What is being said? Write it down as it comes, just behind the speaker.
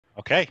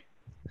Okay.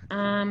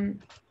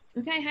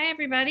 Okay, hi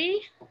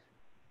everybody.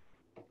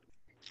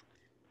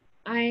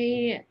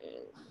 I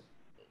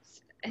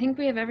think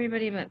we have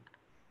everybody but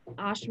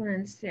Ashwin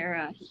and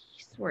Sarah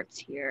Swartz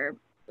here,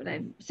 but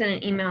I've sent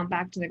an email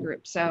back to the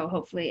group, so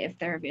hopefully if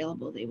they're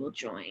available, they will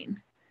join.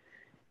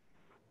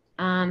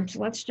 So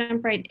let's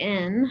jump right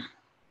in.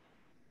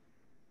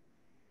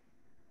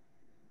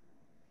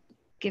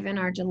 Given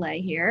our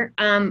delay here,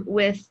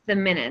 with the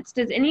minutes.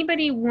 Does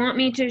anybody want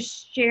me to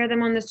share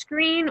them on the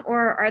screen,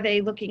 or are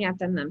they looking at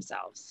them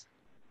themselves?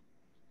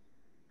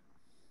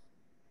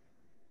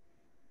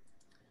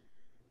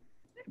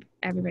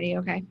 Everybody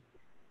okay?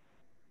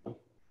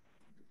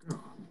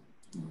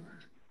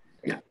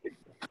 Yeah.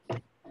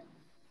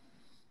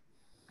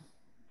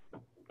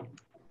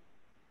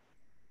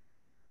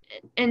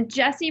 And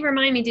Jesse,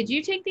 remind me, did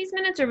you take these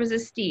minutes or was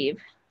this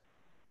Steve?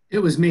 It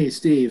was me,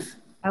 Steve.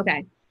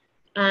 Okay.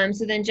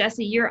 So then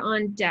Jesse, you're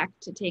on deck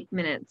to take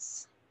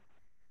minutes.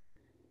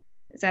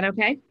 Is that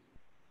okay?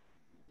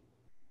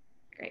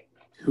 Great.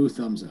 2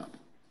 thumbs up.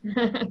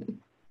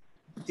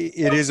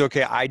 It is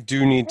okay. I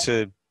do need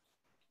to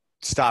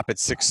stop at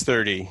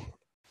 6:30,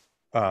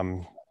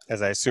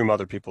 as I assume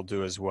other people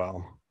do as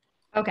well.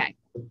 Okay.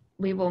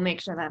 We will make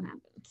sure that happens.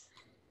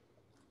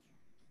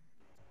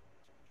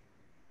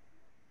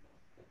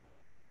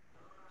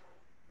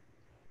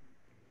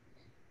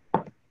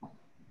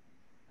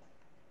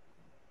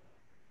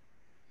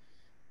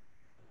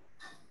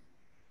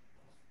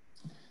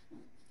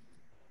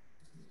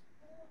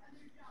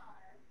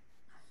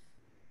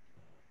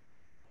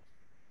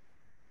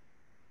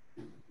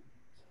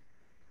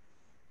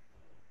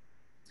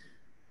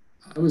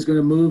 I was going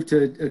to move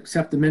to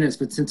accept the minutes,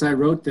 but since I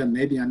wrote them,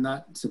 maybe I'm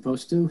not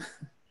supposed to.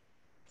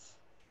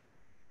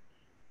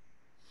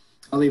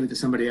 I'll leave it to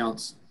somebody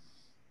else.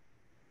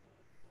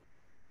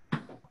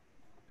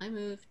 I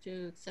move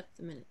to accept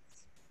the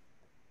minutes.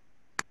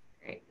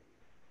 Great.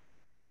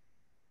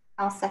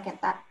 I'll second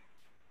that.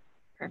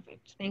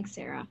 Perfect. Thanks,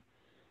 Sarah.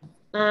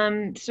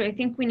 So I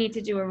think we need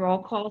to do a roll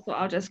call. So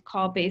I'll just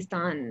call based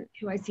on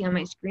who I see on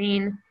my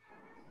screen.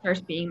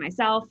 First being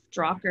myself,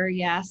 Drucker,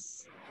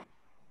 yes.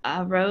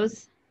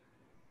 Rose?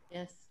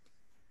 Yes.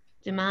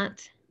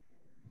 Dumont?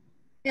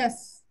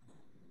 Yes.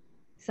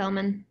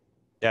 Selman?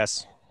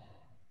 Yes.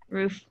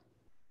 Roof?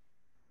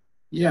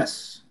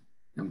 Yes.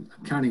 I'm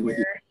counting with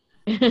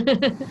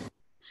you.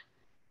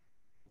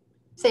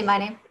 Say my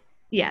name.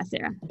 Yeah,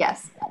 Sarah.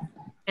 Yes.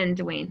 And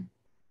Dwayne.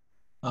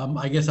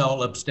 I guess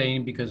I'll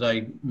abstain because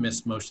I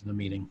missed most of the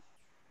meeting.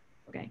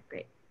 Okay,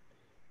 great.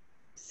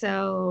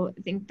 So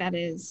I think that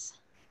is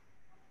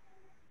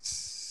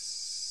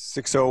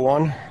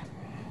 6:01.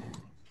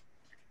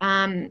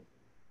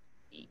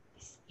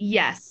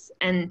 Yes,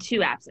 and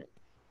 2 absent.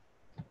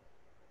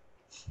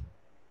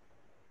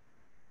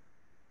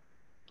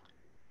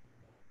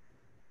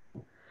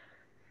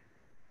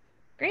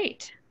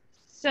 Great.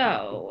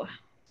 So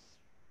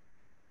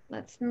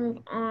let's move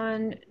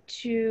on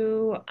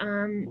to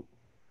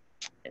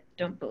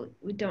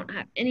we don't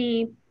have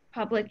any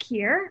public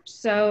here.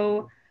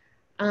 So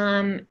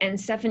and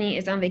Stephanie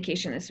is on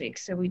vacation this week,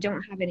 so we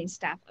don't have any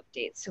staff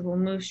updates. So we'll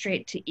move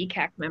straight to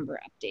ECAC member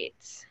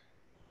updates.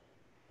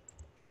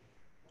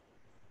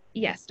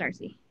 Yes,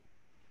 Darcy.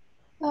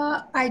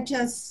 I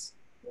just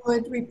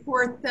would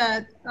report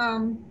that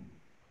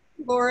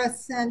Laura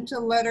sent a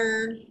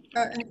letter,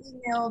 an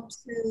email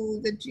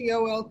to the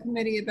GOL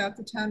committee about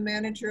the town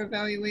manager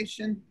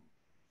evaluation.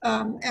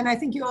 And I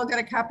think you all got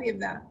a copy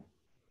of that.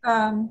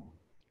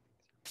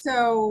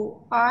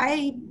 So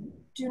I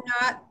do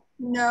not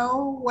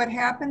know what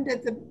happened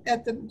at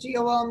the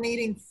GOL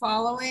meeting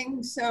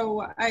following.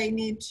 So I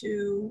need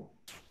to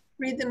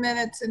read the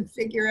minutes and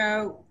figure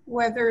out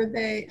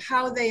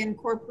how they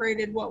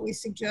incorporated what we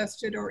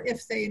suggested, or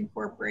if they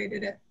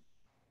incorporated it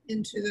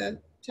into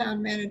the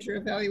town manager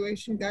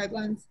evaluation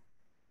guidelines.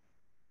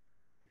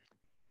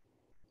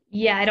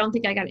 Yeah, I don't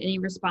think I got any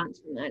response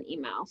from that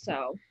email,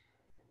 so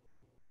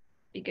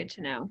be good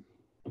to know.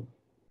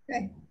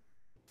 Okay.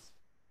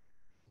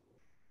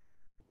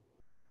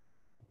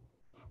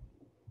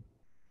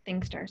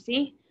 Thanks,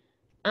 Darcy.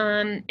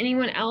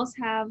 Anyone else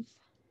have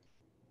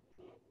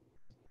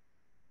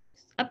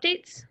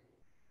updates?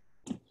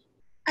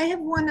 I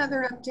have one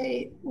other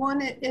update.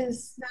 One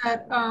is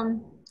that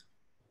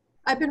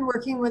I've been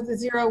working with the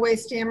Zero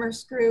Waste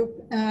Amherst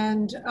group,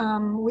 and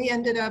we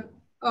ended up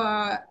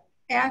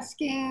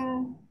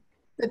asking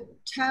the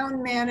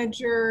town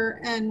manager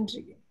and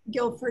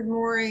Guilford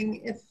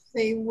Mooring if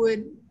they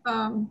would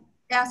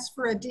ask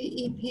for a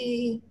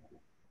DEP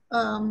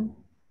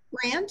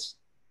grant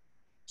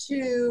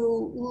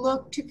to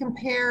look to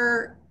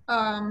compare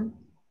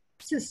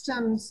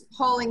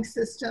hauling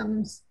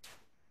systems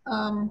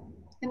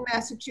in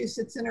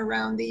Massachusetts and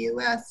around the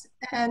US,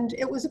 and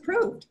it was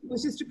approved. It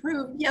was just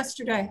approved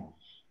yesterday.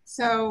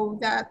 So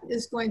that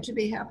is going to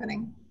be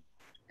happening.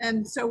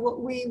 And so what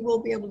we will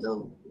be able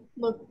to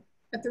look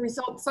at the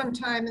results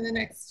sometime in the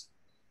next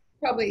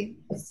probably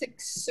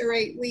 6 or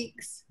 8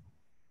 weeks.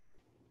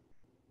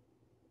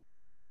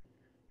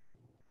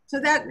 So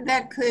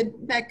that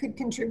could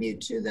contribute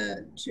to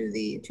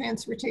the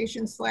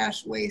transportation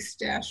 /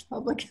 waste /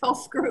 public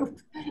health group,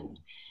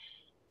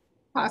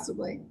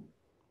 possibly.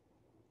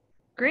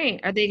 Great.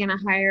 Are they going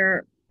to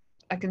hire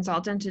a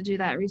consultant to do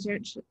that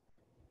research?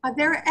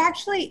 There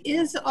actually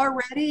is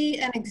already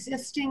an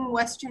existing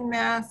Western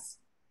Mass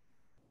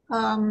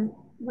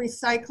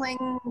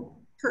recycling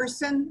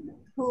person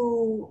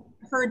who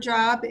her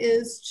job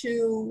is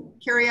to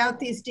carry out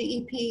these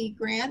DEP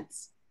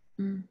grants.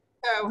 Mm.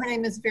 So her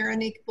name is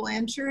Veronique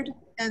Blanchard,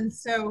 and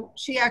so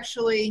she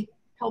actually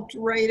helped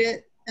write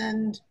it,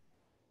 and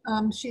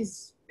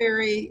she's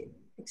very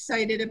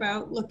excited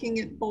about looking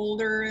at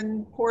Boulder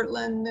and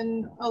Portland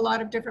and a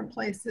lot of different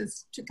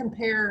places to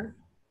compare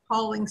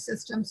hauling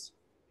systems.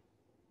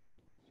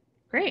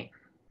 Great.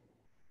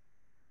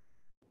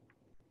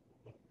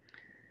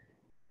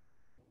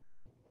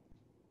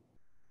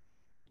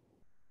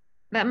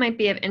 That might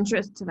be of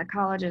interest to the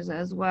colleges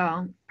as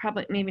well.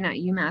 Probably, maybe not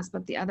UMass,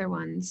 but the other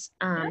ones,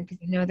 because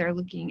I know they're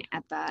looking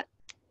at that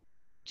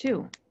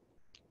too.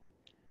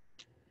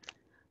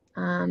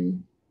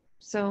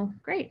 So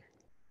great.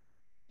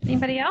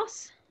 Anybody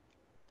else?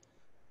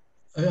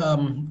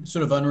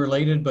 Sort of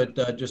unrelated, but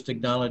just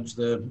acknowledge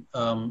the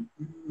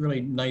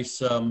really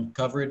nice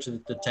coverage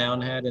that the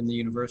town had and the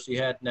university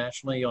had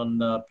nationally on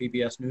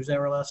PBS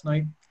NewsHour last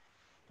night.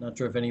 Not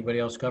sure if anybody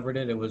else covered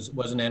it. It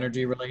wasn't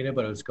energy related,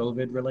 but it was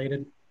COVID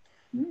related.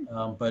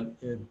 But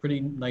a pretty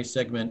nice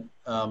segment.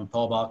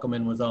 Paul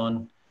Bockelman was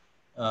on,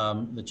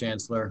 the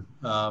chancellor,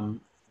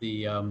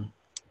 the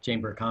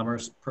Chamber of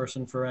Commerce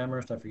person for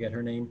Amherst, I forget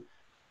her name,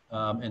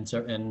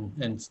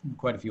 and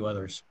quite a few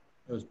others.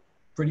 It was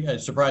pretty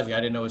surprising. I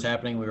didn't know it was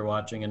happening. We were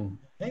watching, and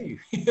hey,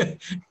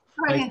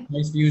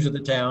 nice views of the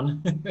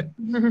town.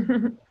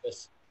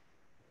 Yes.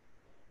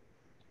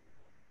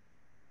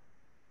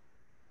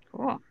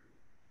 Cool.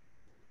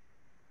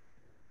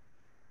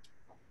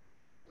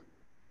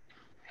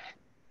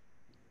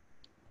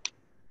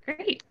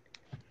 Great.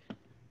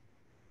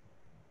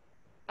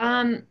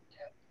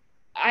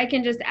 I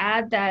can just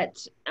add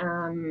that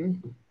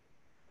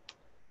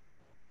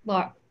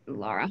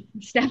Laura,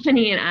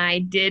 Stephanie, and I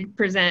did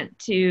present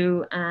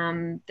to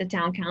the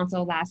town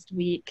council last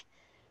week,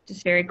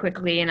 just very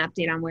quickly, an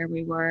update on where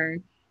we were.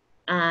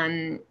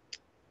 I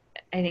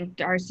think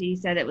Darcy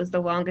said it was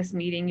the longest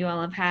meeting you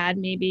all have had,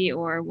 maybe,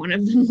 or one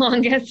of the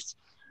longest.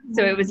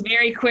 So it was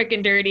very quick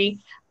and dirty.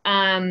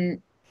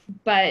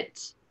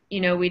 But you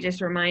know, we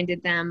just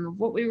reminded them of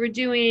what we were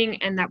doing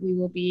and that we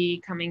will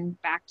be coming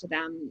back to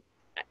them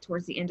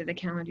towards the end of the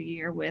calendar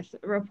year with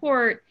a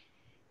report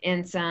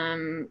and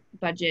some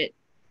budget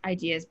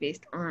ideas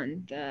based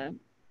on the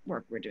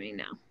work we're doing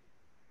now.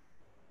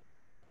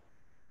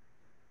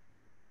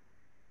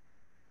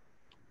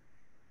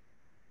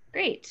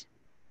 Great.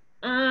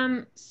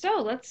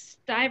 So let's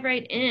dive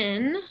right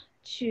in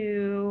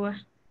to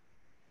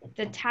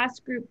the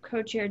task group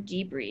co-chair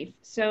debrief.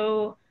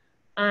 So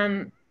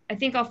I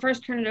think I'll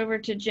first turn it over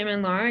to Jim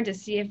and Lauren to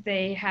see if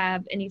they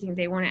have anything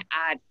they want to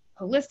add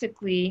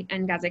holistically,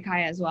 and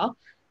Gazekaya as well.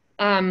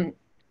 But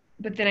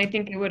then I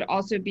think it would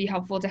also be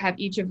helpful to have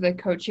each of the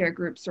co-chair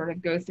groups sort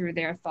of go through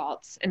their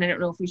thoughts. And I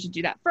don't know if we should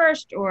do that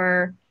first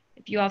or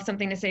if you have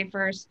something to say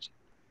first.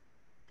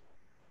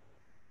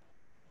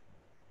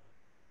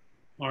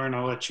 Lauren,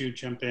 I'll let you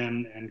jump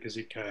in, and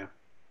Gazekaya.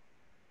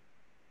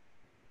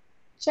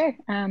 Sure.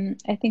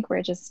 I think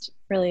we're just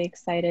really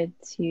excited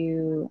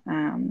to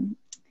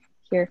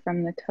hear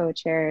from the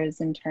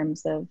co-chairs in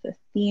terms of the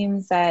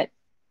themes that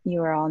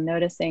you are all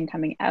noticing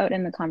coming out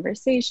in the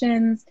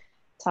conversations,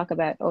 talk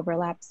about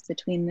overlaps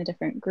between the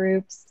different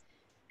groups,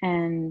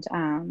 and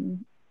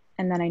then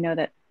I know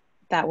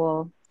that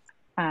will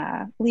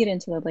lead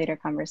into the later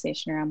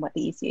conversation around what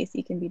the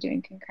ECAC can be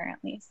doing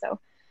concurrently. So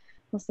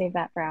we'll save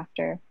that for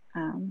after.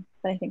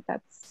 But I think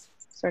that's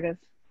sort of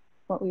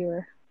what we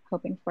were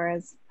hoping for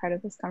as part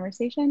of this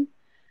conversation.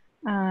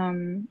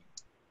 Zekai,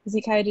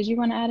 did you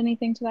want to add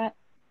anything to that?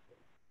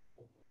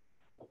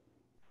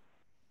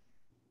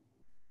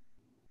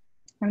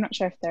 I'm not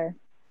sure if they're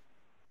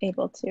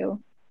able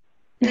to.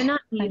 They're not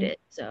muted,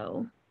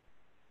 so.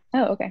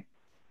 Oh, okay.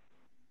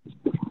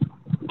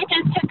 It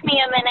just took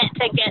me a minute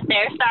to get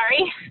there,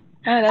 sorry.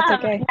 Oh, that's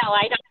okay. No,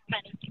 I don't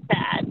have anything to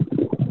add.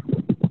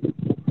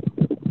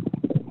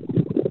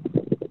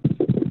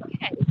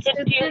 Okay.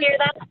 Did you hear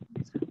that?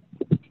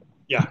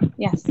 Yeah.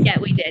 Yes. Yeah,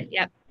 we did.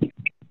 Yep.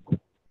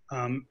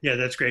 Yeah,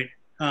 that's great.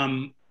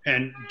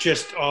 And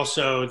just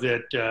also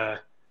that,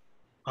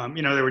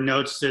 you know, there were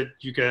notes that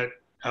you got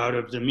out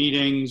of the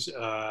meetings.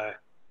 The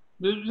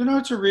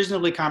notes are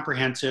reasonably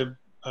comprehensive,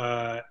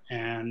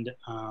 and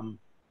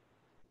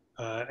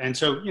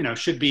so, you know,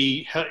 should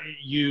be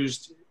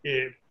used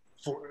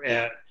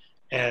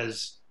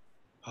as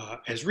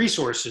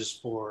resources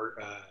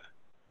for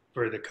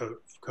the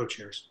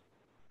co-chairs.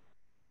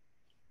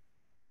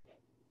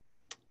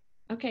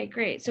 Okay,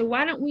 great. So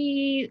why don't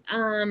we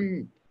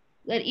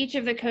let each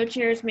of the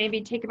co-chairs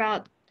maybe take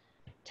about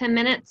 10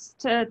 minutes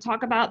to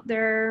talk about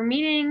their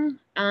meeting,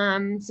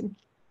 some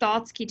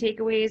thoughts, key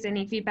takeaways,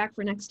 any feedback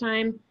for next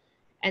time.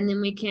 and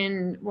then we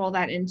can roll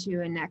that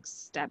into a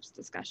next steps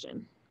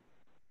discussion.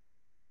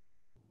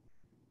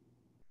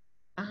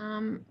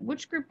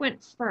 Which group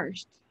went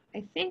first?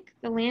 I think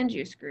the land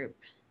use group.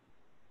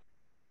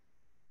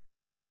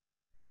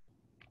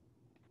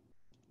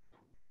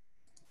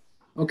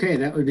 Okay,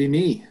 that would be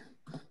me.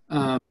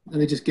 Let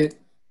me just get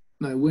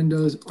my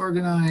windows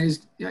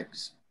organized.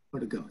 Yikes,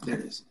 where'd it go? There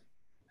it is.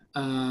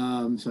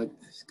 So I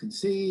can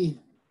see.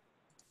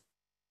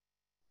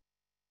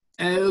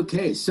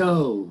 Okay,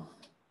 so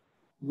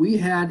we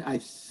had, I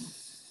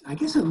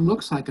guess it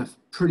looks like a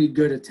pretty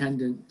good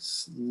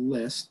attendance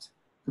list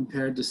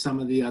compared to some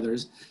of the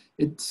others.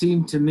 It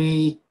seemed to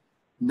me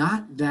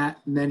not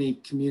that many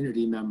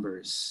community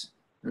members.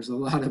 There's a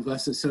lot of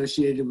us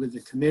associated with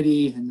the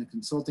committee and the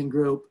consulting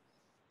group.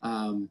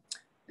 And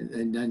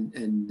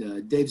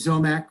Dave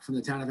Zomack from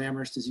the town of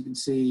Amherst, as you can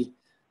see,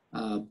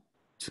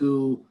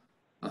 to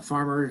a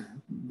farmer,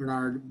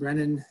 Bernard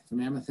Brennan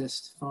from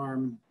Amethyst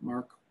Farm,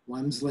 Mark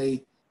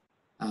Wemsley,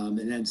 and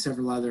then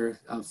several other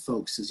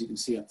folks, as you can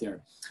see up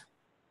there.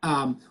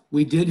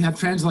 We did have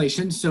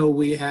translation, so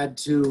we had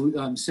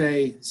to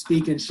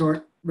speak in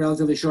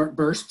relatively short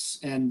bursts,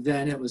 and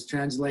then it was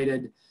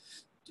translated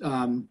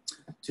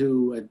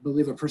to, I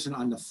believe, a person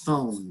on the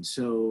phone.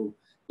 So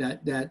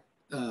that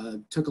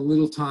took a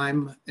little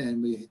time,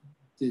 and we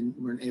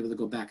weren't able to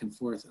go back and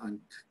forth on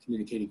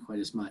communicating quite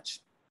as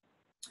much.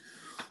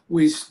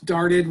 We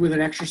started with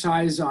an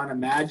exercise on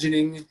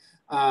imagining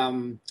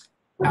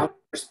outdoor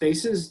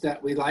spaces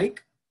that we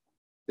like.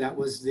 That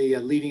was the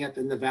leading up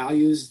in the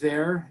values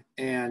there,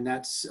 and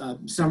that's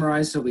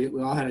summarized. So we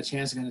all had a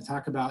chance to kind of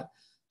talk about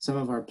some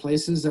of our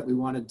places that we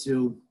wanted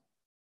to,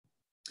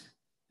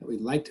 that we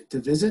liked to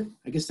visit.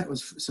 I guess that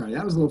was, sorry,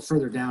 that was a little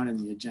further down in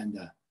the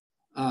agenda.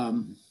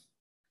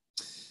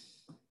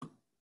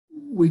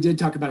 We did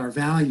talk about our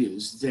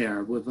values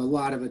there with a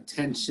lot of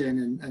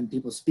attention and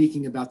people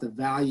speaking about the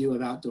value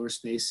of outdoor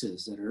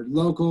spaces that are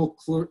local,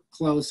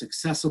 close,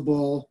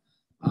 accessible.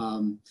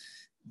 And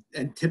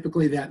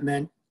typically that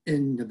meant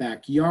in the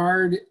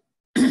backyard.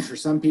 For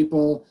some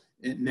people,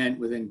 it meant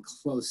within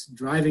close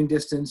driving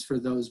distance for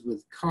those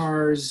with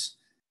cars,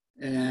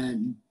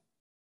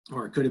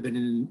 or it could have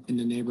been in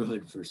the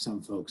neighborhood for some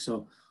folks.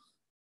 So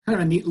kind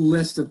of a neat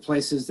list of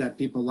places that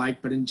people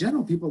like, but in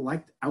general, people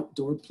liked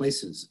outdoor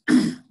places.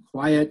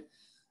 Quiet,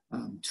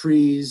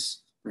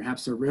 trees,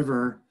 perhaps a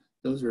river.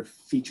 Those are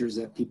features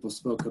that people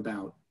spoke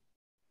about.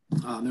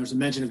 There was a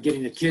mention of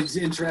getting the kids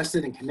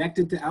interested and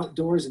connected to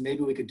outdoors, and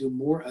maybe we could do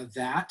more of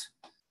that.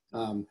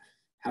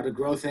 How to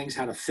grow things,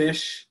 how to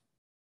fish,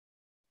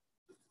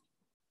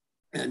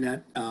 and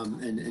that,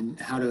 and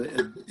how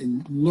to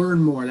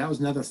learn more. That was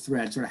another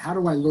thread. Sort of, how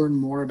do I learn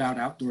more about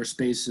outdoor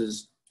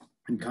spaces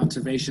and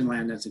conservation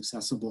land that's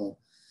accessible?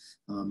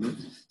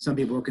 Some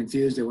people were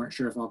confused. They weren't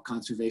sure if all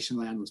conservation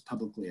land was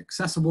publicly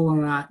accessible or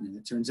not. And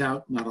it turns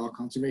out not all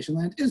conservation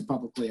land is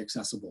publicly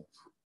accessible.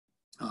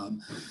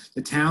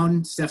 The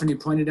town, Stephanie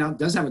pointed out,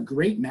 does have a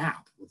great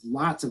map with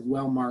lots of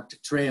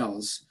well-marked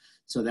trails.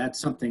 So that's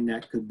something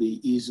that could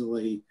be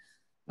easily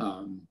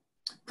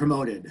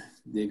promoted,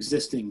 the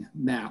existing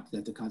map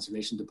that the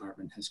Conservation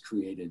Department has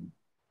created.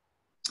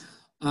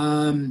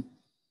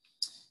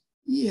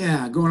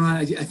 Yeah, going on,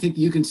 I think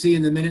you can see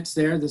in the minutes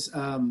there, this,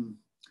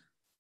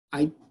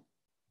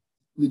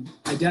 we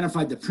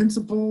identified the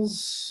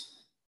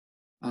principles,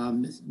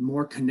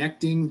 more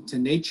connecting to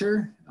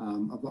nature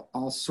of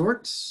all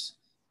sorts,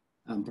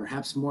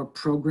 perhaps more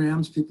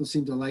programs. People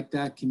seem to like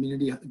that,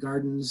 community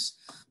gardens,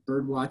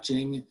 bird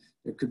watching.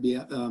 There could be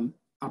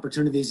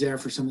opportunities there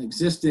for some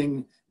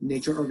existing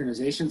nature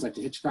organizations like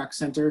the Hitchcock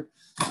Center,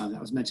 that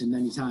was mentioned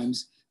many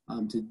times,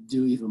 to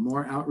do even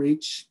more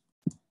outreach.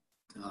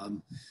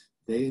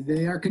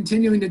 They are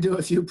continuing to do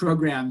a few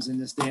programs in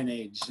this day and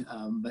age,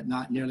 but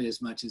not nearly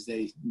as much as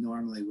they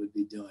normally would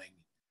be doing.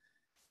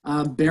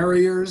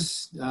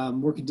 Barriers,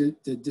 working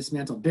to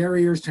dismantle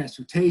barriers,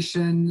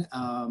 transportation,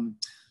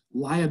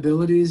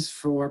 liabilities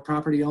for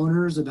property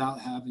owners about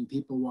having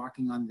people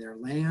walking on their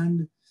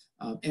land,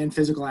 and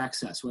physical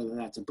access, whether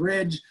that's a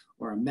bridge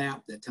or a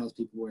map that tells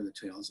people where the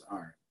trails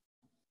are.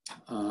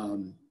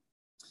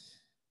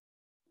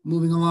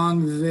 Moving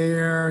along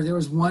there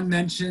was one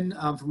mention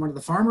from one of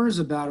the farmers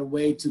about a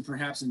way to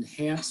perhaps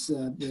enhance,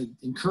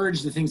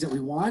 encourage the things that we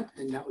want,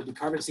 and that would be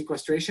carbon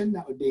sequestration.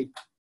 That would be,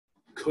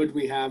 could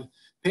we have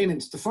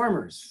payments to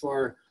farmers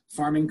for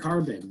farming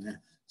carbon,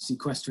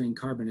 sequestering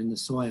carbon in the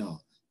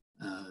soil?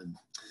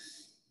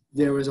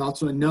 There was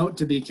also a note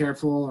to be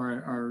careful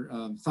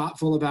or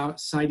thoughtful about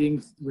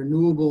citing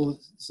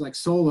renewables like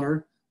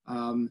solar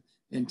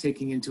and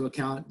taking into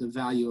account the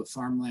value of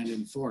farmland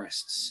and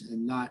forests,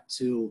 and not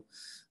to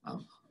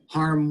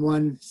harm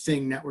one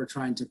thing that we're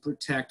trying to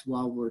protect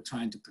while we're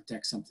trying to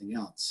protect something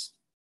else.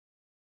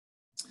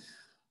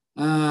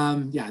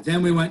 Yeah,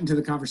 then we went into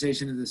the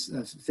conversation of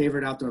this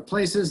favorite outdoor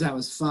places. That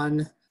was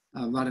fun.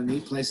 A lot of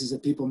neat places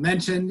that people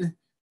mentioned.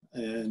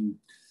 And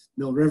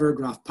Mill River,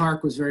 Groff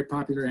Park was very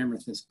popular.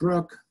 Amethyst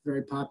Brook,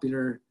 very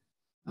popular.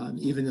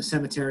 Even the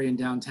cemetery in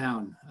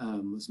downtown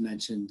was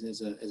mentioned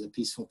as a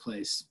peaceful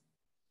place.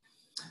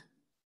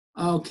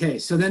 Okay,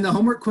 so then the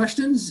homework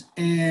questions,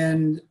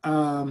 and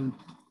I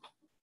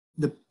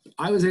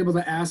was able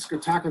to ask or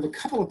talk with a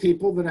couple of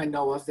people that I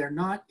know of. They're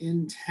not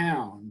in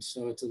town,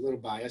 so it's a little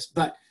biased,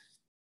 but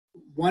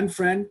one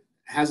friend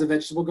has a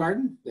vegetable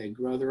garden. They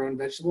grow their own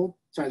vegetable.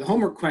 Sorry, the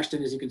homework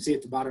question, as you can see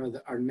at the bottom of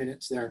our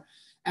minutes there,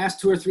 ask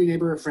 2 or 3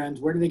 neighborhood friends,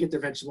 where do they get their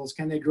vegetables?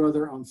 Can they grow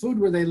their own food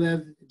where they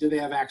live? Do they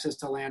have access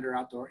to land or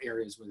outdoor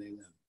areas where they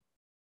live?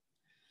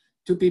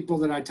 2 people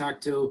that I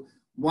talked to,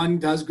 one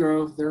does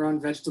grow their own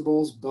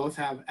vegetables. Both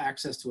have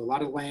access to a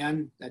lot of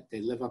land. That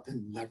they live up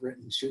in Leverett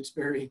and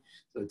Shutesbury,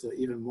 so it's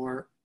even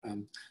more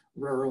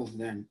rural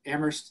than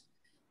Amherst.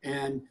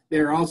 And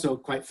they're also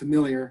quite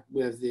familiar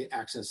with the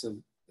access of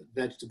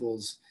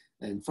vegetables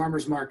in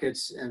farmers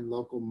markets and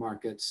local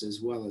markets,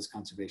 as well as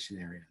conservation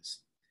areas.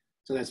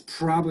 So that's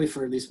probably,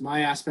 for at least my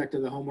aspect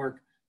of the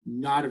homework,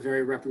 not a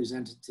very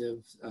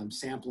representative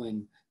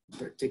sampling,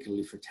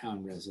 particularly for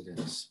town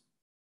residents.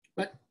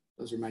 But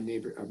those are my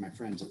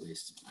friends at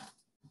least.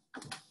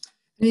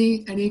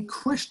 Any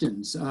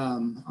questions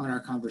on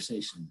our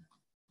conversation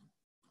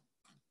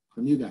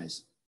from you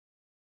guys?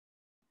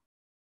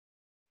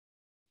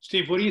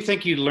 Steve, what do you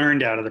think you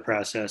learned out of the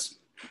process?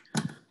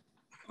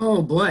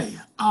 Oh boy.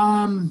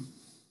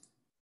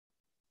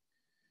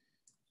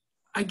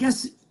 I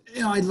guess,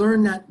 I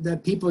learned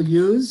that people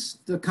use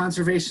the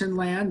conservation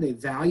land, they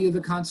value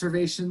the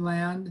conservation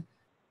land,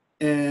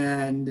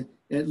 and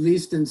at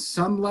least in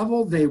some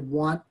level, they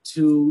want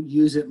to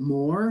use it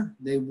more.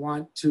 They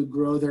want to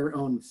grow their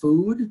own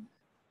food.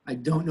 I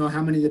don't know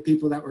how many of the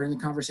people that were in the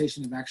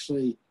conversation have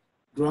actually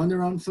grown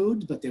their own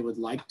food, but they would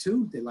like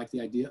to. They like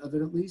the idea of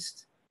it at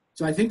least.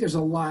 So I think there's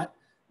a lot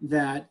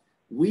that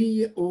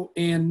we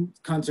and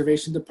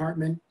Conservation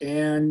Department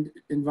and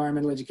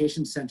environmental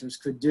education centers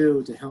could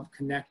do to help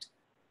connect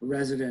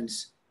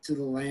residents to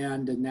the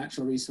land and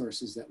natural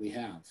resources that we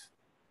have.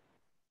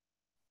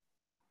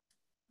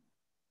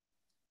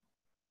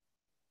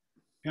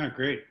 Yeah,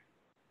 great.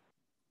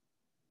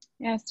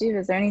 Yeah, Steve,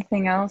 is there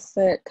anything else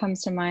that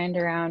comes to mind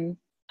around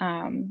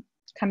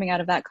coming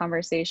out of that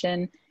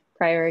conversation,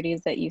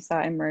 priorities that you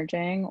saw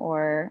emerging,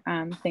 or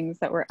things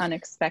that were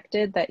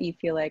unexpected that you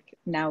feel like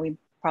now we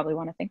probably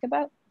want to think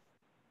about?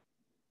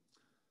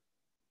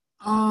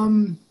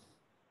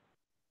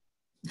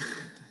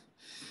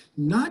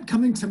 Not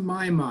coming to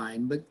my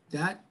mind, but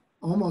that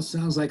almost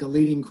sounds like a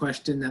leading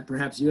question that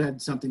perhaps you had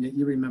something that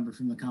you remember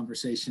from the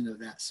conversation of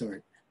that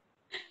sort.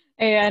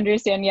 I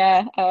understand.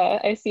 Yeah,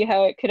 I see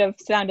how it could have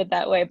sounded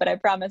that way, but I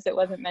promise it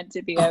wasn't meant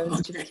to be. I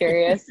was just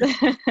curious.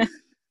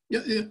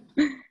 Yeah.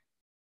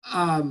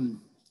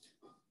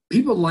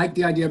 People like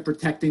the idea of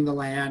protecting the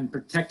land,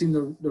 protecting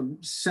the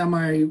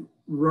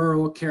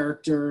semi-rural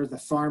character, the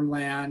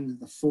farmland,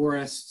 the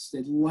forests.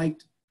 They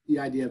liked the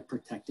idea of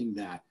protecting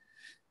that,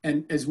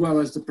 and as well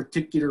as the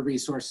particular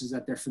resources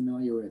that they're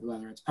familiar with,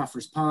 whether it's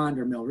Puffer's Pond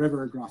or Mill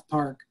River, Groff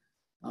Park.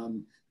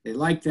 They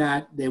liked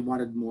that. They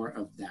wanted more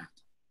of that.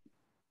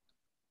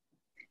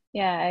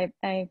 Yeah,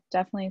 I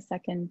definitely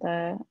second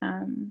the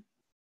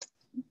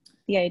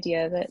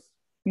idea that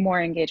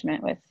more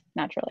engagement with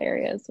natural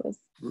areas was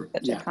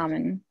such a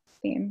common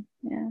theme.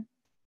 Yeah,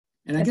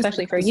 and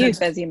especially for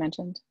youth, as you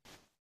mentioned.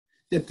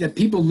 That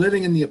people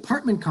living in the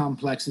apartment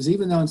complexes,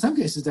 even though in some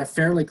cases they're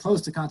fairly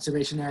close to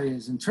conservation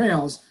areas and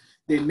trails,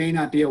 they may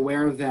not be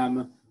aware of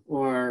them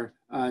or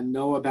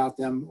know about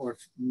them or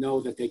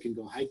know that they can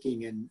go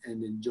hiking and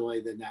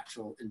enjoy the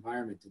natural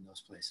environment in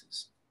those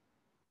places.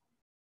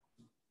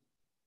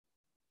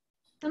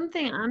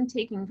 Something I'm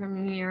taking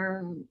from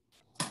your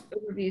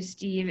overview,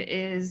 Steve,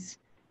 is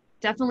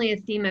definitely a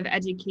theme of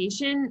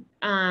education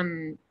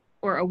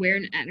or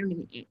awareness. I don't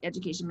even,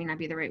 education may not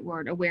be the right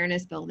word,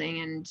 awareness building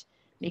and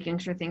making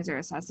sure things are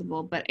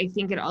accessible. But I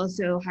think it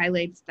also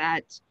highlights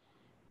that,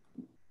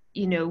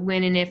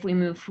 when and if we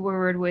move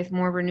forward with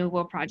more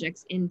renewable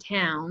projects in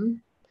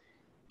town,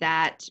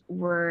 that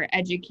we're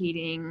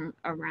educating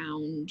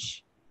around,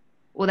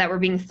 well, that we're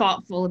being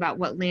thoughtful about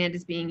what land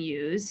is being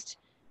used,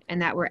 and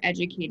that we're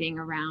educating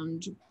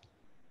around,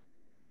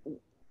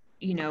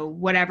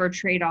 whatever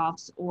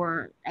trade-offs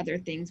or other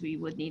things we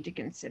would need to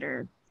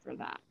consider for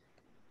that.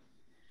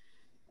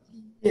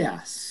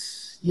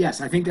 Yes,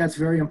 I think that's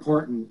very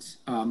important.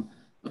 A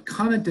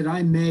comment that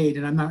I made,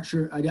 and I'm not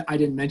sure, I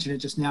didn't mention it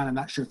just now, and I'm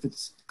not sure if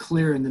it's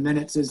clear in the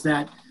minutes, is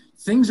that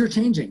things are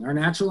changing. Our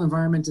natural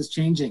environment is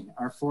changing.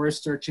 Our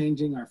forests are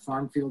changing. Our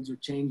farm fields are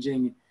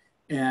changing.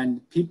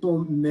 And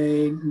people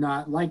may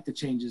not like the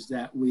changes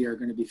that we are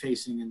going to be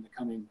facing in the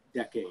coming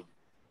decade.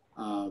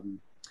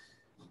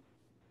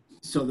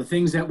 So the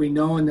things that we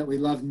know and that we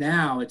love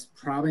now, it's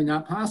probably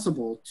not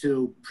possible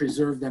to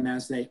preserve them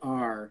as they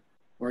are,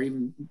 or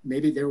even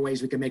maybe there are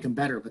ways we can make them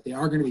better, but they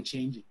are going to be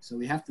changing. So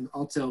we have to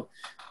also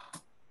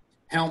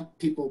help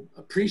people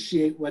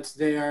appreciate what's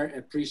there,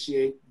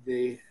 appreciate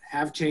they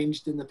have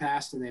changed in the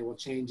past and they will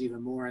change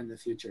even more in the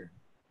future.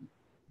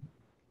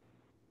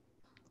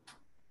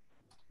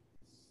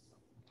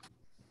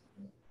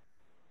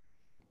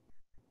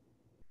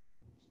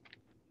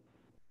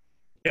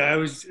 Yeah, I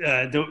was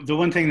the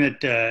one thing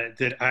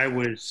that I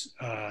was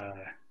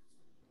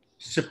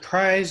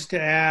surprised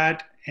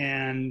at,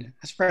 and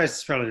surprised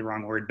is probably the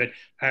wrong word, but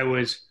I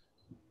was,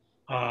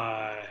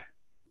 uh,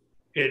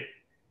 it,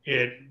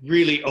 it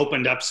really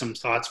opened up some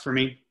thoughts for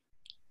me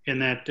in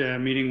that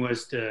meeting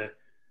was the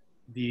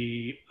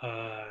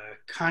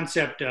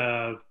concept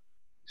of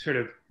sort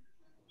of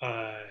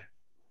uh,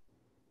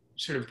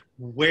 sort of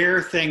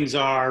where things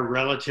are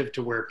relative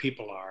to where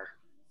people are,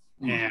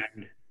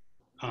 and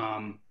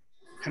kind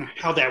of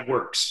how that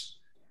works,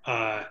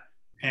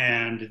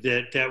 and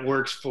that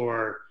works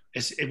for.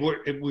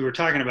 We were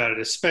talking about it,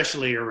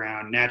 especially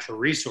around natural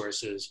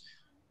resources,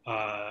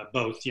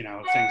 both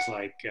things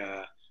like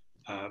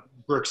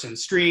brooks and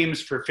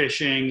streams for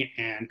fishing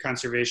and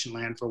conservation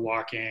land for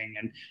walking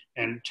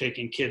and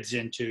taking kids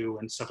into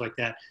and stuff like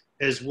that,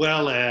 as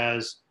well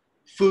as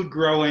food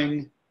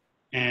growing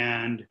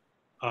and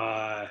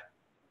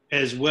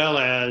as well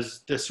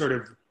as the sort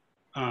of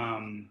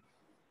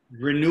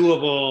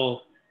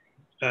renewable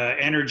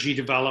energy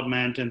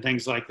development and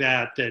things like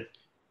that.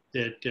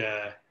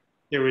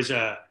 There was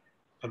a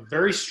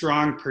very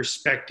strong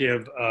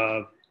perspective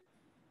of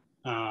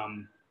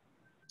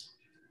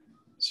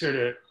sort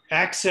of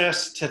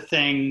access to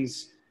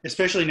things,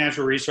 especially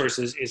natural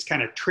resources, is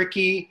kind of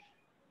tricky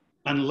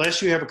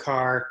unless you have a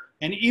car.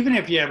 And even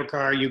if you have a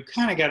car, you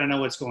kind of got to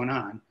know what's going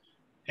on.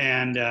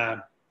 And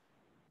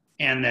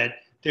that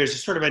there's a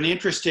sort of an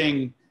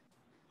interesting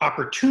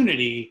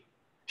opportunity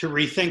to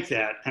rethink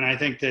that. And I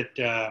think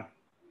that,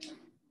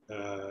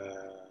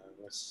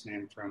 what's his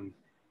name from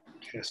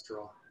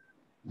Kestrel?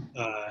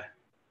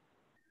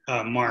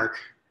 Mark,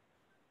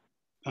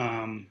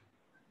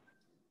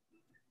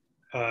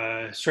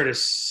 sort of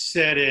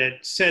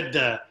said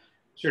the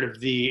sort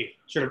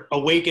of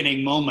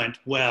awakening moment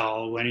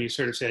well when he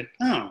sort of said,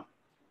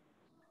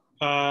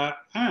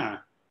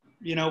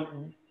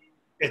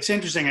 it's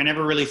interesting. I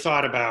never really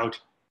thought about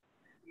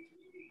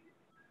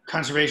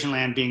conservation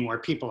land being where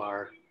people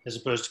are as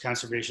opposed to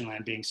conservation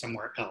land being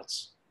somewhere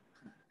else.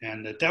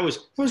 And that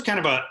was kind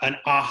of an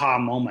aha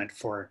moment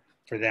for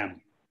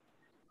them.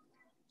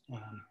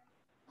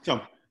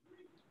 So.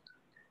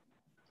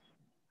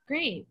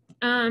 Great.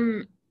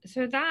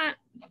 So that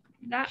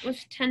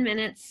was 10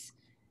 minutes.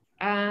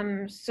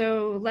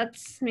 So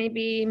let's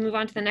maybe move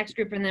on to the next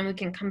group and then we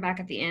can come back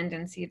at the end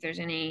and see if there's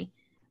any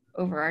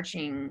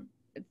overarching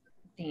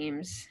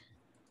themes.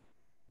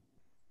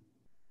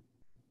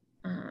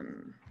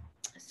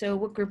 So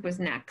what group was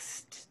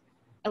next?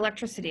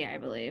 Electricity, I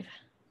believe.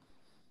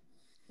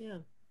 Yeah.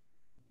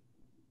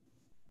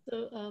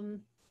 So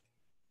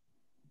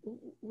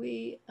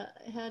we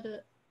had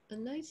a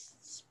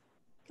nice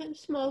kind of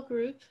small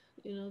group.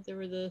 There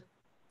were the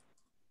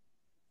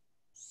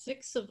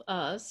 6 of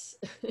us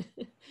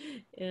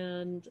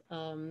and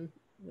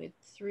with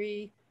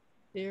 3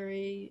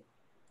 very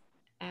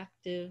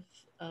active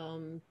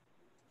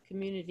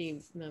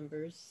community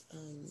members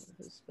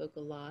who spoke a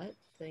lot,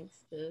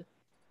 thanks to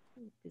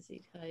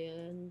Gazit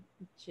Kaya and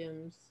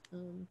Jim's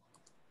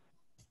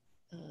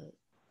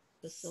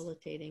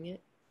facilitating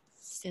it,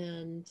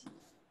 and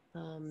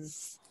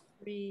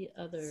 3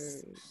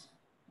 others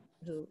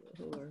who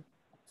are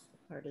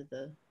part of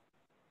the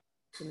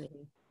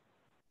committee,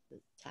 the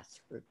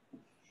task group.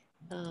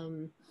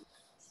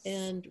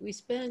 And we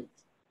spent,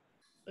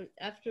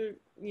 after,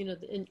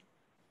 the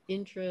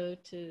intro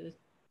to,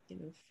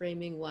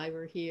 framing why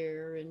we're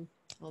here and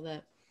all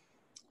that,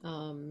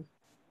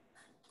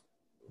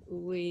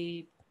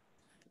 we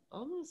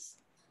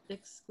almost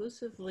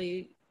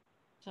exclusively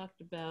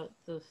talked about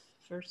the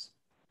first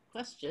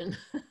question,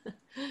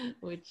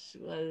 which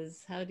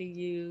was, how do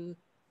you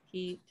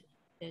heat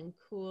and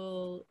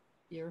cool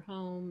your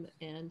home,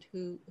 and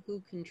who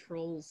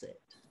controls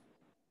it?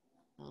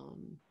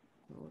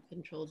 What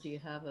control do you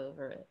have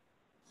over it?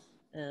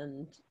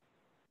 And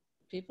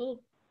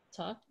people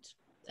talked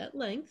at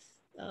length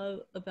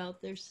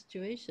about their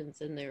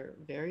situations, and they're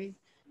very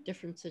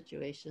different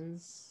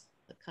situations.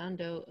 A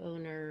condo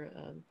owner,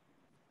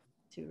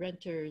 2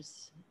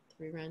 renters,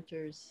 3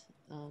 renters,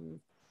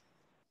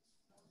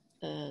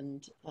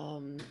 and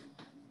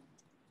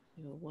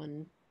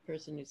one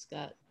person who's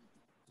got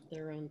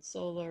their own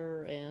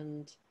solar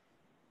and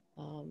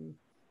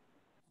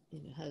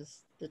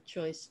has the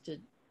choice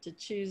to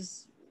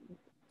choose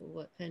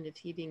what kind of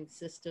heating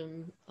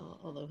system,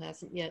 although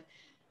hasn't yet.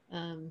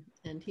 And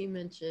he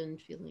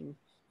mentioned feeling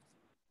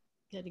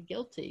kind of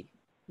guilty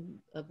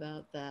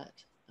about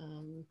that.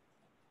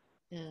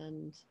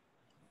 And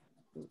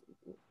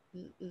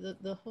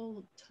the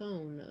whole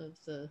tone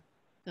of the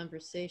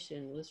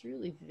conversation was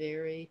really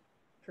very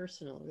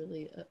personal,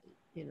 really,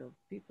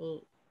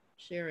 people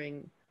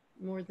sharing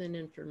more than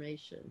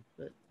information,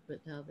 but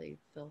how they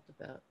felt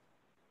about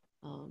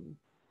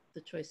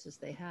the choices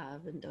they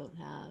have and don't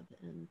have.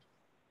 And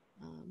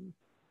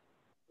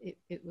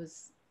it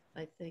was,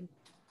 I think,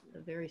 a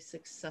very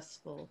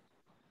successful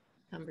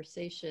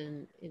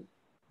conversation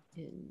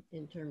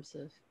in terms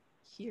of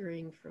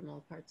hearing from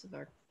all parts of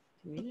our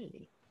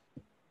community.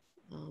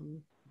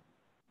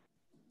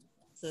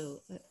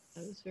 So I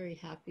was very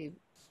happy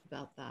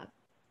about that.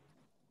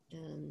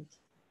 And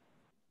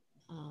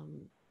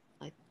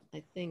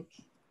I think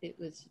it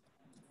was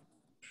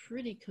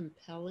pretty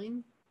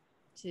compelling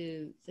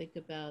to think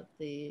about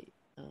the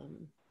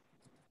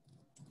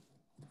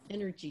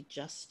energy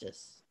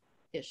justice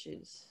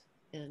issues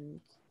and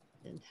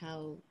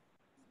how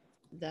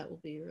that will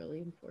be a really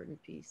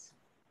important piece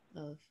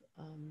of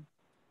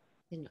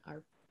in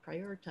our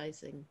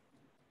prioritizing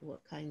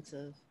what kinds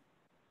of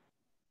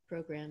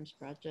programs,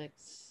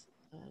 projects,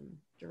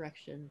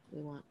 direction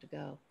we want to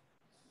go.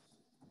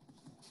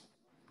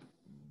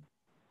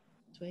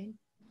 Dwayne?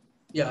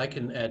 Yeah, I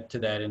can add to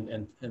that,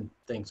 and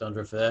thanks,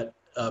 Andra, for that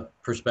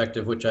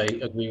perspective, which I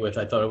agree with.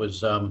 I thought it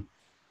was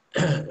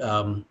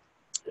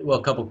well,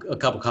 a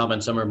couple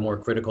comments. Some are more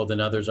critical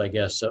than others, I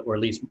guess, or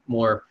at least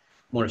more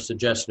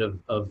suggestive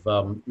of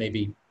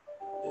maybe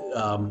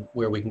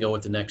where we can go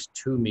with the next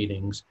two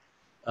meetings.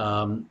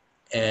 That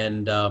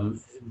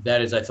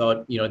is, I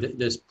thought,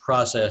 this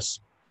process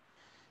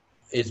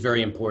is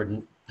very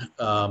important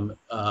to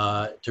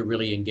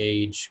really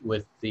engage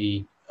with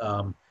the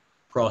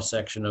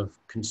cross-section of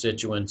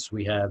constituents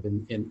we have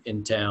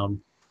in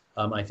town.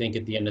 I think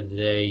at the end of the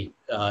day,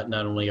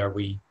 not only are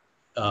we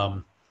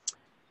want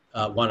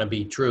to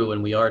be true,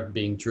 and we are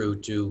being true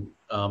to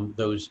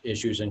those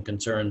issues and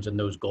concerns and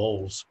those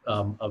goals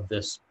of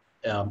this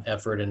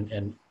effort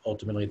and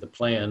ultimately the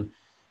plan,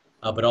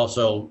 but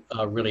also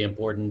really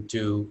important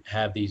to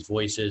have these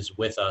voices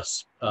with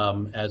us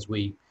as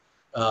we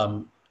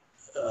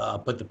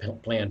put the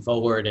plan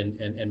forward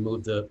and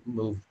move to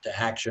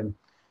action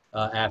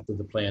after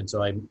the plan.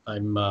 So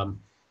I'm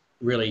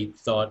really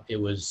thought it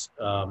was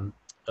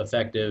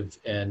effective,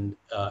 and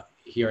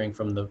hearing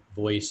from the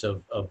voice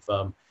of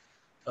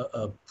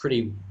a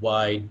pretty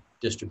wide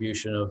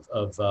distribution of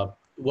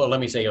well, let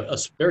me say a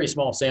very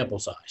small sample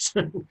size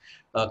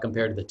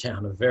compared to the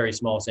town, a very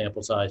small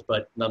sample size,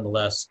 but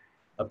nonetheless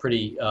a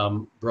pretty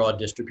broad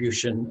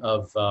distribution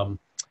of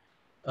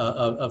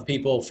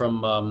people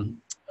from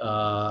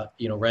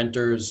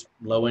renters,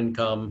 low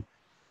income,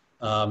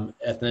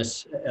 ethnic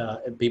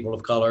people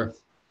of color,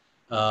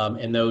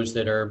 and those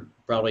that are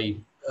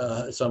probably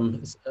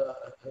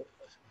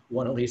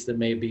one at least that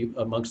may be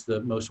amongst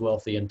the most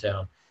wealthy in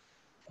town.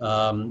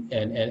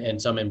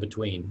 And some in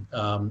between.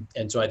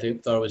 And so I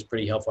thought it was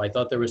pretty helpful. I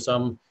thought there was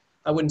some,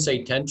 I wouldn't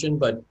say tension,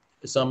 but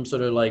some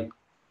sort of like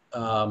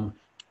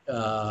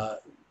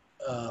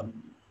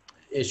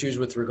issues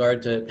with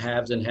regard to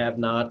haves and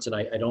have-nots. And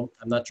I'm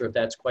not sure if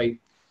that's quite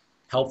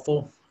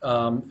helpful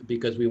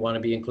because we want to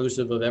be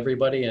inclusive of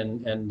everybody,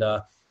 and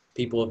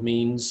people of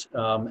means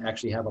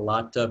actually have a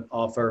lot to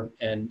offer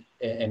and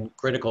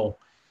critical,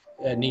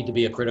 need to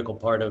be a critical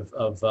part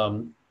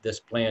of this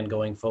plan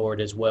going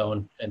forward as well,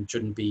 and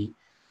shouldn't be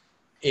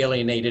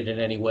alienated in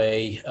any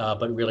way,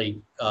 but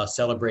really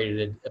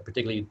celebrated,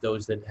 particularly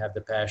those that have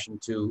the passion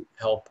to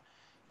help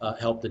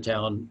the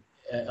town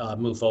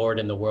move forward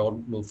and the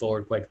world move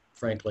forward, quite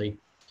frankly.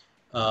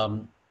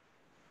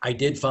 I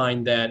did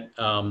find that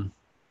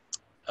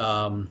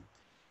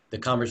the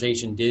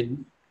conversation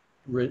did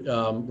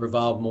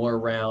revolve more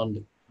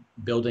around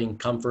building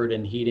comfort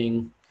and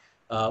heating,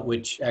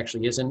 which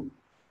actually isn't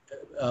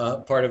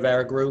part of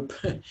our group.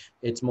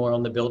 It's more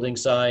on the building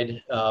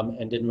side,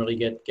 and didn't really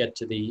get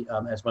to the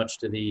as much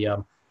to the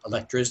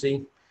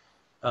electricity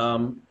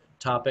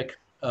topic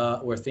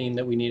or theme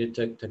that we needed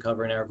to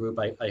cover in our group.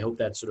 I hope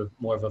that's sort of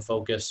more of a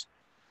focus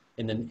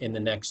in the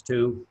next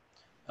two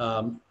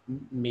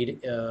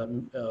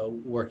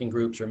working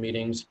groups or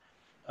meetings.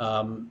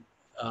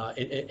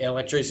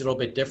 Electricity is a little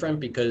bit different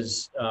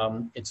because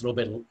it's a little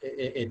bit.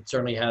 It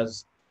certainly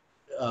has.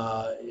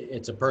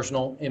 It's a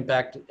personal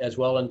impact as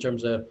well in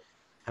terms of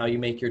how you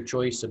make your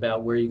choice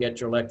about where you get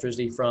your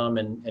electricity from,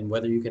 and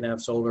whether you can have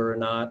solar or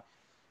not,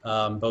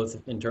 both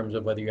in terms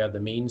of whether you have the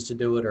means to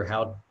do it, or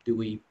how do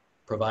we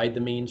provide the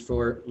means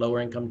for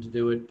lower income to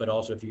do it, but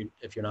also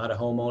if you're not a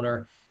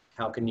homeowner,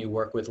 how can you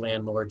work with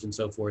landlords and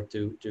so forth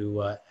to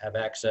have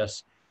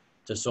access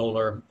to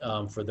solar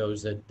for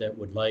those that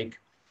would like.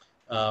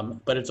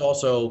 But it's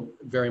also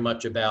very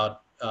much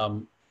about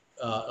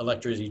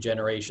electricity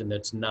generation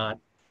that's not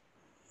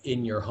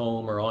in your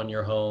home or on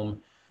your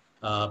home,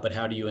 but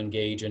how do you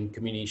engage in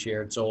community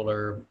shared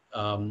solar?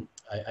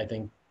 I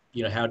think,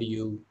 how do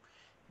you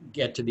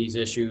get to these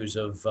issues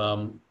of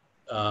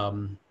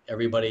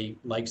everybody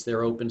likes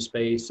their open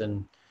space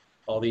and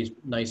all these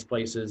nice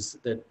places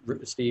that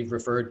Steve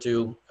referred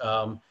to,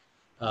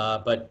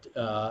 but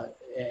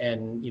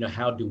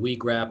how do we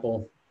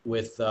grapple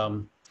with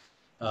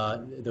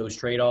those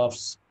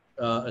trade-offs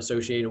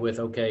associated with,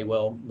 okay,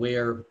 well,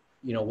 where,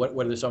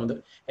 what are some of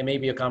the, and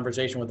maybe a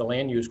conversation with the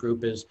land use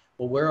group is,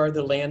 well, where are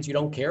the lands you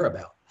don't care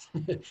about?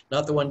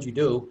 Not the ones you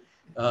do,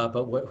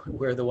 but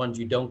where are the ones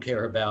you don't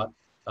care about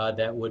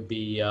that would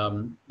be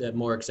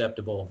more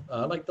acceptable,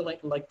 like the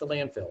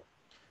landfill,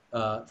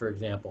 for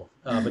example.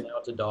 But now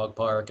it's a dog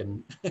park,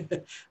 and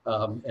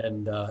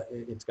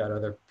it's got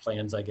other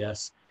plans, I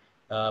guess.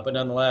 But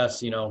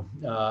nonetheless,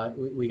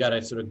 we got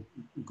to sort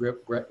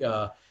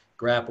of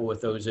grapple with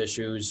those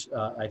issues.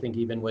 I think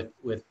even with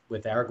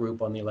our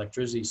group on the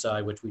electricity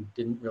side, which we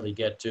didn't really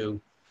get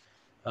to,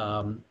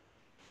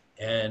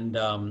 And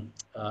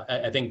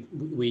I think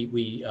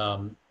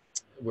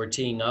we're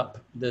teeing up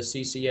the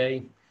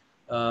CCA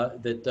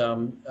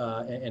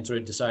and sort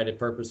of decided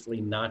purposefully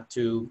not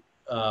to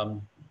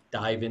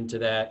dive into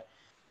that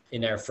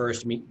in our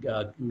first meet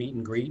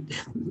and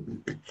greet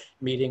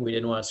meeting. We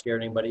didn't want to scare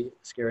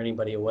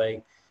anybody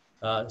away.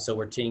 So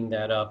we're teeing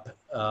that up,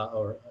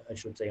 or I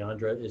should say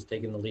Andra is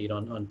taking the lead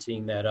on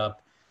teeing that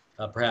up,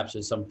 perhaps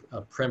as some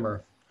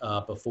primer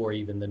before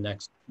even the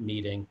next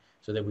meeting,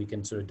 so that we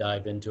can sort of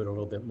dive into it a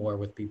little bit more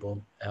with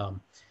people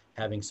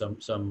having some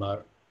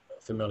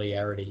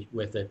familiarity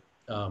with it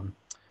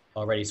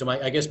already. So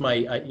I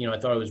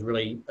thought it was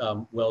really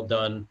well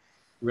done,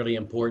 really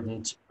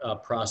important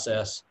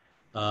process.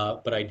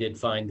 But I did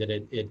find that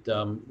it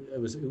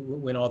was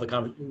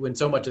when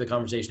so much of the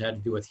conversation had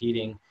to do with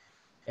heating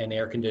and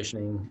air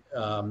conditioning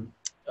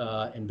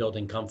and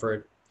building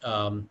comfort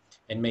and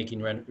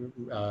making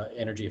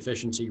energy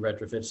efficiency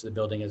retrofits to the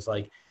building is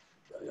like,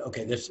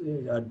 okay, this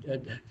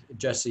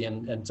Jesse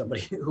and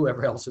somebody,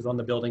 whoever else is on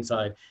the building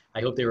side,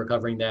 I hope they were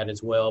covering that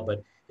as well,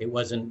 but it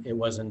wasn't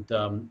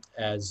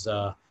as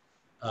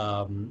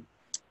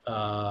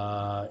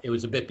it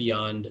was a bit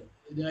beyond.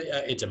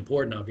 It's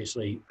important,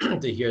 obviously,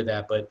 to hear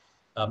that, but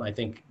I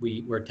think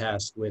we're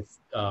tasked with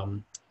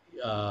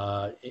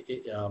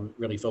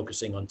really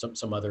focusing on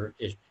some of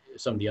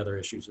the other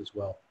issues as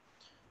well.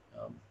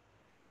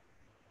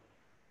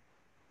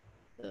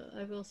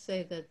 I will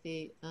say that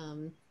the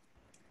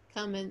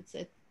comments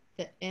at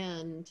the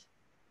end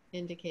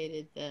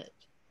indicated that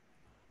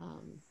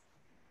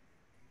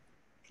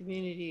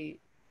community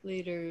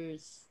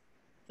leaders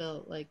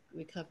felt like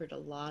we covered a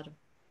lot of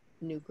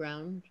new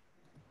ground.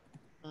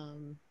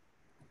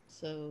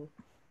 So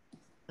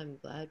I'm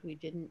glad we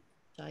didn't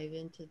dive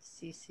into the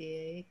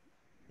CCA.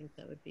 I think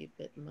that would be a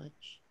bit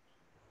much.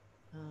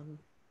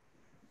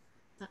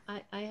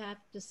 I have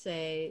to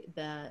say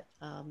that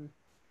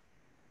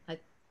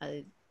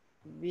I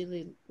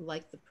really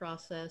like the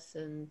process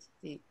and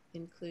the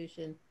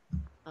inclusion,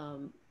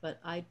 but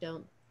I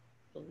don't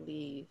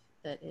believe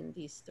that in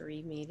these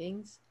 3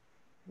 meetings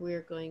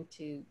we're going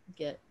to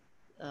get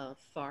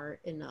far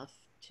enough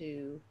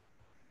to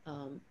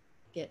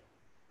get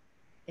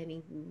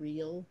any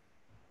real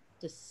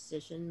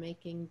decision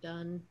making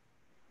done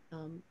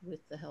with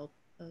the help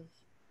of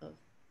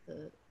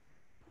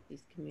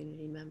these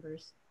community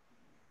members,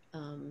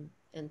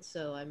 and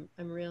so I'm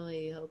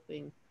really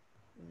hoping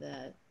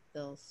that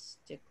they'll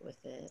stick with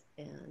it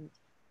and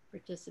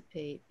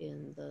participate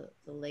in the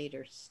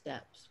later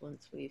steps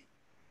once we've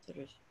sort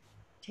of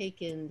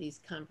taken these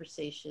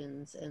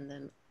conversations and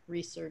then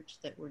research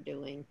that we're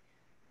doing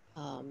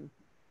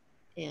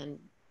and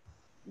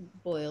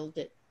boiled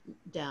it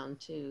down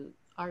to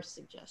our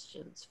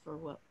suggestions for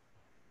what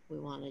we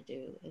want to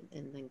do,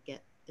 and then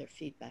get their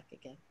feedback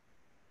again.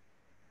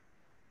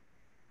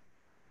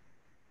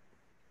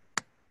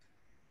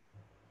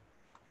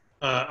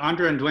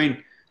 Andra and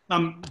Dwayne,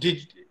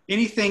 did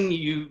anything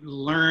you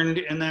learned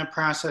in that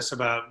process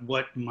about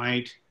what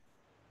might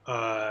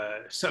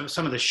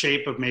some of the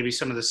shape of maybe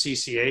some of the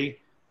CCA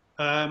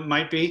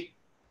might be?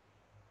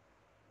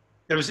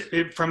 That was,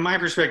 from my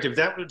perspective,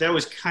 that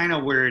was kind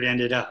of where it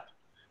ended up.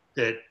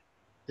 That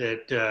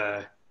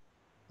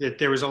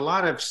there was a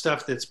lot of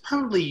stuff that's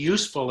probably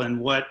useful in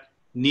what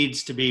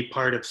needs to be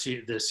part of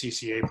the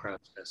CCA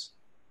process.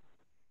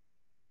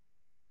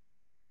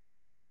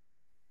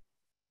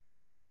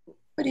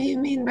 What do you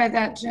mean by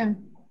that,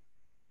 Jim?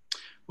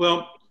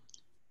 Well,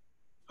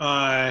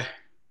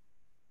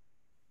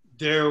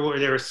 there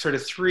were sort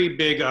of 3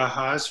 big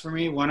ahas for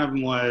me. One of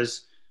them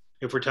was,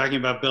 if we're talking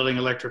about building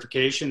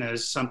electrification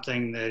as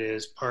something that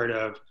is part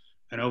of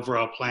an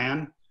overall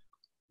plan,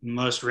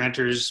 most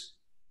renters'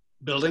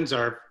 buildings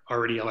are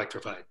already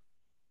electrified.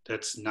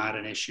 That's not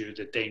an issue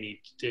that they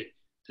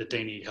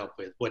need help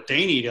with. What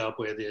they need help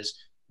with is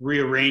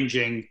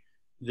rearranging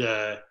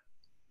the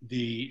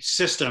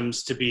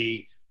systems to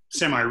be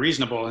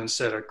semi-reasonable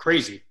instead of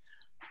crazy.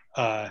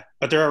 But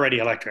they're already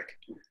electric.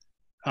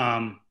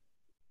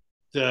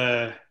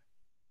 The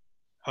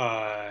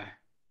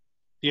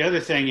other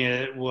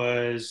thing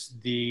was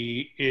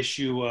the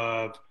issue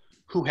of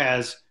who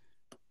has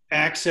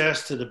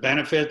access to the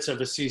benefits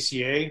of a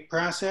CCA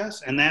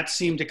process, and that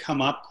seemed to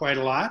come up quite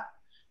a lot,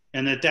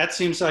 and that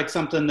seems like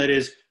something that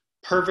is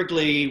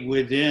perfectly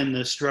within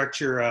the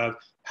structure of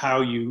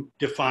how you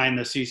define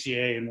the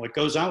CCA and what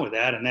goes on with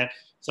that, and that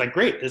it's like,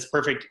 great, that's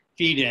perfect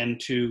feed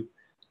into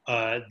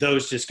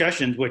those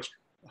discussions, which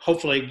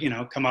hopefully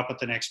come up at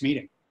the next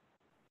meeting.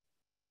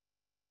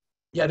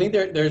 Yeah, I think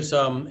there's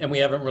and we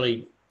haven't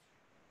really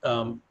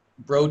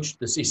broached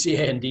the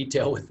CCA in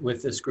detail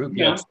with this group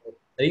yet. So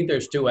I think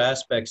there's 2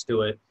 aspects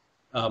to it.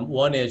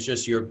 One is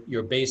just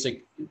your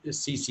basic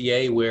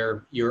CCA,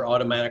 where you're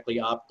automatically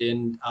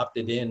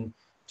opted in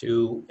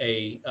to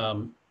a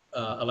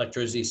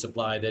electricity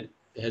supply that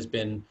has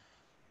been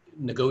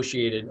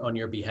negotiated on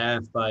your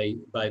behalf by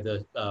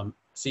the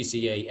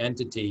CCA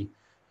entity,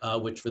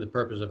 which for the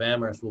purpose of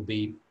Amherst will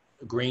be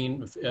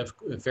green,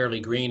 fairly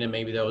green, and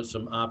maybe there was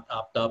some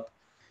opt up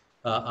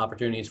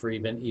opportunities for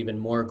even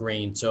more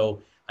green.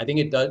 So I think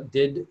it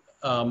did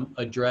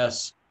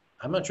address,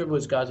 I'm not sure if it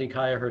was Ghazi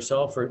Kaya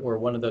herself or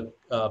one of the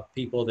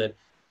people that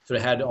sort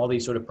of had all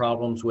these sort of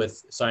problems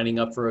with signing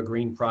up for a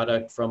green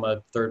product from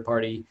a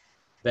third-party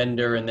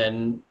vendor, and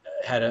then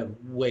had a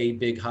way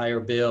big higher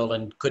bill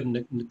and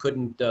couldn't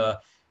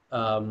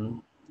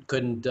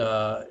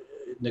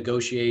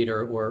negotiate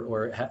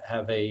or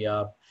have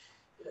a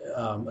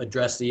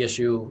address the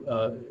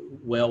issue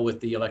well with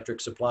the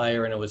electric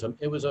supplier, and it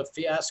was a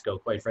fiasco,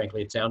 quite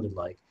frankly. It sounded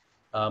like.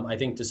 I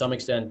think to some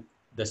extent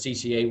the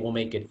CCA will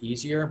make it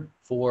easier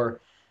for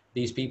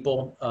these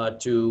people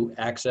to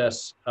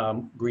access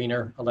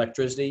greener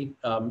electricity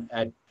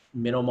at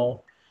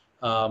minimal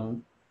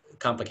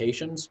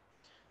complications.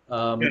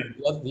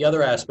 The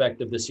other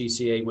aspect of the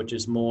CCA, which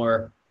is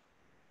more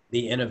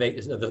the innovate,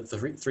 the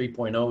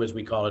 3.0, as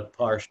we call it,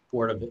 part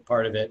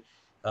of it,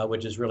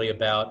 which is really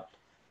about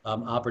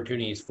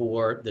opportunities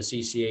for the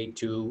CCA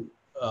to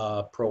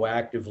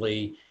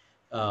proactively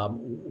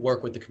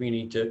work with the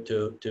community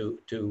to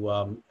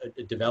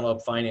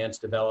develop, finance,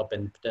 develop,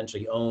 and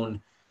potentially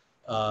own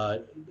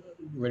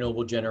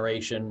renewable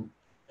generation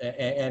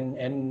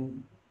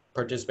and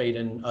participate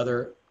in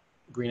other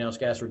greenhouse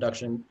gas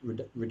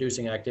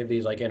reducing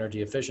activities like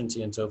energy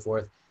efficiency and so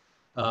forth.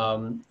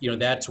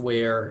 That's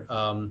where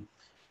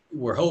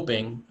we're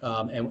hoping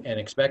and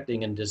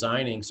expecting and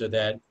designing so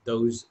that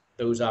those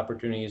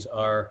opportunities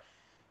are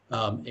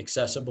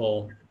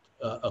accessible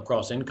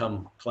across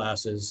income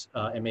classes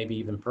and maybe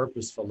even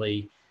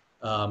purposefully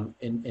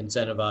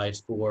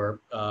incentivized for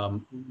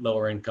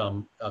lower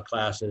income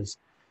classes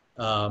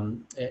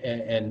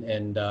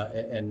and a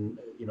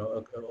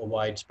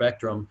wide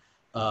spectrum.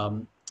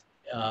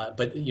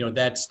 But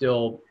that's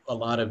still a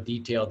lot of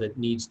detail that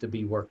needs to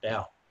be worked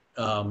out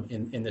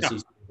in the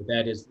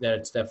CCA.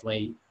 That's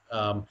definitely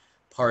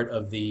part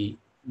of the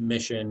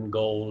mission,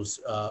 goals,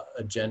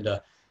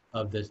 agenda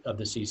of the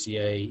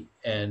CCA,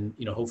 and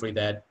hopefully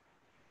that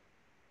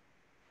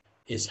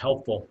is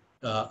helpful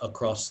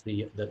across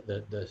the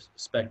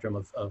spectrum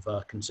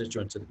of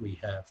constituents that we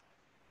have.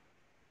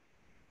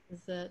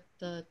 Is that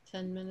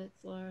 10 minutes,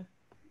 Laura?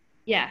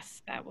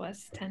 Yes, that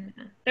was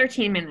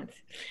 13 minutes.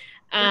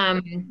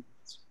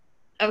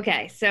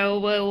 Okay, so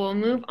we'll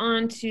move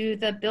on to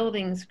the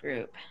buildings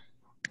group.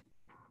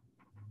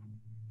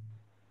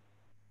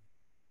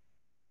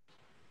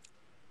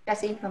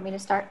 Jesse, you want me to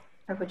start,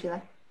 or would you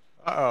like?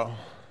 Uh-oh.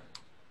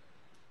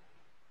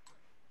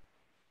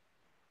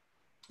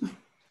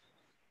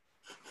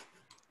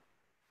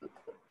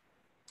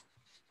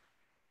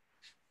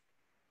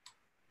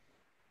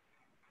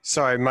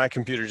 Sorry, my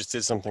computer just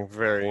did something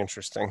very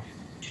interesting.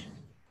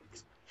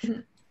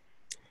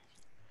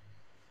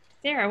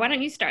 Sarah, why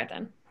don't you start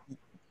then?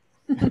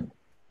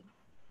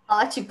 I'll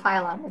let you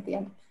pile on at the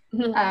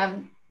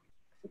end.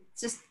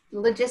 Just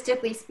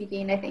logistically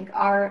speaking, I think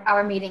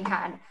our meeting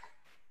had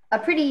a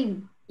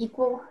pretty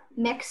equal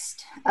mix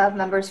of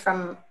members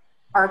from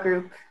our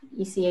group,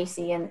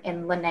 ECAC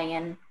and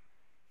Linnaean,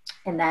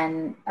 and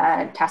then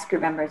task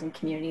group members and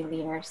community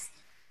leaders.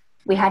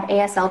 We had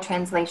ASL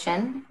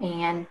translation,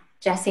 and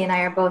Jesse and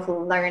I are both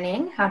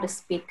learning how to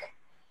speak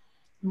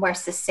more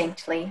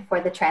succinctly for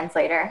the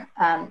translator.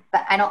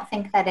 But I don't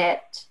think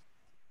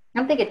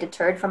it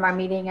deterred from our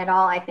meeting at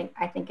all. I think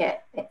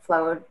it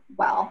flowed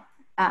well.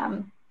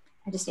 I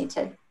just need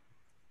to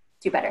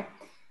do better.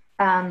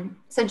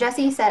 So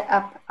Jesse set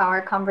up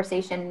our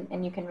conversation,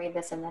 and you can read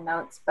this in the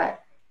notes,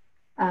 but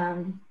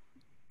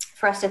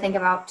for us to think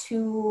about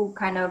two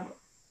kind of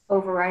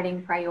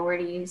overriding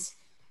priorities.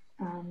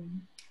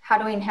 How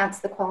do we enhance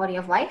the quality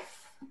of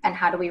life, and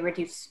how do we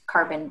reduce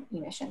carbon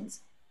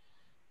emissions?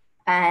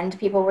 And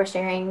people were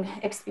sharing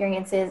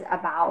experiences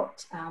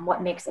about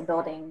what makes a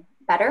building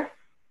better,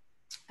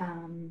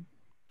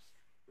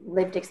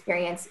 lived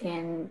experience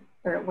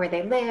or where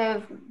they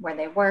live, where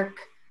they work,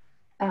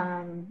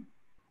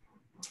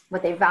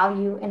 what they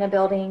value in a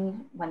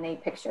building when they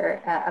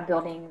picture a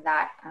building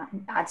that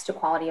adds to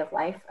quality of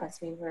life as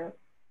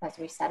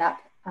we set up.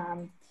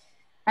 And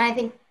I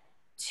think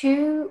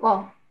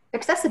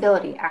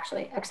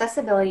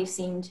accessibility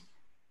seemed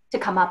to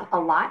come up a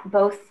lot,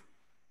 both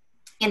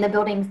in the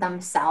buildings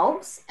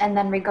themselves and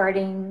then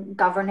regarding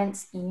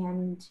governance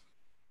and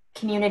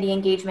community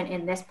engagement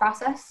in this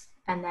process,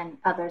 and then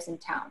others in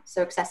town.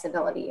 So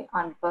accessibility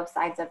on both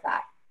sides of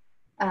that.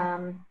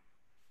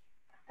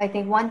 I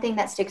think one thing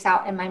that sticks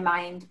out in my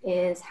mind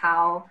is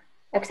how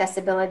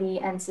accessibility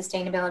and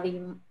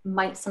sustainability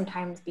might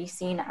sometimes be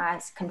seen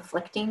as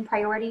conflicting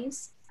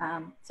priorities.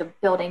 So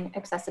building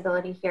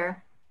accessibility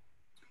here.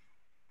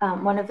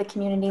 One of the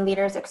community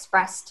leaders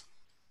expressed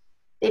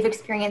they've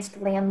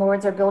experienced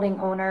landlords or building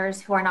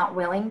owners who are not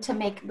willing to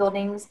make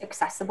buildings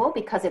accessible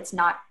because it's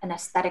not an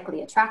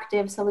aesthetically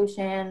attractive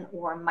solution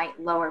or might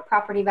lower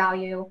property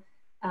value.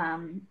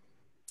 And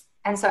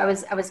so I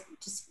was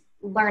just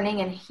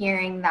learning and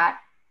hearing that,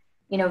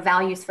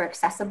 values for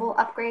accessible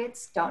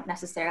upgrades don't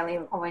necessarily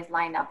always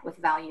line up with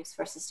values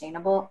for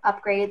sustainable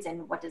upgrades.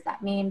 And what does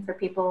that mean for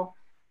people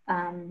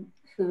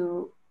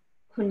who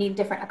need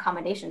different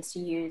accommodations to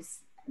use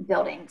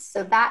buildings.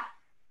 So that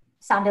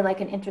sounded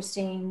like an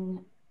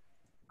interesting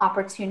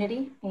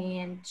opportunity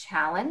and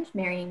challenge,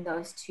 marrying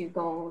those two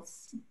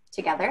goals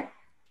together.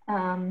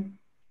 And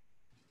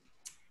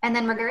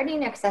then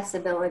regarding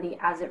accessibility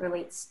as it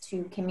relates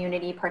to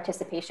community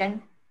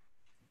participation,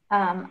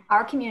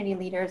 our community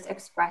leaders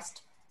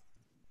expressed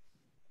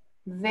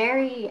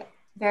very,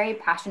 very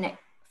passionate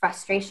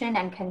frustration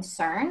and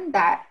concern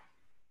that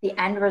the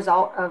end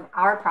result of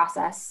our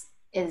process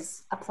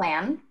is a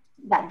plan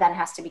that then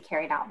has to be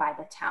carried out by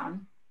the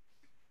town.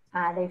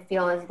 They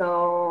feel as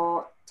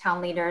though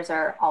town leaders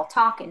are all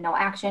talk and no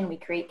action. We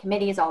create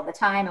committees all the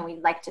time and we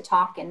like to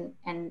talk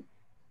and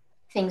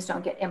things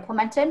don't get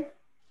implemented.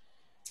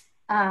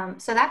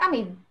 So that got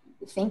me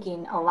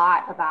thinking a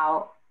lot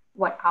about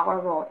what our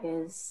role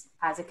is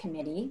as a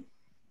committee,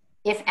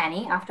 if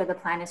any, after the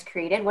plan is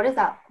created. What does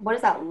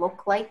that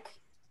look like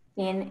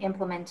in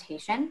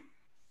implementation?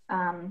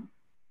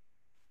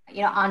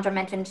 You know, Andra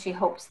mentioned she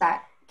hopes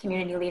that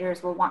community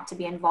leaders will want to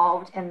be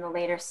involved in the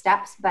later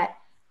steps, but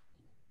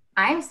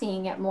I'm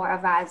seeing it more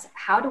of as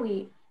how do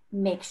we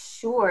make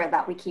sure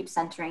that we keep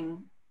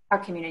centering our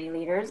community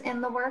leaders in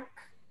the work,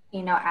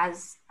 you know,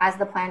 as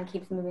the plan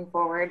keeps moving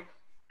forward,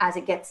 as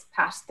it gets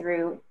passed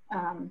through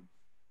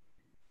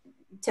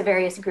to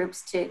various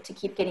groups to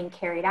keep getting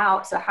carried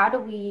out. So how do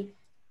we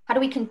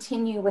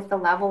continue with the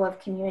level of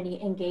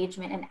community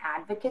engagement and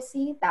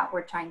advocacy that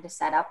we're trying to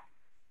set up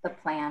the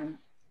plan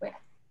with?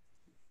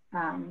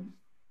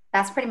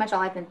 That's pretty much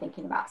all I've been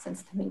thinking about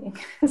since the meeting.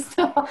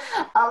 So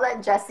I'll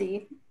let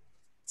Jesse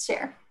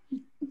share.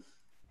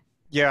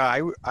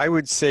 Yeah, I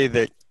would say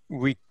that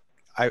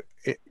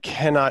it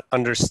cannot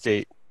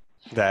understate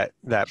that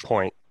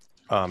point.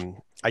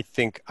 I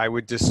think I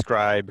would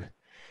describe,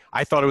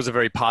 I thought it was a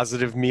very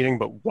positive meeting,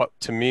 but what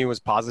to me was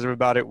positive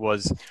about it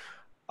was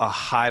a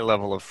high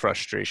level of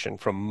frustration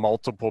from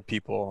multiple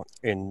people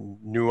in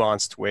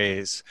nuanced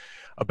ways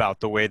about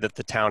the way that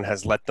the town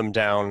has let them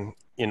down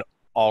in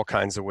all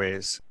kinds of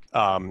ways.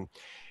 And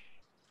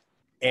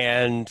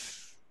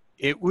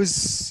I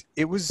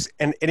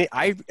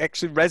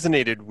actually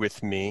resonated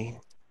with me.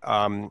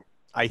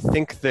 I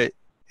think that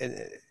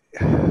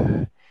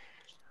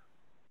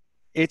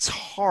it's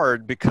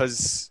hard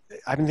because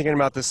I've been thinking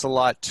about this a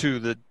lot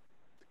too,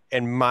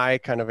 and my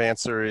kind of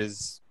answer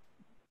is,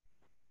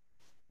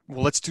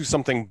 well, let's do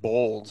something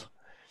bold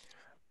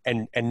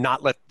and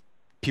not let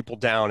people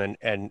down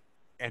and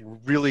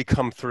really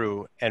come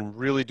through and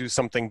really do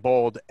something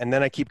bold. And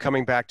then I keep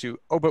coming back to,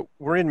 oh, but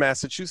we're in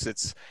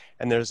Massachusetts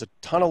and there's a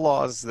ton of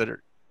laws that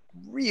are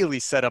really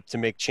set up to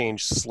make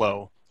change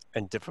slow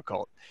and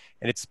difficult.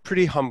 And it's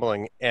pretty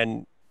humbling.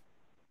 And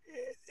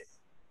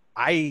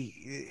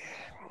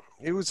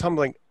it was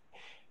humbling.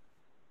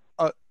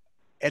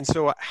 And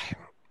so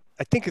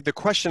I think the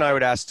question I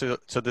would ask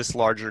to this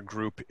larger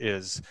group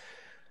is,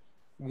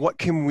 what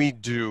can we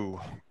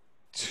do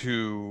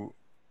to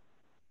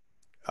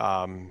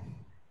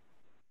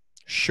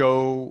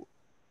show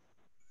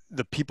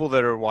the people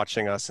that are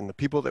watching us and the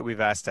people that we've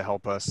asked to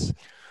help us,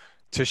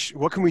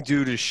 what can we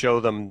do to show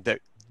them that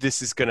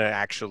this is going to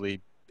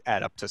actually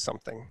add up to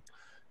something?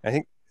 I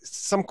think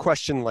some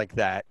question like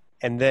that.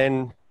 And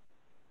then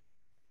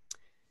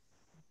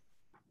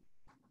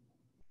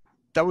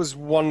that was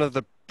one of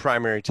the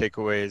primary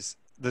takeaways.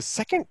 The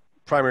second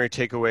primary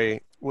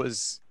takeaway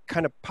was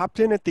kind of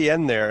popped in at the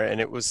end there, and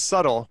it was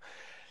subtle.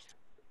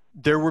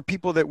 There were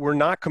people that were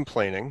not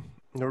complaining.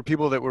 There were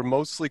people that were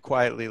mostly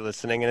quietly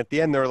listening. And at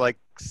the end, they were like,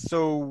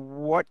 so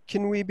what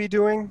can we be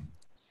doing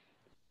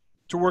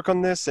to work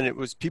on this? And it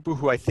was people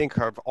who I think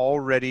have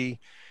already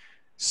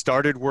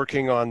started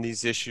working on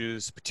these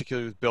issues,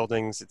 particularly with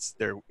buildings.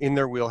 They're in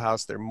their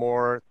wheelhouse. They're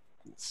more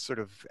sort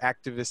of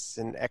activists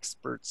and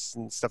experts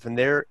and stuff.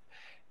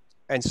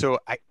 And so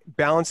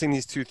balancing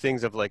these two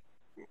things of like,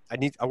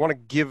 I want to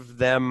give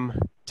them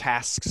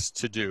tasks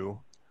to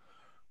do.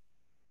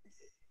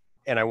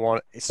 And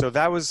so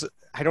that was,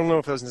 I don't know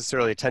if that was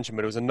necessarily attention,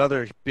 but it was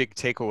another big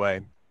takeaway.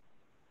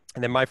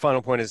 And then my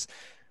final point is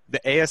the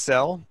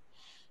ASL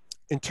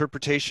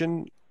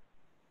interpretation,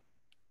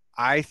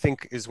 I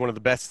think, is one of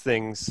the best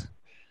things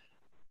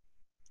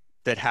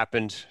that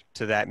happened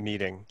to that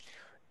meeting.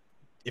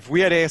 If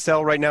we had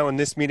ASL right now in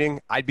this meeting,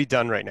 I'd be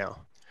done right now.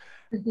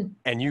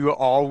 And you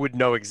all would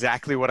know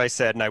exactly what I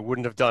said, and I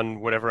wouldn't have done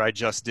whatever I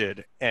just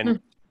did. And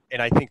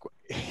I think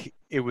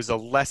it was a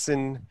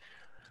lesson,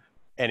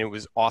 and it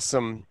was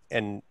awesome.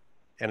 And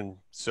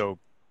so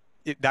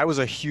that was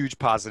a huge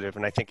positive.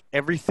 And I think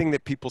everything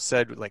that people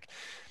said, like,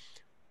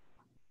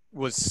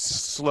 was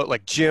slow.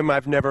 Like, Jim,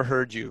 I've never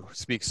heard you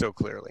speak so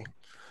clearly.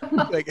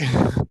 Like,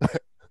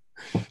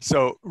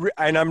 so,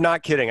 and I'm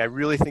not kidding. I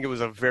really think it was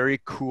a very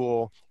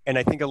cool, and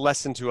I think a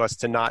lesson to us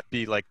to not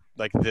be like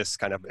this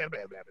kind of blah,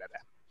 blah, blah, blah, blah.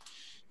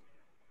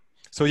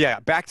 So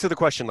yeah, back to the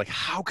question, like,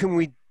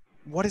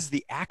 what is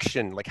the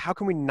action? Like, how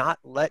can we not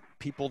let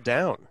people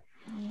down?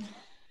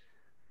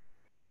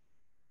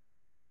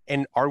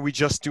 And are we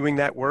just doing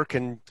that work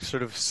and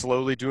sort of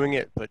slowly doing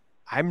it? But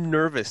I'm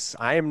nervous.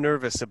 I am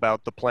nervous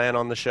about the plan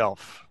on the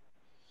shelf.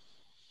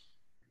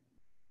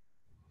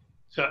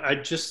 So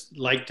I'd just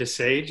like to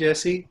say,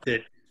 Jesse,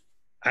 that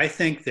I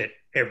think that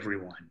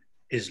everyone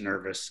is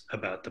nervous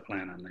about the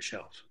plan on the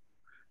shelf.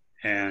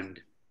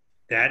 And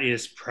that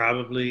is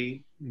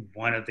probably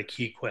one of the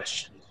key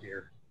questions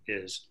here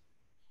is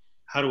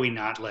how do we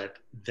not let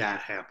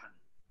that happen?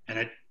 And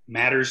it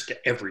matters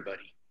to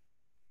everybody.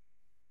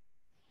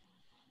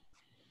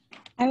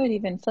 I would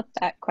even flip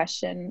that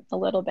question a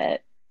little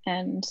bit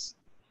and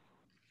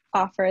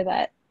offer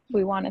that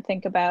we want to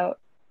think about,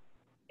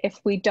 if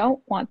we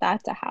don't want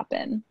that to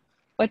happen,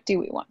 what do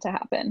we want to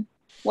happen?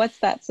 What's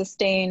that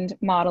sustained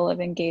model of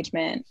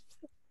engagement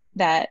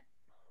that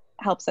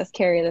helps us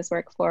carry this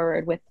work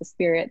forward with the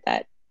spirit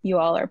that you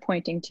all are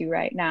pointing to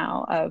right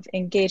now, of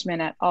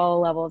engagement at all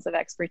levels of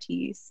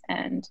expertise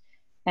and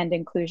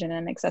inclusion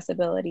and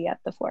accessibility at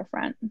the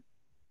forefront?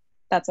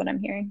 That's what I'm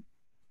hearing.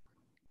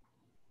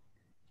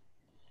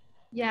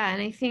 Yeah,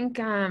 and I think,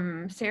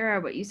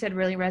 Sarah, what you said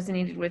really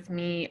resonated with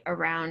me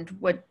around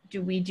what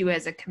do we do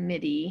as a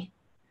committee.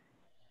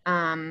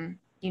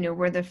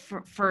 We're the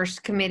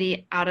first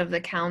committee out of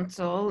the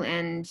council,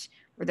 and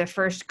we're the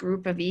first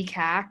group of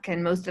ECAC,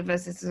 and most of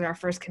us, this is our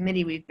first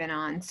committee we've been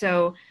on.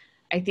 So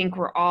I think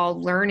we're all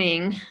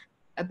learning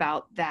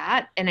about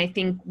that, and I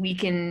think we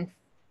can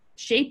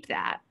shape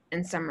that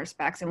in some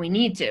respects, and we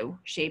need to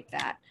shape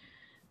that.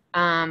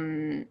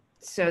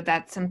 So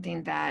that's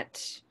something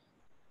that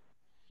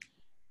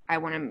I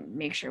want to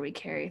make sure we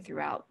carry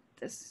throughout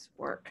this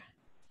work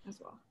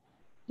as well.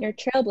 You're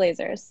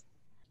trailblazers.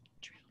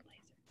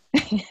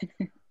 Great.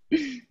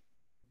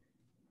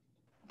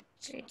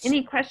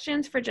 Any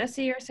questions for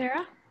Jesse or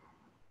Sarah?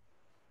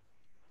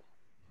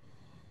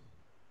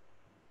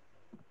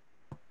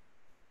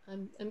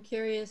 I'm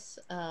curious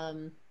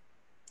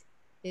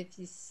if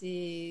you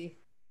see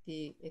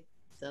the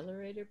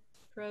accelerator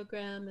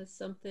program as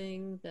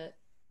something that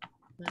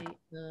might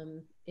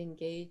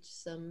engage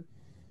some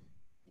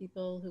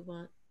people who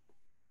want,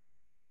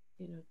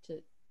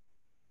 to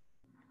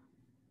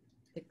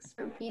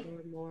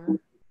explore more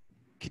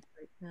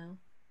right now.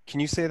 Can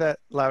you say that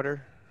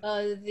louder?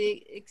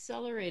 The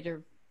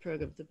accelerator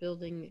program, the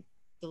building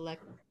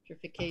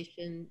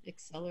electrification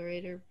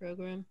accelerator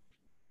program,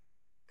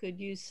 could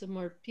use some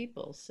more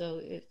people.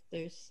 So if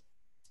there's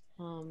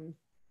some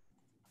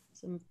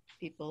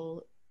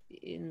people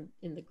in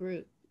the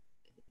group,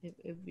 it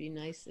would be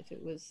nice if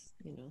it was,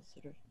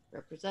 sort of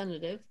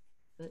representative,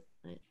 but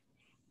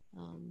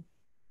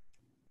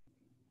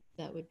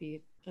that would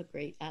be a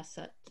great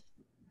asset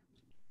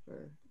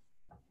for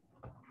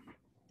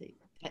the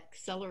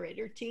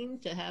accelerator team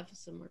to have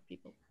some more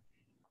people.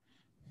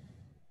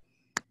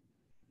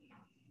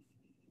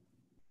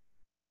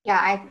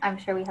 Yeah, I'm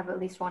sure we have at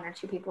least one or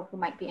two people who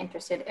might be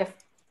interested if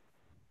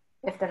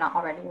they're not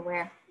already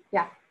aware.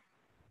 Yeah.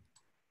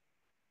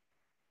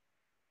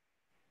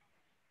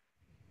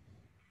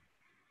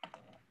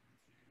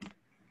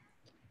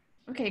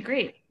 Okay,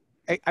 great.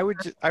 I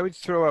would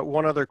throw out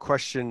one other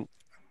question,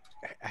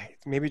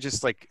 maybe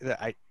just like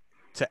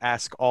to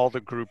ask all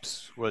the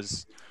groups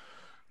was,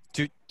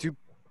 do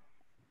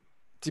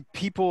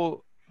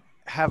people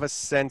have a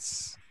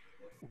sense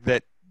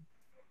that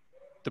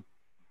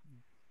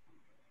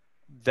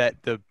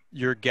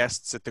your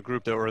guests at the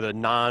group or the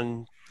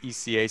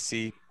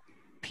non-ECAC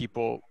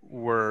people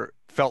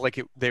felt like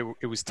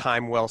it was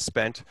time well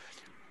spent?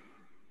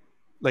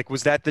 Like,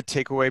 was that the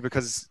takeaway?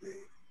 Because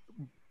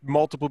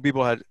multiple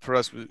people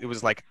it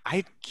was like,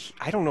 I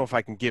don't know if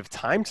I can give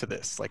time to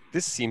this. Like,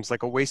 this seems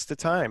like a waste of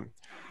time.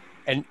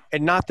 And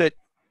not that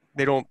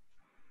they don't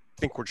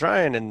think we're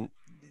trying, and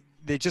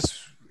they just,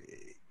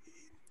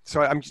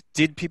 so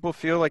did people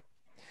feel like,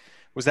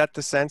 was that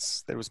the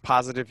sense that it was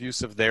positive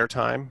use of their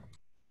time?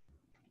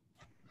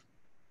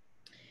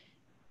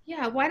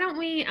 Yeah, why don't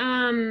we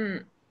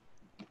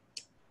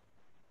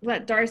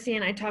let Darcy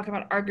and I talk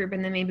about our group,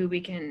 and then maybe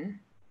we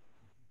can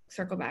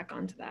circle back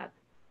onto that.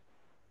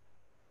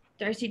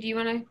 Darcy, do you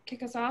want to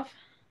kick us off?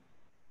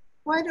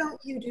 Why don't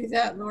you do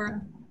that,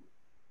 Laura?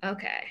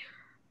 Okay.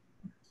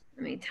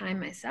 Let me time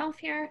myself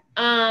here.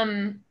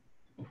 Yeah,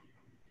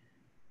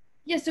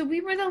 so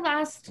we were the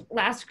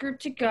last group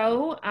to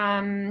go.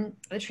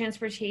 The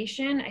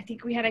transportation, I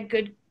think we had a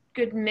good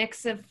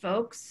mix of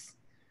folks.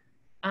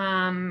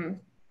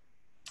 Darcy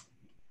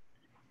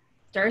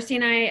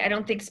and I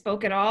don't think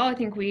spoke at all. I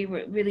think we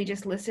really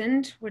just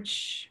listened,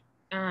 which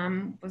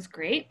was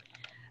great.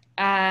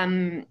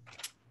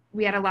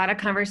 We had a lot of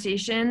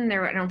conversation.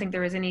 I don't think there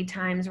was any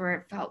times where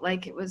it felt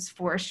like it was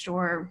forced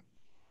or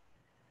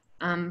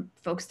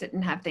folks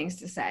didn't have things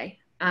to say.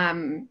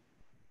 One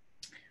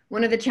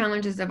of the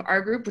challenges of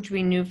our group, which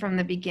we knew from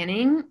the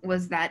beginning,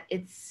 was that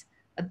it's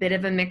a bit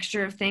of a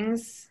mixture of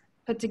things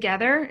put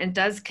together. It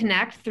does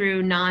connect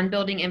through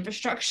non-building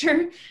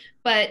infrastructure,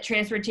 but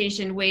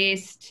transportation,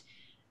 waste,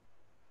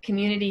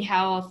 community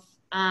health,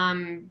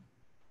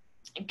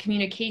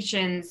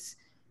 communications,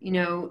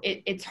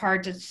 it's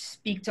hard to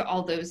speak to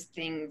all those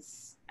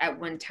things at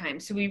one time.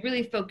 So we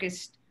really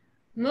focused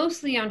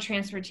mostly on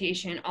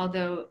transportation,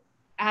 although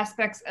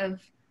aspects of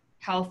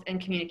health and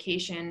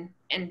communication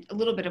and a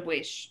little bit of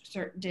waste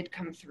did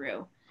come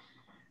through.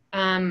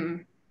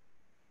 I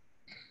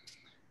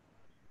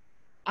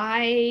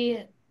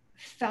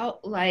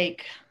felt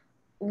like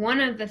one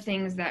of the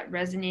things that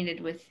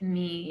resonated with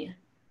me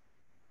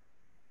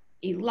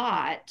a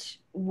lot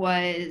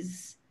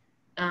was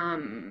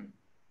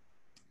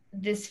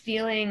this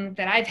feeling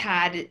that I've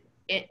had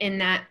in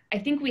that I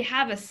think we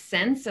have a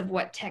sense of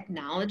what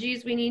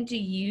technologies we need to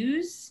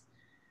use,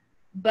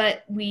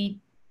 but we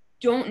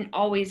don't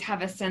always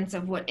have a sense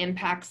of what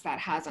impacts that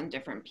has on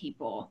different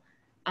people.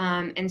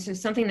 And so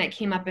something that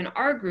came up in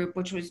our group,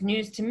 which was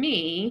news to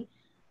me,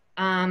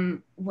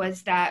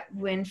 was that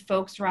when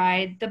folks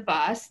ride the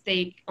bus,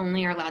 they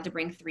only are allowed to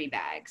bring 3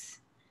 bags.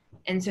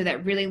 And so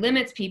that really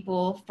limits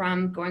people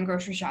from going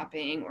grocery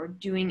shopping or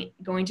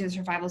going to the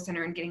survival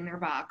center and getting their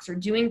box or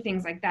doing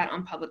things like that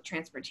on public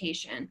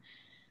transportation.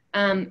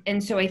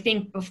 And so I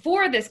think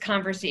before this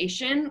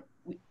conversation,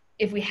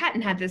 if we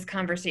hadn't had this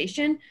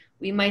conversation,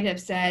 we might have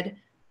said,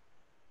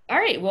 all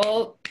right,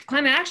 well,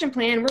 climate action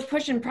plan, we're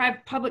pushing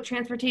public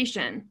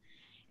transportation,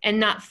 and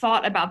not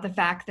thought about the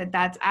fact that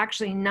that's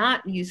actually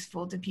not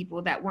useful to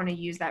people that want to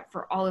use that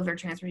for all of their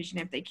transportation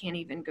if they can't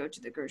even go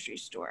to the grocery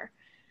store.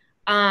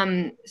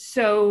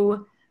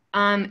 So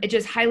it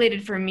just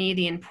highlighted for me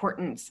the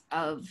importance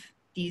of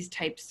these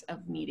types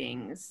of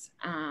meetings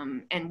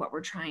and what we're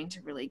trying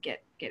to really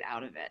get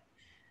out of it.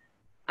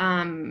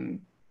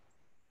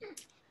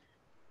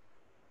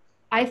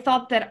 I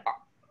thought that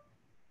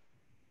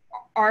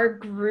our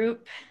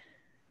group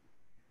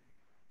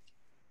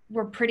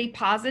were pretty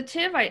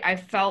positive. I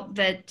felt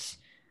that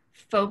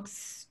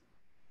folks,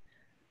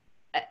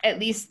 at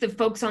least the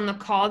folks on the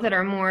call that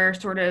are more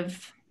sort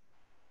of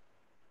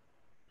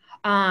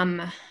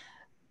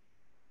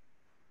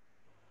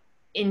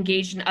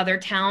engaged in other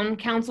town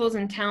councils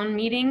and town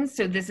meetings.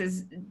 So this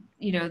is,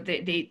 you know,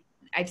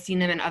 I've seen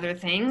them in other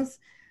things,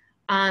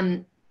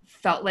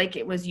 felt like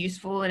it was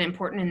useful and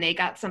important, and they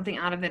got something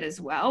out of it as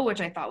well,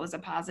 which I thought was a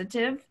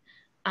positive.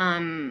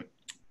 So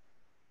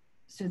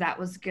that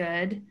was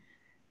good.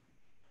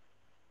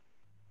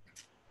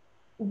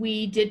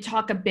 We did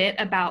talk a bit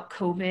about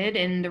COVID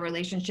and the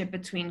relationship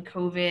between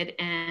COVID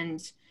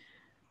and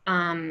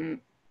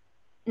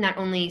not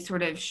only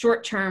sort of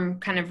short-term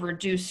kind of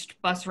reduced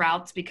bus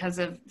routes because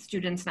of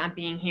students not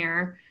being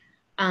here,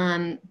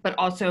 but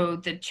also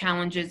the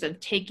challenges of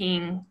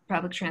taking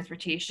public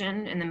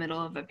transportation in the middle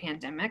of a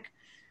pandemic,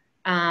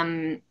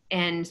 and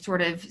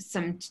sort of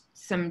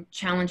some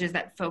challenges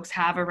that folks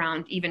have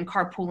around even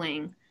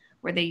carpooling,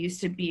 where they used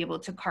to be able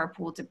to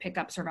carpool to pick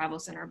up survival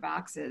center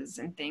boxes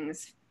and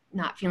things,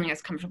 not feeling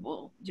as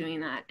comfortable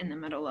doing that in the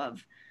middle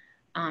of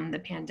the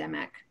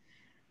pandemic.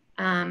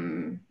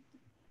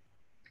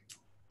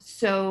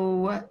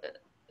 So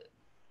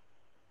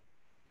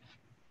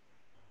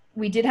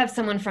we did have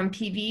someone from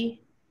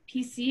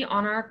PVPC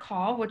on our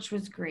call, which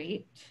was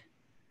great.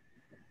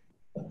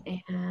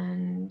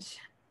 And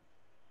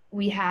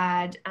we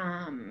had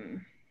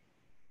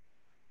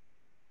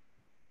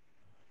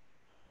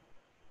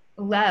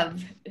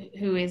Lev,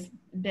 who is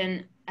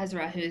Ben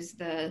Ezra, who's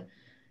the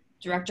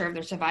director of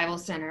their survival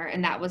center,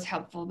 and that was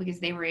helpful because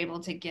they were able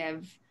to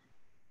give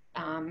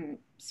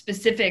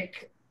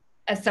specific,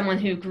 as someone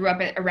who grew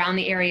up around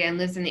the area and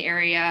lives in the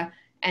area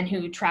and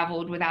who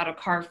traveled without a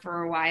car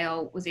for a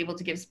while, was able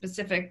to give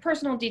specific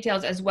personal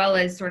details as well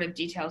as sort of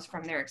details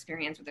from their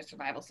experience with the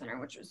survival center,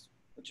 which was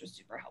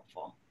super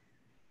helpful.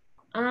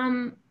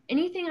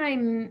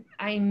 Anything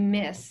I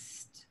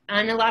missed?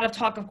 And a lot of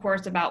talk, of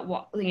course, about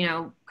what, you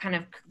know, kind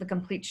of the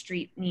complete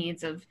street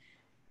needs of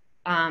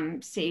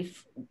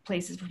safe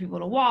places for people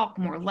to walk,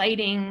 more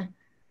lighting,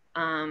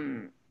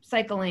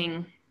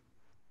 cycling.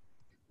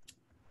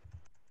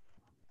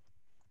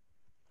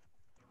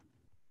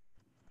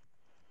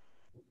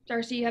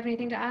 Darcy, you have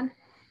anything to add?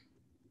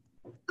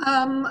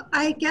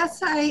 I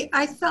guess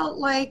I felt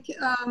like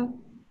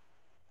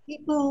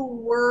people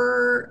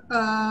were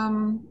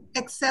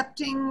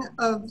accepting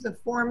of the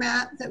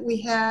format that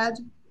we had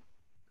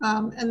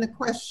and the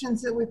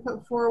questions that we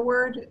put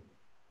forward.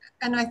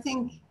 And I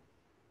think,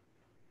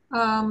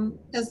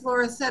 as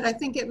Laura said, I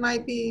think it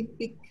might be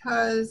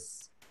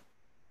because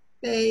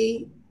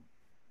there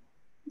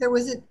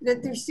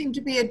seemed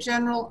to be a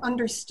general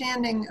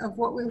understanding of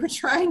what we were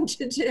trying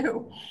to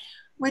do,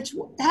 which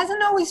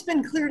hasn't always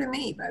been clear to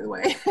me, by the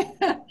way.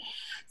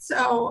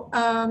 So,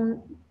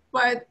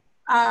 but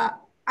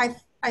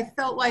I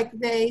felt like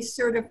they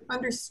sort of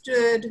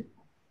understood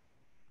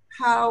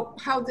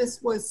how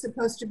this was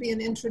supposed to be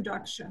an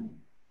introduction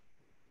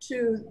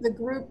to the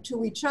group,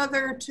 to each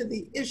other, to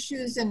the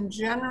issues in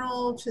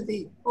general, to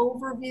the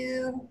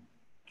overview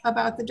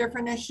about the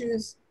different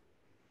issues.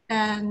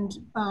 And,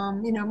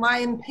 you know, my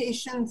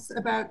impatience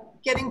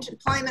about getting to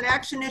climate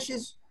action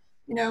issues,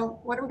 you know,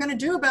 what are we going to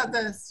do about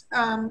this,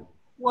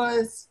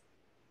 was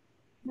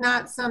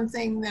not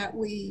something that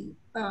we,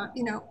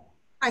 you know,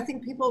 I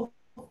think people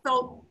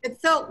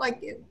felt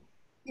like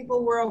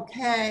people were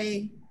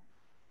okay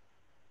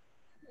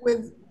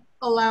with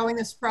allowing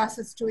this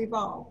process to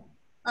evolve.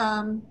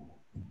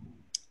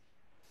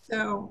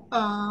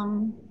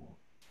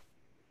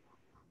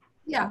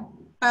 Yeah,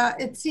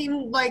 it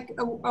seemed like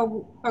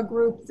a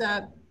group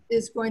that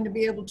is going to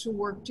be able to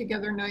work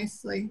together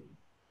nicely.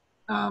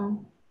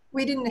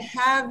 We didn't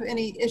have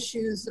any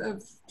issues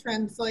of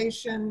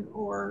translation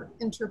or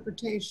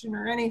interpretation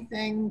or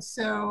anything,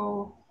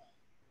 so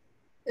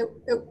it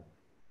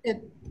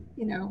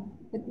you know,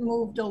 it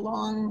moved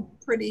along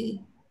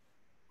pretty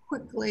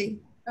quickly.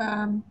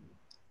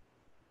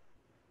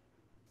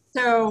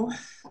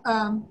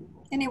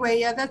 Anyway,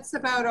 yeah, that's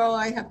about all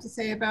I have to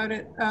say about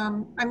it.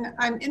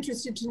 I'm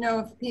interested to know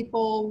if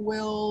people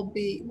will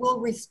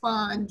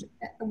respond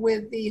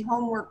with the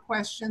homework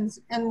questions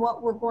and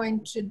what we're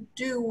going to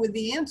do with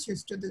the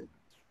answers to the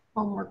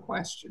homework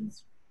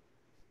questions.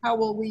 How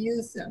will we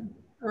use them?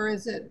 Or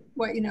is it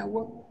what, you know,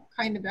 what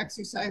kind of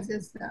exercise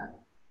is that?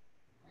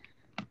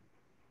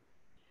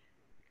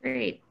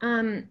 Great.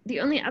 The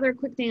only other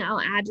quick thing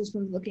I'll add just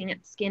from looking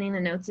at scanning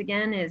the notes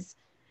again is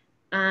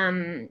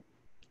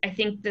I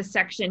think the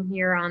section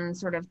here on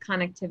sort of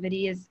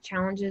connectivity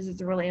challenges is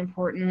a really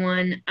important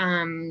one.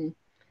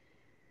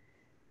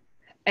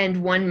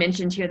 And one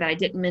mentioned here that I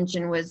didn't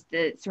mention was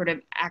the sort of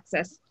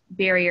access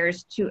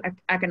barriers to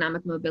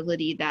economic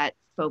mobility that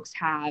folks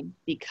have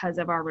because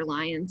of our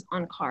reliance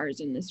on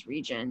cars in this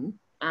region.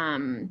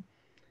 And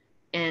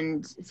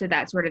so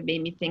that sort of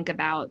made me think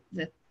about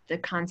the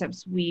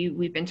concepts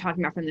we've been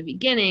talking about from the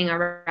beginning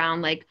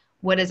around like,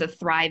 what does a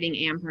thriving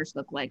Amherst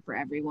look like for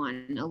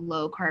everyone, a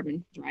low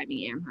carbon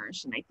thriving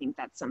Amherst? And I think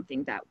that's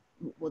something that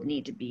will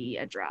need to be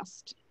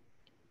addressed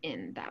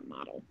in that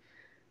model.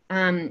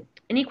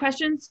 Any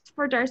questions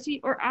for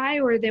Darcy or I,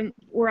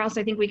 or else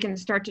I think we can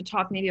start to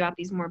talk maybe about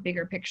these more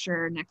bigger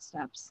picture next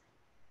steps.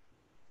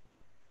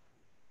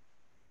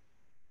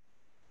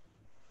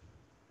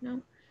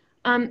 No?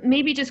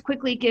 Maybe just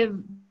quickly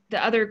give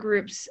the other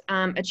groups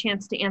a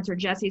chance to answer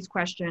Jesse's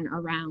question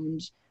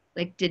around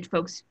like, did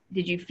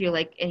you feel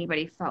like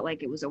anybody felt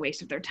like it was a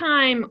waste of their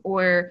time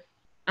or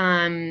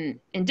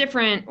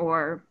indifferent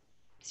or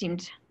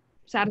seemed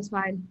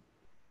satisfied?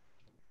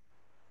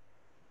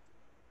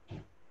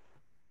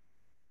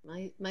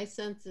 My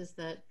sense is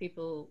that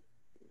people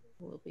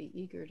will be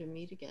eager to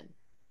meet again.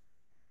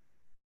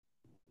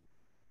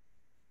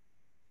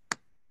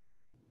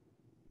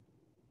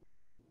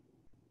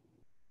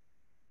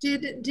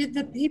 Did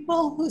the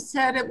people who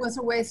said it was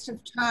a waste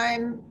of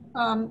time,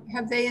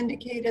 have they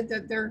indicated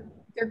that they're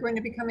going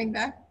to be coming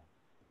back?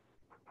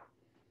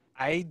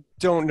 I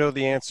don't know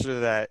the answer to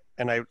that,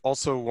 and I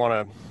also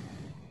want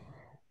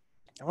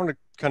to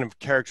kind of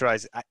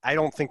characterize. I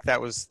don't think that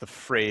was the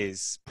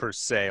phrase per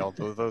se,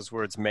 although those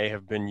words may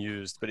have been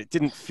used, but it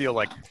didn't feel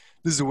like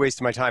this is a waste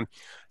of my time.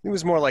 It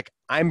was more like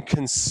I'm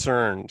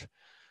concerned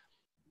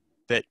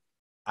that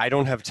I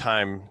don't have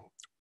time,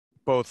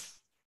 both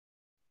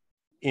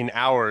in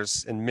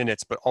hours and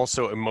minutes, but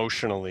also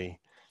emotionally,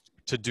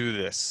 to do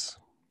this,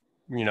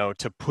 you know,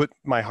 to put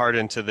my heart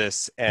into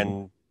this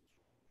and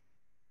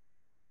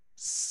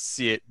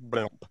see it.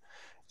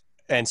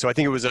 And so I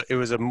think it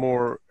was a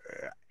more,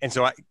 and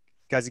so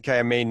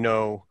Gazikaya may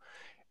know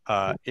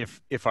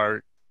if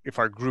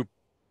our group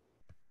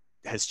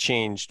has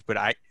changed, but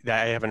I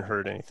haven't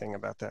heard anything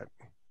about that.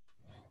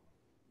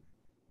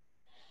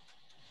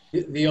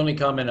 The only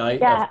comment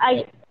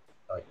Yeah,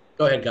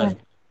 go ahead, guys.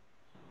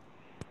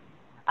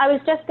 I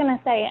was just going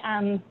to say,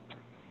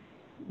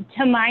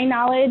 to my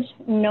knowledge,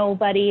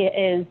 nobody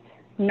is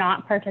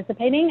not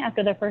participating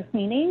after the first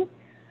meeting.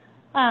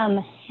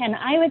 And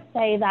I would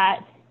say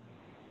that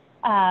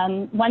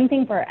one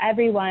thing for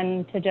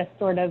everyone to just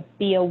sort of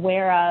be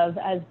aware of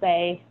as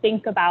they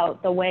think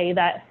about the way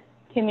that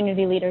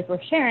community leaders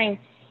were sharing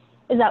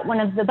is that one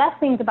of the best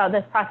things about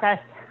this process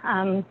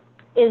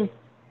is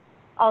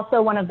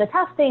also one of the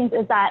tough things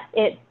is that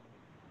it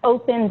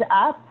opens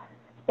up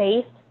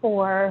space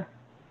for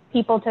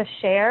people to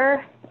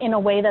share in a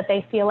way that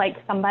they feel like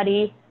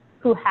somebody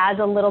who has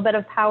a little bit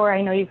of power.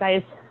 I know you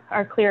guys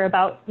are clear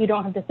about you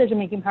don't have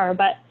decision-making power,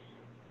 but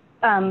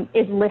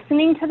is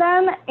listening to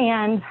them.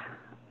 And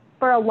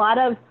for a lot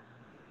of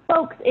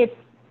folks, it's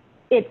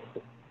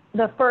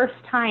the first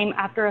time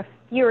after a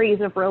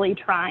series of really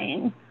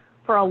trying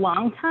for a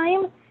long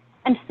time.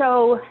 And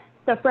so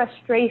the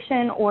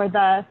frustration or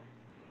the,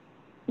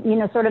 you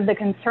know, sort of the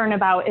concern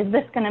about, is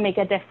this going to make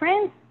a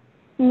difference,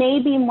 may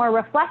be more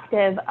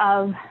reflective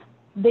of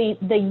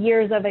the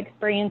years of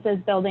experiences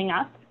building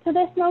up to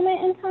this moment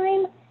in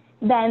time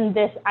than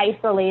this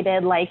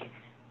isolated like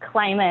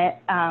climate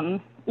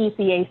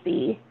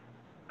ECAC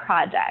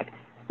project.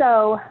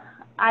 So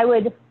I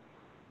would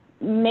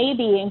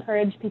maybe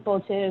encourage people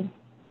to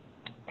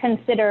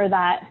consider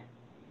that,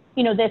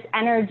 you know, this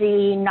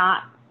energy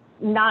not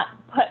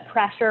put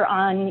pressure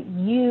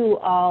on you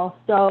all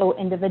so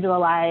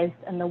individualized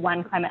in the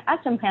one climate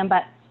action plan,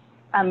 but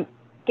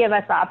give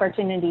us the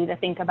opportunity to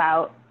think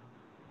about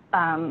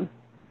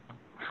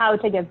how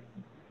to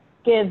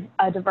give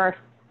a diverse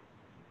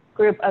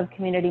group of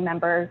community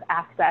members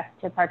access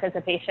to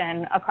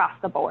participation across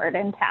the board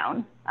in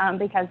town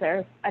because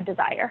there's a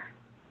desire.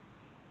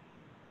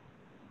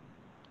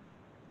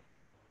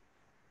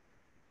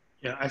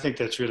 Yeah, I think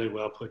that's really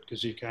well put,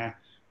 Gazika.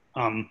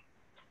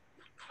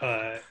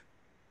 and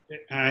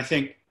I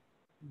think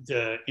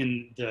the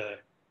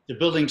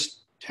buildings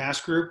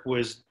task group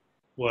was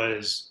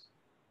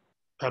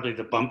probably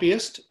the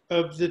bumpiest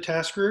of the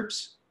task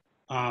groups,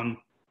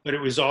 but it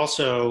was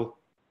also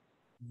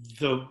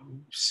the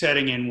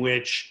setting in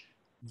which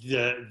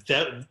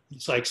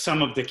it's like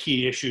some of the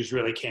key issues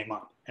really came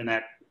up, and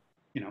that,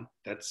 you know,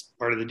 that's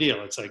part of the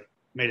deal. It's like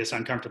made us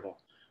uncomfortable.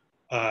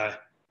 And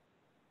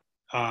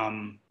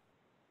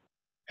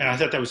I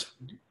thought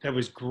that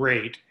was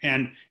great.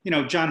 And, you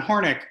know, John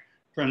Hornick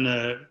from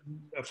the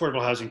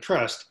Affordable Housing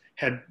Trust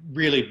had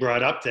really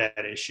brought up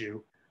that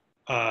issue.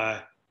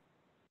 And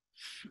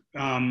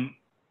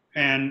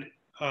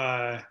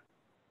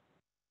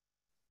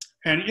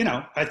you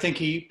know, I think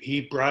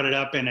he brought it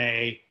up in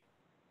a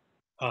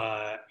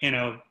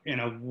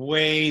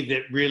way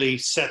that really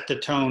set the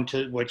tone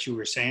to what you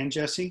were saying,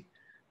 Jesse.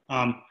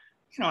 You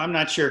know, I'm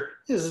not sure.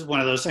 This is one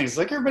of those things.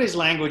 Like, everybody's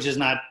language is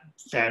not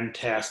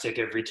fantastic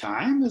every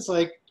time. It's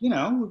like, you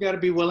know, we've got to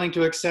be willing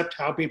to accept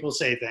how people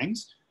say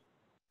things.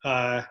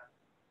 But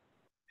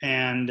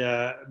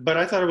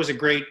I thought it was a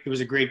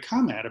great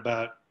comment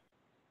about,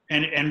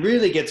 and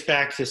really gets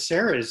back to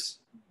Sarah's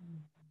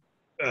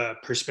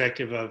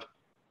perspective of,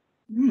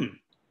 and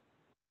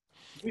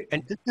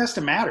this has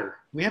to matter.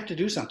 We have to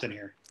do something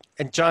here.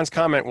 And John's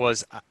comment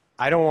was,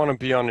 I don't want to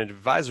be on an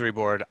advisory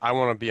board. I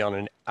want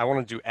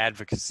to do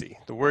advocacy.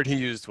 The word he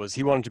used was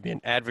he wanted to be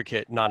an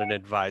advocate, not an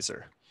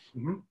advisor.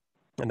 Mm-hmm.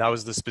 And that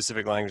was the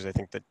specific language I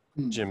think that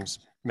Jim's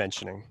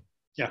mentioning.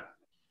 Yeah.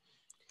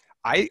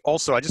 I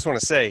just want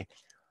to say,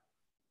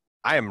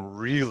 I am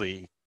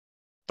really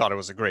thought it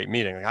was a great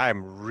meeting. I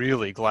am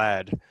really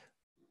glad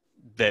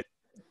that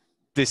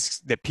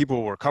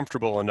people were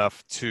comfortable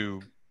enough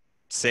to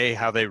say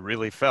how they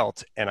really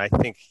felt. And I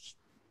think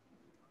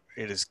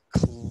it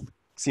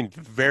seemed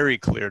very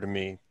clear to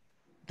me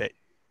that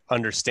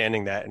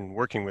understanding that and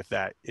working with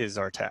that is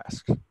our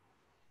task.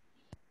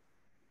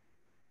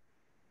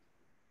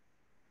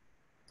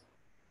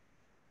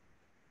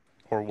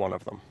 Or one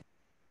of them.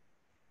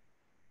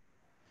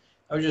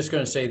 I was just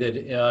going to say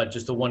that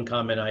just the one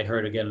comment I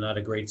heard, again, not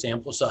a great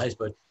sample size,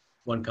 but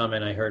one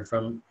comment I heard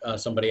from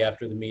somebody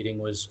after the meeting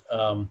was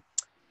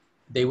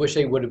they wish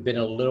they would have been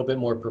a little bit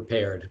more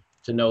prepared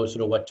to know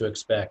sort of what to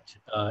expect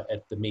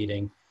at the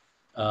meeting.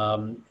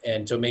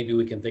 And so maybe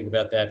we can think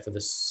about that for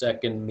the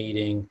second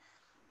meeting.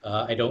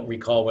 I don't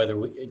recall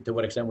to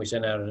what extent we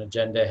sent out an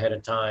agenda ahead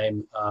of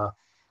time.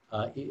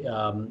 He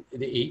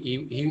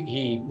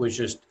was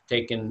just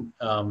taken,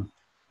 was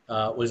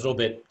a little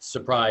bit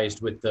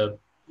surprised with the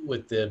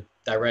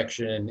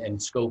direction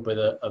and scope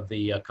of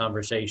the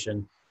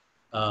conversation,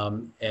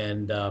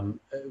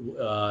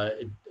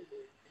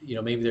 you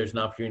know, maybe there's an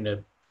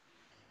opportunity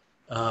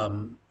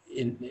to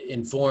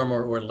inform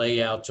or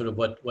lay out sort of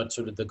what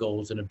sort of the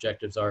goals and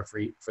objectives are for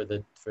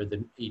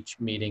each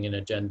meeting and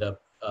agenda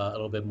a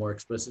little bit more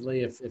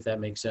explicitly, if that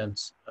makes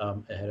sense,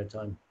 ahead of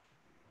time.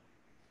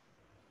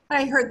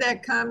 I heard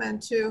that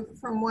comment too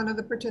from one of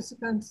the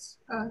participants,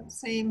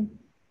 same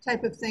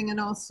type of thing, and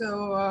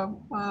also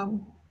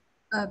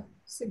a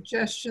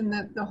suggestion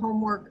that the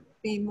homework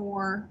be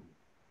more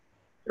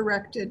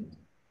directed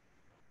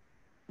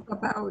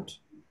about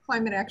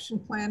climate action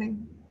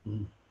planning.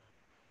 Mm-hmm.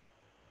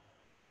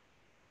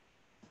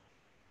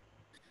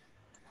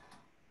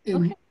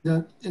 In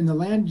the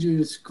land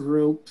use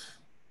group,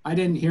 I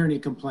didn't hear any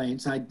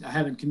complaints. I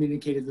haven't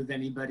communicated with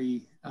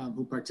anybody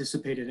who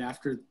participated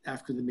after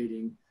the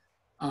meeting.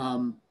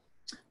 I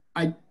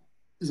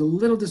was a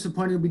little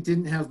disappointed we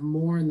didn't have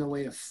more in the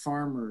way of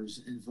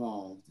farmers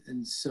involved.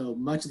 And so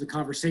much of the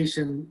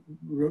conversation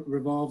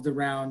revolved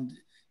around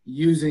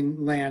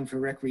using land for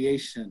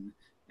recreation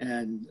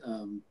and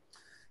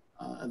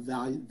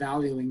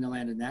valuing the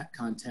land in that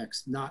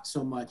context, not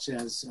so much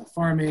as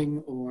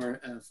farming or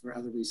for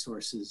other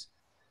resources.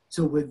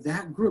 So with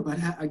that group,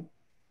 I'm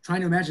trying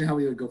to imagine how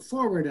we would go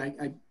forward.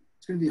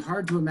 It's going to be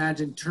hard to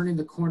imagine turning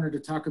the corner to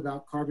talk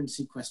about carbon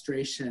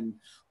sequestration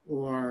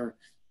or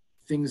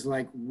things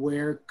like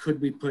where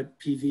could we put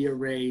PV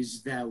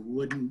arrays that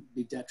wouldn't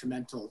be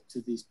detrimental to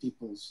these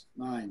people's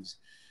minds.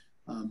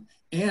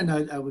 And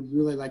I would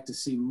really like to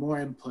see more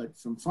input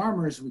from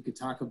farmers. We could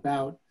talk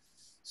about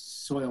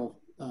soil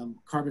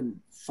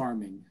carbon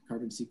farming,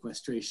 carbon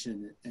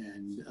sequestration,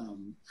 and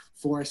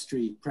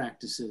forestry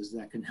practices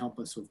that can help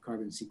us with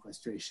carbon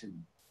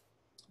sequestration.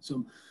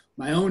 So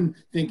my own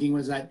thinking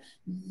was that,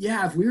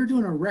 yeah, if we were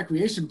doing a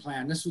recreation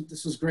plan, this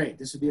was great.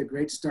 This would be a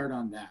great start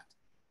on that.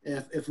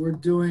 If we're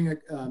doing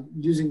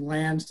using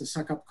lands to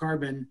suck up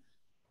carbon,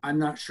 I'm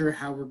not sure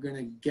how we're going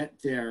to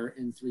get there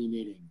in 3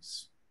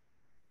 meetings.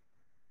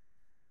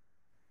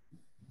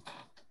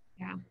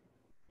 Yeah.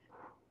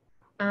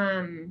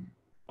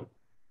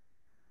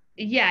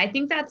 Yeah, I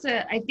think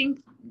I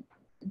think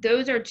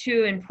those are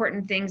 2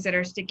 important things that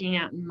are sticking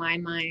out in my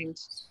mind.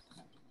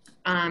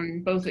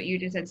 Both what you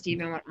just said,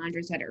 Steve, and what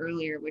Andrea said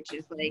earlier, which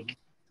is like,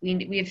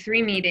 we have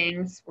 3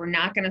 meetings. We're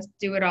not going to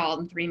do it all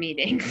in 3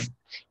 meetings.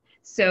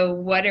 So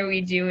what are we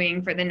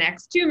doing for the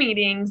next 2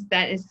 meetings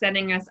that is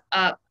setting us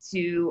up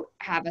to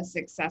have a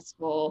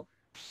successful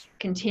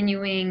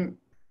continuing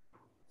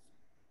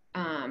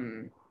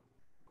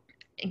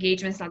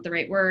engagement's not the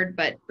right word,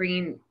 but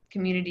bringing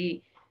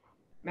community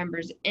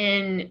members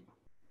in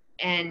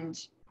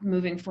and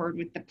moving forward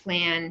with the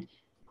plan.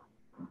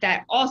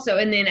 That also,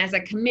 and then as a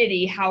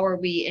committee, how are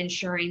we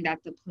ensuring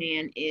that the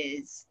plan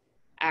is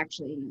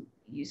actually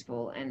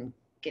useful and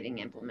getting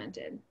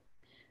implemented?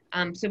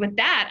 So with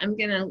that, I'm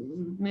gonna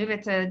move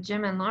it to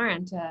Jim and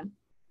Lauren to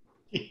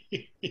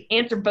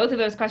answer both of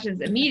those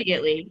questions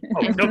immediately.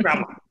 Oh, no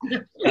problem.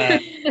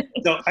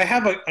 So I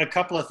have a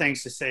couple of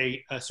things to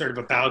say sort of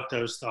about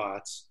those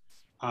thoughts.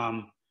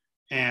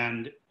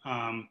 And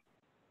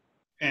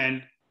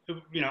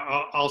you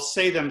know, I'll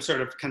say them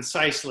sort of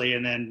concisely,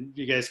 and then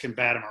you guys can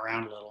bat them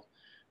around a little.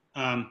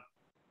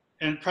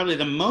 And probably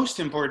the most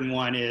important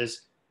one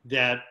is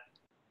that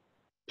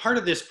part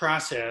of this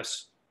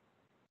process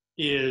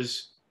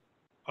is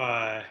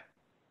to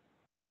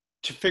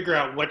figure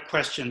out what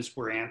questions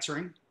we're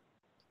answering.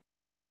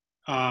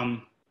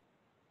 And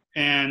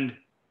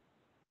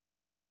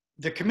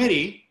the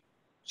committee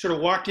sort of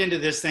walked into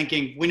this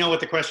thinking, we know what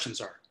the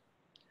questions are.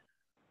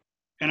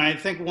 And I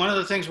think one of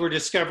the things we're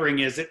discovering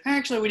is that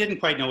actually we didn't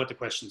quite know what the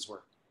questions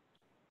were.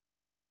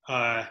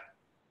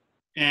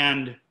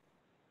 And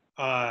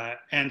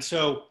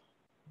so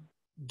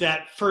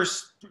that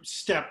first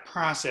step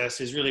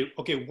process is really,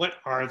 okay, what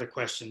are the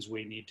questions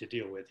we need to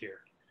deal with here?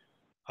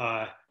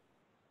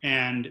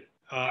 And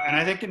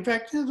I think, in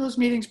fact, those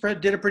meetings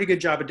did a pretty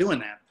good job of doing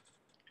that.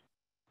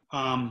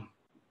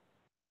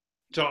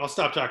 So I'll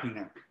stop talking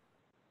there.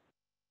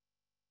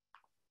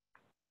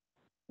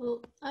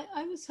 Well,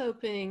 I was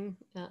hoping,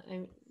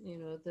 you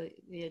know,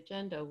 the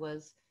agenda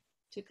was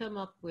to come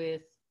up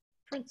with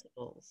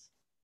principles,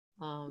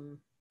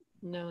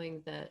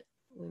 knowing that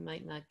we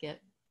might not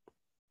get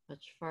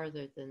much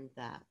farther than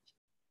that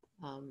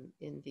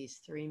in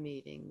these 3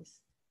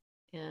 meetings.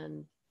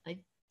 And I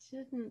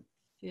didn't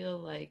feel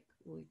like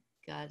we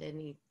got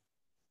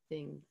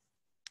anything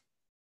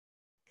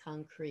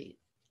concrete,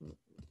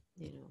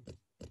 you know.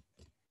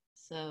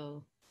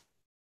 So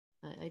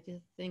I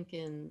did think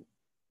in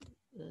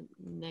the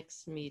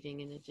next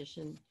meeting, in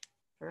addition,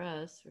 for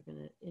us, we're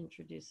going to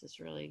introduce this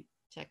really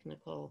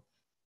technical,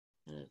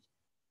 kind of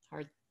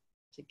hard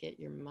to get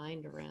your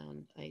mind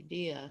around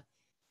idea.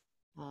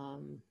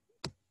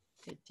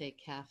 Could take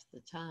half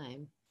the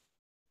time,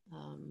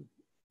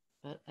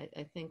 but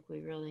I think we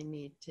really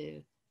need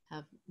to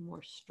have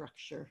more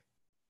structure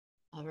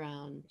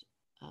around.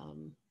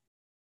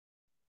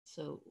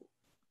 So,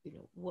 you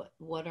know,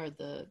 what are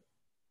the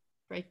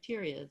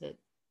criteria that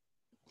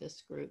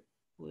this group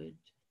would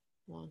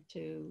want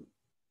to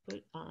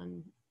put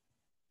on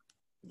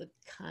the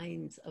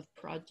kinds of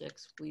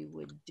projects we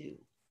would do?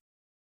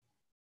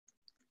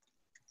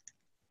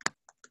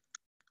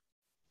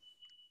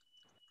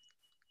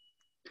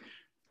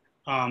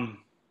 I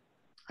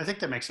think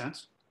that makes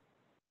sense.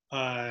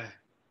 And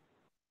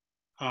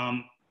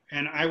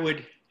I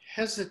would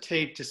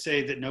hesitate to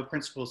say that no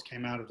principles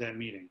came out of that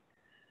meeting.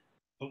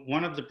 But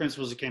one of the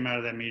principles that came out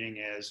of that meeting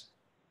is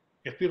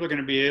if people are going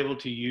to be able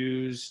to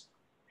use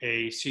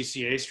a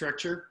CCA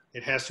structure,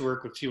 it has to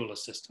work with fuel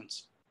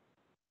assistance.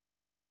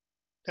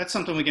 That's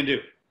something we can do.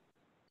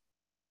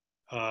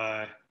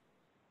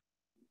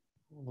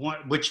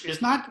 Which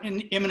is not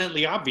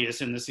imminently obvious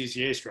in the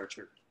CCA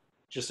structure.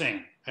 Just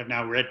saying. I've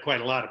now read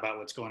quite a lot about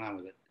what's going on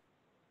with it.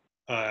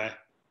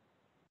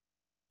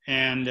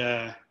 And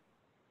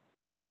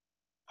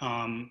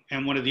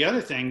one of the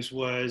other things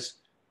was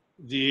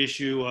the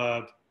issue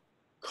of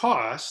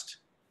cost,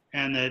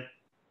 and that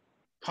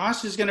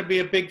cost is going to be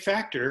a big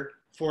factor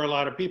for a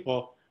lot of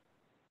people,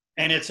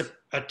 and it's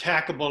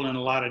attackable in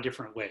a lot of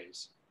different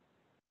ways.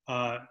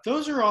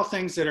 Those are all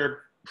things that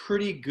are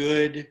pretty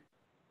good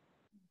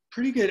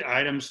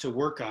items to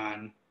work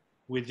on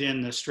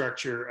within the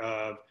structure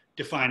of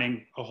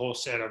defining a whole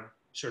set of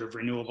sort of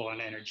renewable and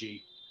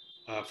energy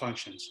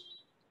functions.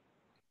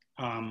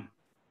 I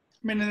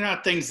mean, they're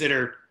not things that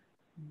are,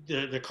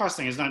 the cost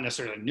thing is not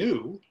necessarily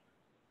new,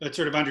 but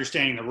sort of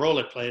understanding the role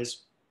it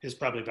plays is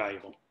probably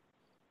valuable.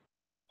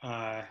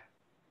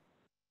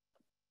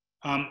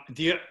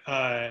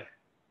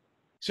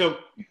 So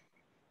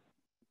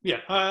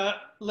yeah,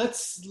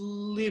 let's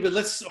leave it.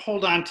 Let's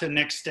hold on to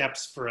next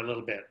steps for a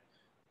little bit.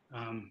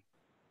 I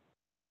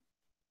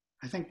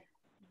think,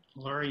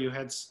 Laura, you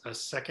had a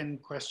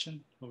second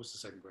question. What was the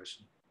second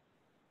question?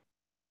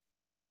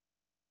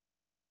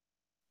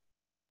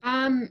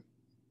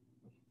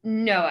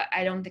 No,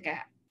 I don't think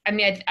I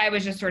mean, I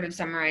was just sort of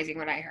summarizing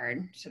what I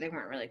heard, so they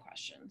weren't really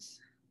questions.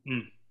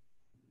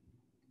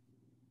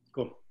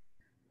 Cool.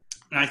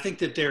 And I think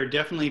that there are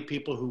definitely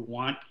people who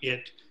want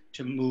it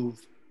to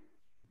move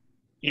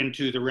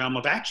into the realm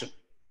of action.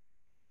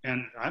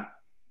 And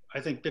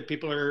I think that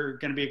people are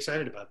going to be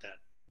excited about that.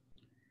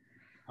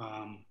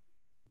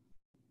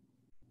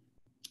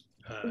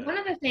 One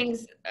of the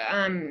things,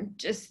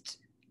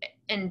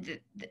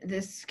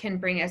 this can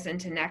bring us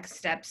into next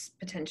steps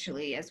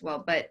potentially as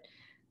well, but,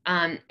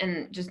 and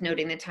just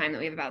noting the time that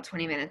we have about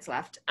 20 minutes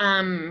left.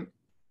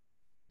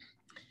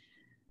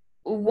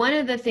 one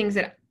of the things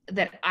that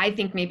I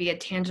think may be a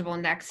tangible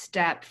next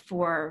step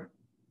for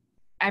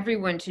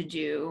everyone to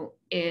do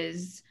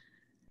is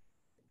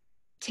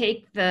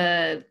take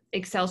the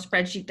Excel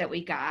spreadsheet that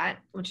we got,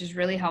 which is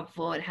really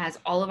helpful. It has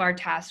all of our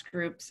task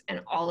groups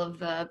and all of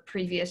the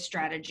previous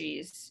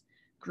strategies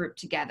grouped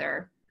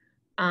together.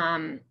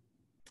 I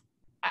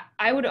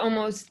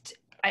almost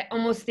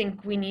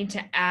think we need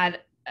to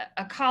add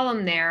a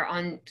column there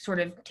on sort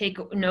of take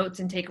notes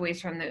and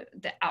takeaways from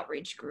the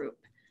outreach group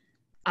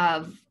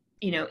of,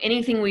 you know,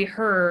 anything we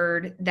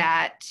heard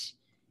that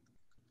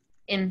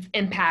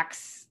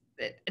impacts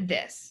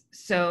this.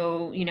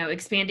 So, you know,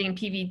 expanding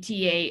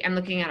PVTA, I'm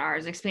looking at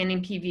ours,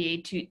 expanding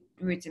PVA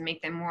routes and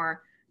make them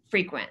more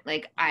frequent.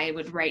 Like I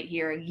would write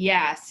here,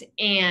 yes,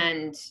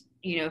 and,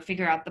 you know,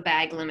 figure out the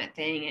bag limit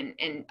thing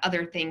and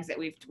other things that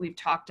we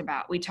talked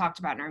about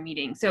in our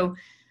meeting. So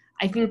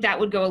I think that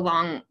would go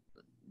along,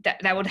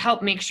 that would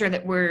help make sure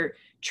that we're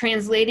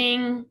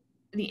translating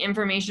the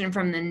information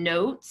from the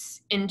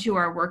notes into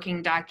our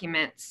working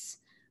documents,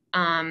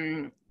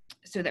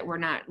 so that we're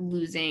not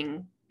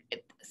losing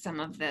some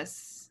of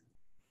this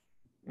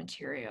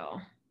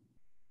material.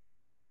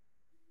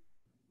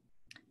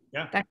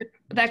 Yeah.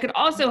 That could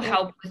also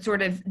help with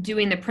sort of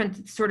doing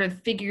sort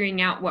of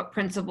figuring out what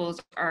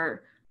principles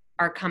are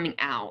coming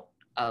out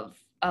of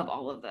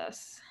all of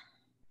this.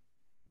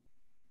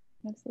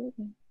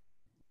 Absolutely.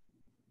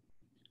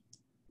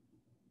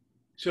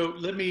 So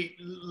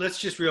let's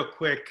just real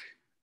quick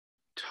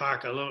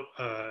talk a little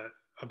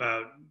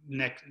about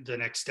the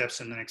next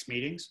steps in the next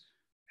meetings,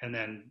 and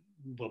then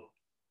we'll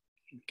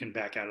can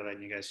back out of that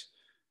and you guys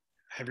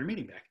have your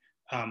meeting back.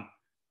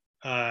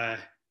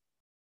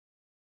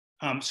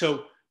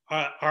 So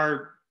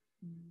our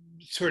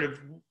sort of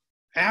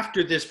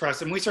after this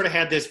process, and we sort of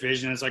had this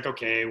vision, it's like,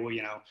 okay, well,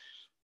 you know,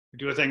 we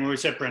do a thing where we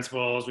set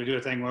principles, we do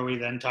a thing where we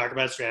then talk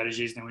about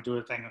strategies, and then we do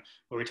a thing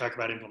where we talk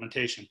about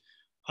implementation.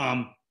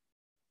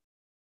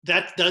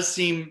 That does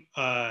seem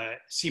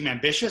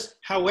ambitious.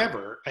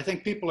 However, I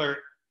think people are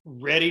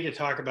ready to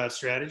talk about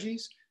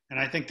strategies, and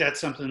I think that's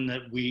something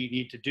that we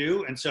need to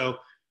do. And so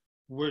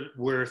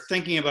we're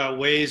thinking about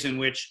ways in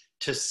which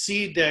to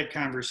seed that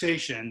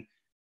conversation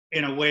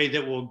in a way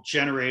that will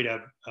generate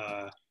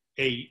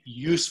a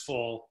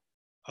useful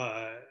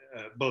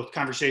both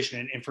conversation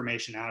and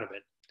information out of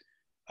it.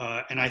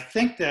 And I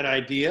think that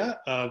idea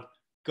of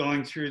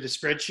going through the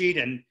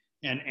spreadsheet and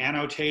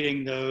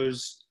annotating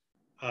those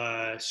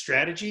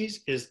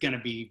strategies is going to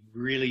be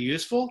really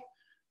useful.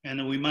 And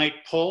then we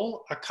might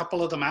pull a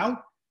couple of them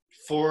out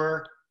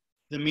for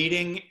the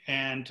meeting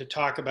and to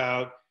talk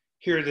about,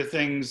 here are the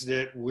things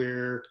that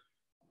we're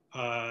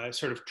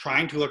sort of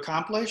trying to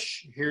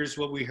accomplish. Here's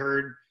what we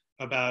heard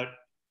about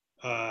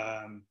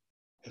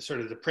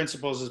sort of the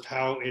principles of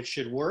how it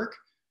should work.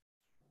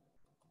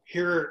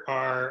 Here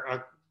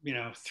are, you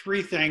know,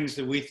 3 things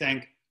that we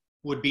think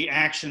would be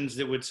actions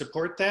that would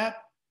support that.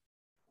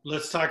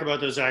 Let's talk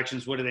about those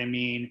actions. What do they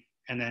mean?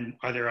 And then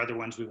are there other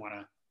ones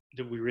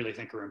that we really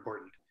think are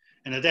important?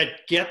 And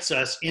that gets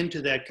us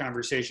into that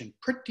conversation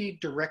pretty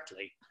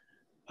directly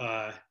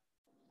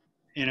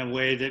in a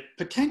way that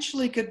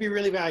potentially could be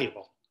really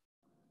valuable.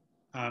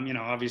 You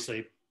know,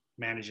 obviously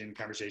managing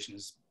conversation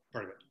is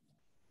part of it.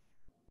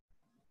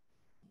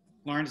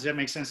 Lauren, does that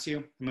make sense to you?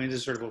 I mean, this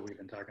is sort of what we've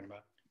been talking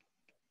about.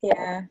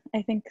 Yeah,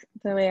 I think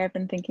the way I've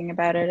been thinking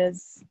about it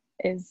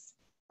is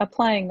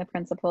applying the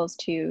principles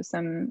to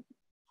some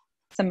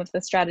of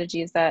the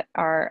strategies that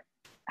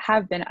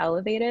have been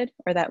elevated,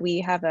 or that we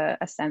have a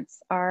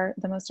sense are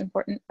the most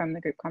important from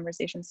the group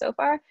conversation so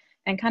far,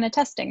 and kind of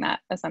testing that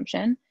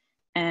assumption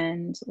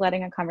and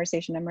letting a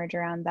conversation emerge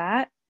around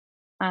that,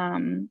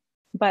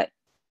 but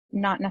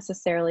not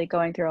necessarily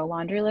going through a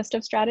laundry list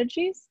of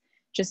strategies,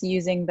 just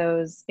using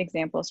those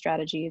example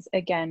strategies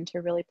again to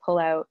really pull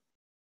out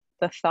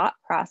the thought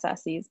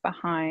processes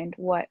behind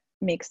what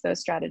makes those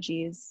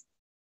strategies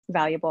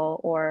valuable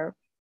or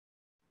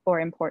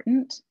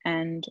important,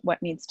 and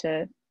what needs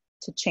to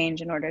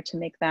change in order to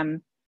make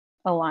them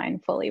align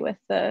fully with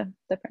the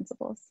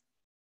principles.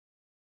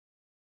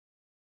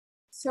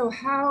 So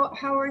how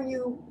are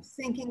you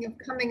thinking of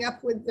coming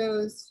up with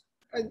those?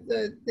 Are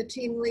the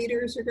team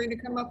leaders are going to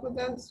come up with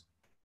those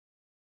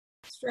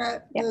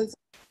those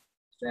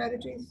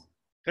strategies?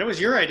 That was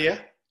your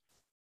idea.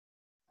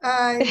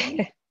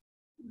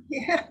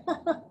 Yeah.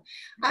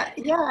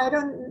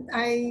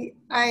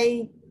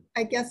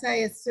 I guess I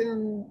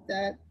assumed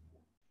that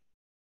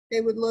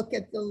they would look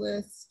at the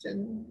list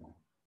and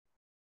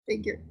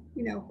figure,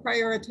 you know,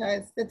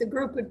 prioritize, that the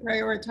group would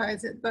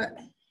prioritize it, but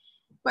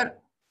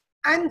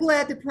I'm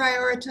glad to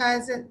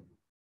prioritize it.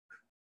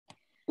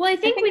 Well, I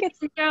think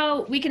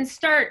we can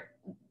start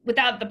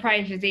without the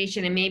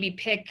prioritization and maybe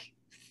pick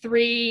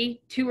 2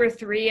 or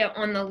 3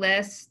 on the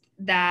list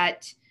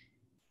that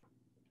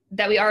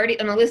we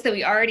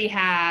already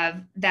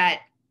have,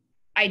 that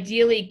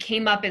ideally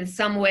came up in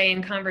some way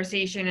in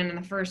conversation and in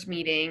the first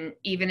meeting,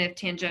 even if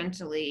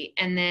tangentially,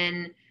 and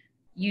then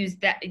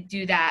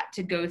do that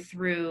to go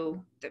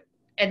through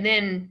and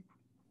then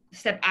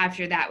step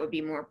after that would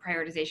be more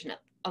prioritization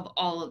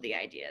all of the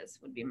ideas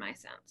would be my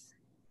sense.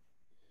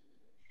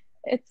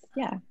 It's,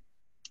 yeah.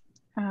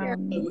 I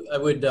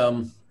would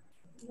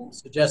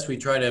suggest we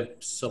try to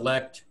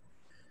select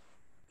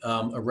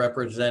a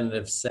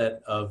representative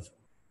set of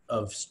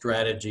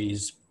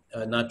strategies,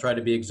 not try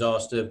to be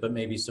exhaustive, but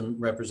maybe some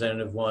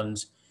representative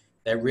ones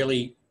that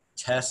really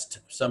test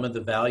some of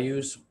the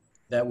values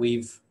that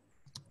we've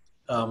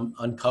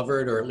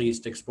uncovered or at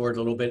least explored a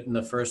little bit in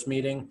the first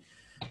meeting.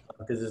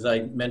 Because as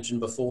I mentioned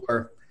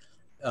before,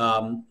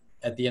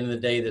 at the end of the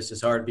day, this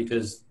is hard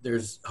because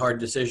there's hard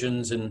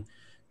decisions and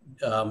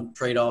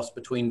trade-offs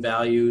between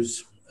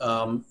values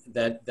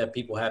that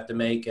people have to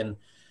make. And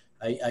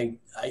I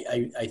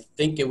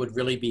think it would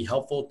really be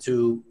helpful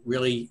to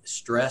really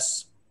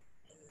stress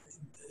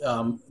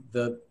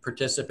the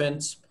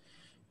participants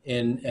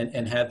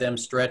and have them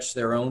stretch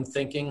their own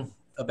thinking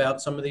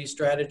about some of these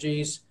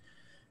strategies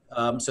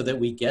so that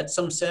we get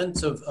some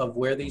sense of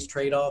where these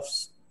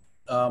trade-offs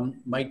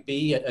might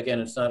be. Again,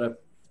 it's not a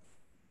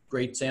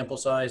great sample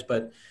size,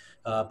 but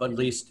at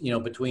least, you know,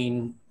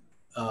 between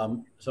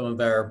some of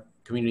our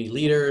community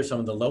leaders, some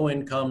of the low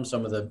income,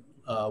 some of the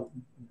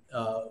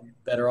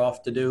better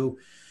off to do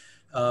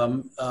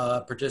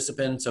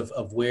participants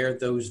of where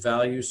those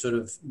values sort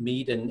of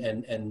meet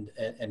and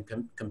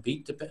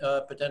compete to,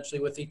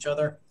 potentially with each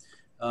other.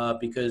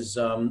 Because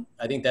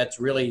I think that's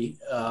really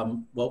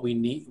what we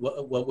need,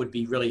 what would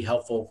be really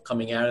helpful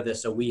coming out of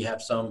this. So we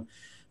have some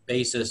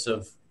basis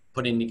of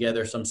putting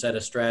together some set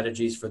of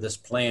strategies for this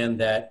plan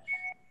that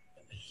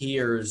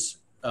hears,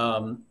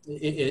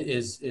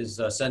 is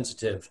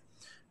sensitive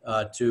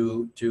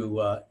to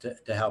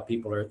how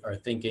people are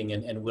thinking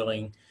and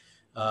willing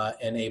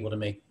and able to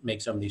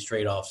make some of these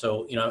trade-offs.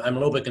 So, you know, I'm a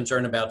little bit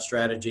concerned about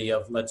strategy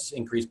of let's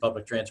increase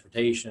public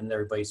transportation.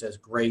 Everybody says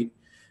great.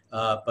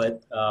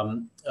 But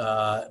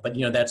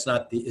you know, that's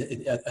not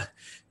the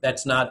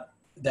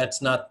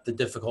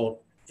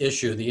difficult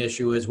issue. The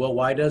issue is, well,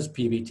 why does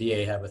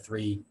PBTA have a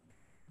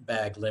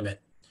 3-bag limit?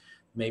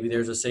 Maybe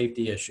there's a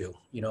safety issue.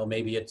 You know,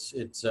 maybe it's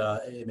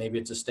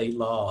a state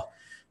law.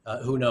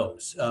 Who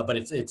knows? But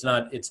it's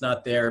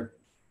not there.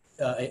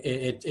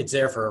 It's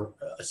there for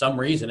some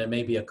reason. It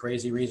may be a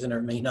crazy reason, or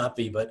it may not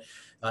be, but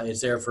it's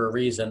there for a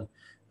reason.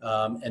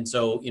 And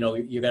so, you know,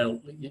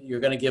 you're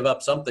gonna give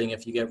up something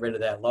if you get rid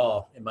of that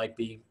law. It might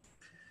be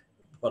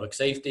public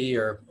safety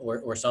or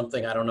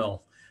something. I don't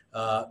know.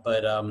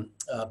 But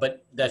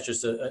that's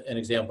just an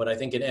example. But I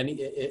think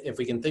if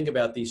we can think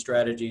about these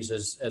strategies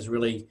as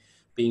really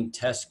being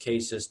test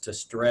cases to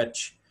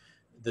stretch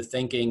the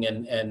thinking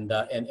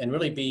and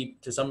really be,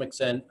 to some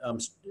extent,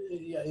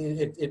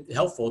 it's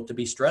helpful to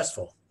be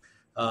stressful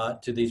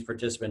to these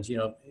participants. You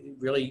know,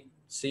 really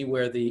see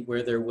where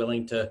they're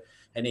willing to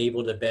and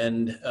able to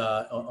bend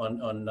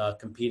on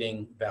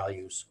competing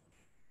values.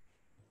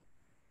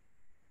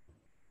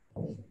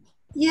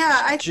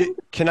 Yeah, I think.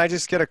 Can I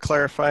just get a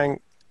clarifying,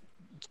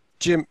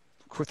 Jim?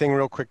 Quick thing,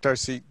 real quick,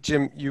 Darcy.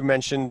 Jim, you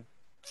mentioned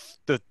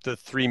the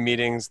 3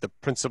 meetings, the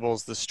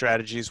principles, the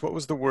strategies. What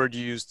was the word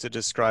you used to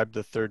describe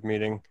the 3rd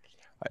meeting?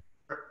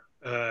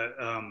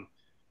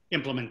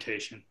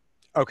 Implementation.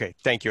 Okay,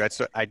 thank you.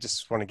 I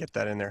just want to get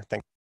that in there.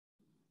 Thank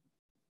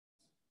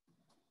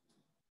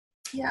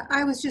you. Yeah,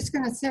 I was just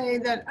going to say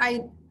that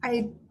I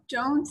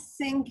don't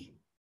think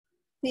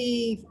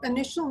the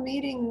initial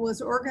meeting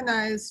was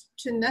organized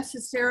to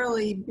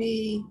necessarily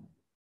be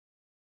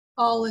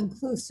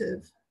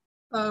all-inclusive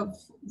of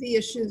the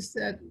issues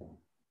that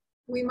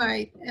we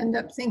might end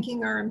up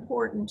thinking are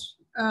important.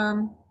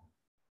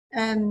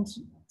 And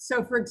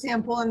so, for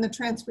example, in the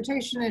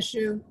transportation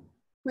issue,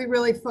 we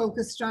really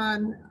focused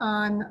on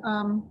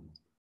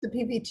the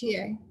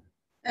PBTA.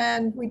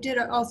 And we did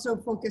also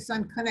focus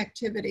on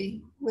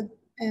connectivity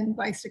and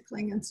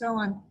bicycling and so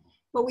on.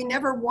 But we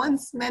never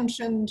once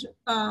mentioned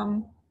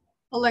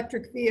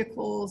electric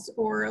vehicles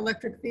or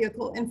electric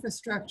vehicle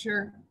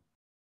infrastructure,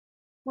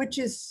 which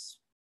is,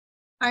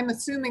 I'm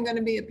assuming, going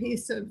to be a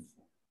piece of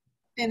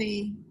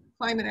any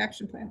climate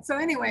action plan. So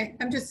anyway,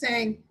 I'm just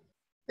saying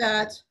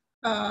that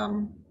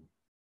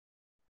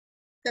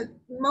that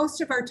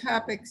most of our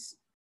topics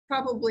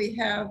probably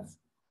have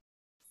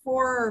 4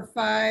 or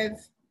 5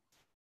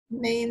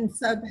 main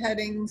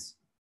subheadings,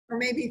 or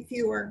maybe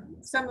fewer.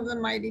 Some of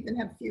them might even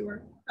have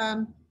fewer,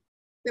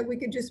 that we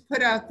could just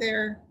put out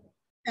there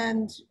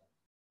and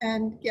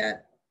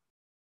get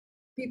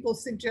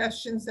people's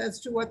suggestions as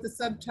to what the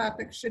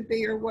subtopics should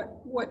be, or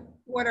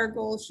what our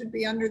goals should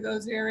be under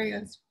those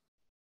areas.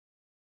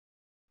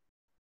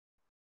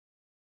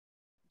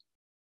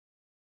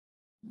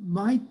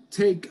 My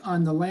take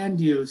on the land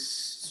use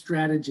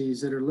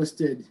strategies that are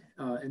listed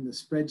in the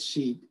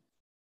spreadsheet,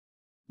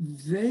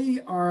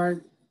 they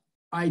are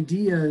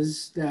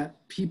ideas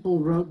that people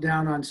wrote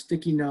down on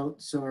sticky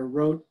notes or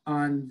wrote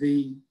on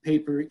the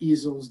paper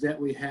easels that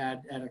we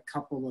had at a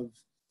couple of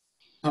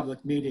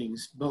public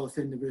meetings, both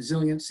in the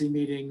resiliency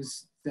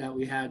meetings that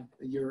we had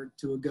a year or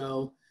 2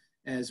 ago,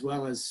 as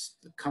well as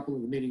a couple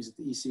of the meetings that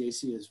the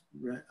ECAC has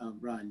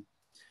run.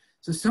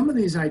 So some of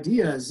these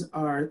ideas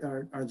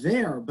are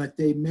there, but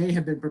they may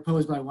have been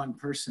proposed by one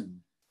person.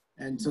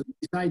 And so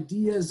these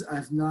ideas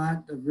have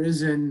not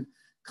arisen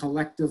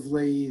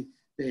collectively.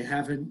 They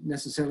haven't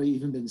necessarily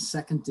even been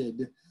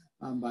seconded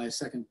by a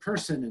second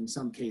person in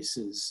some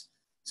cases.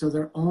 So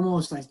they're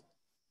almost, I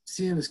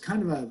see them as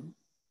kind of a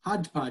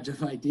hodgepodge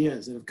of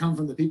ideas that have come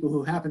from the people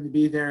who happen to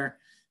be there,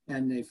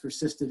 and they've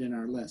persisted in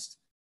our list.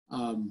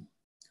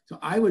 So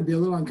I would be a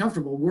little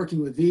uncomfortable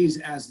working with these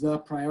as the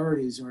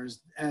priorities or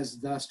as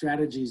the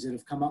strategies that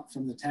have come up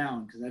from the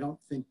town, because I don't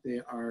think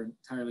they are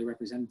entirely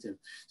representative.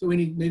 So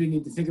we maybe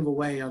need to think of a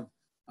way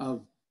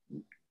of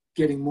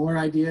getting more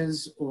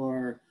ideas,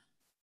 or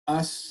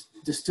us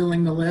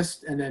distilling the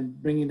list and then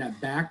bringing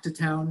that back to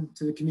town,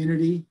 to the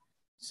community,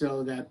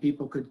 so that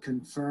people could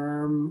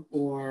confirm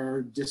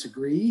or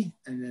disagree,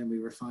 and then we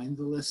refine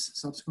the list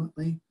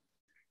subsequently.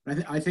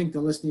 I think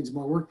the list needs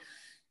more work.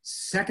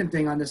 Second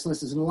thing on this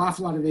list is an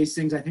awful lot of these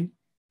things I think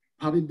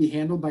probably be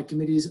handled by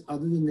committees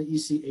other than the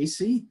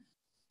ECAC.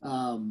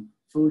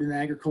 Food and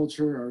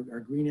agriculture, or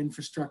green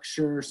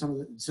infrastructure, some of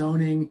the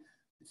zoning.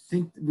 I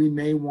think we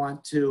may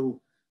want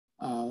to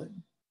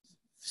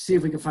see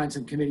if we can find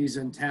some committees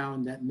in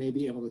town that may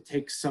be able to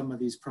take some of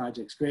these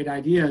projects, great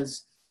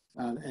ideas,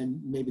 and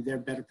maybe they're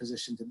better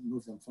positioned to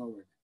move them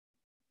forward.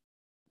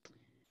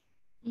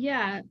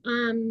 Yeah,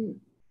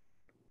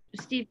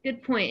 Steve,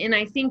 good point. And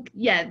I think,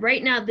 yeah,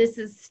 right now this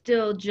is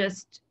still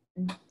just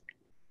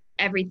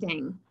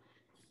everything.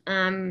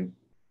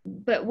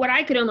 But what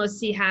I could almost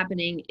see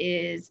happening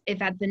is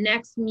if at the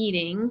next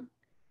meeting,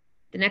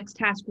 the next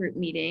task group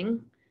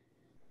meeting,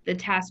 the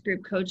task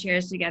group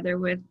co-chairs together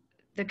with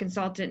the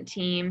consultant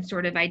team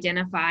sort of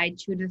identify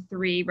 2 to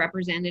 3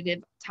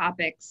 representative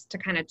topics to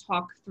kind of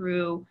talk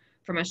through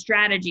from a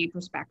strategy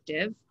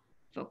perspective.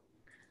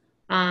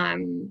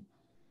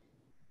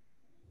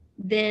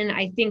 Then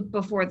I think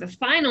before the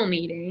final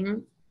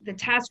meeting, the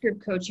task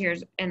group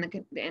co-chairs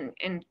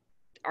and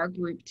our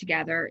group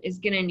together is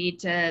going to need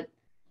to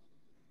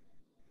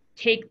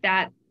take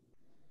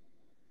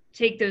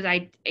those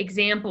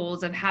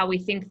examples of how we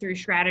think through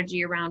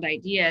strategy around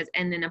ideas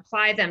and then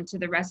apply them to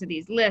the rest of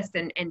these lists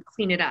and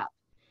clean it up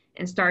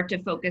and start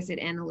to focus it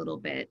in a little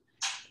bit.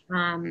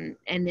 And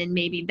then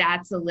maybe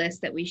that's a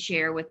list that we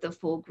share with the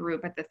full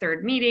group at the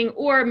 3rd meeting,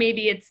 or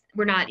maybe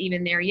we're not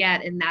even there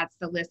yet and that's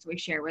the list we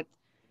share with,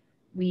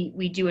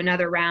 we do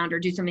another round or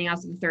do something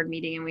else at the 3rd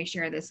meeting and we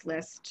share this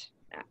list.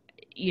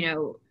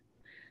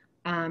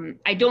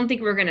 I don't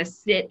think we're going to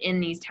sit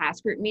in these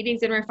task group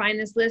meetings and refine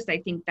this list. I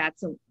think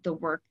that's the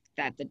work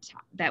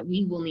that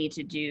we will need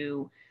to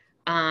do,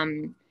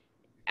 and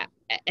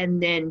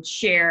then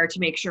share to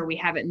make sure we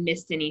haven't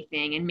missed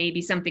anything. And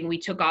maybe something we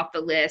took off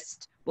the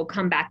list will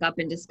come back up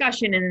in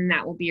discussion, and then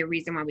that will be a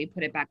reason why we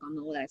put it back on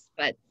the list.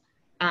 But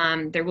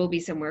there will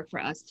be some work for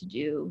us to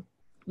do.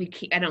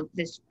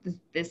 This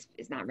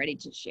is not ready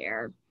to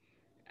share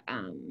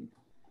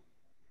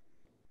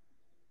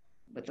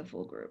with the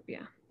full group.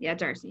 Yeah,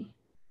 Darcy.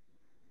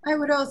 I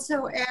would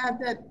also add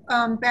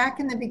that back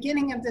in the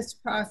beginning of this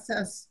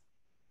process,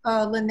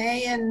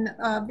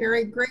 Linnea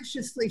very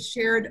graciously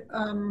shared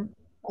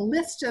a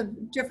list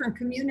of different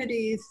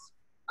communities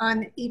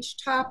on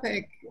each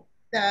topic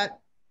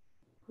that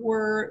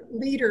were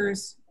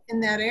leaders in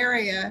that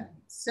area.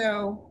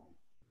 So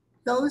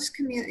those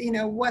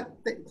what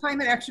the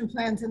climate action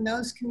plans in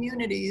those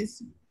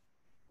communities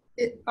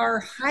are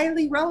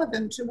highly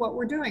relevant to what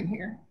we're doing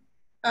here.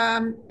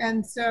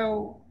 And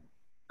so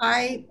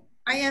I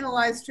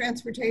analyzed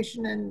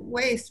transportation and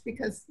waste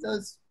because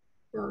those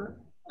were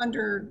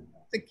under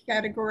the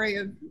category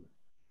of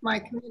my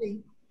committee.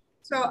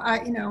 So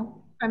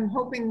I'm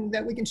hoping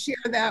that we can share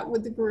that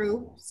with the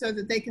group so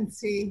that they can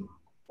see,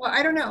 well,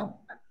 I don't know,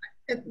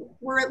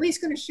 we're at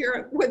least going to share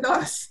it with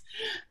us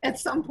at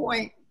some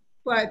point,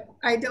 but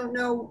I don't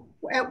know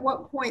at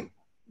what point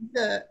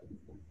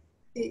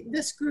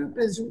this group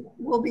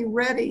will be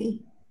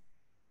ready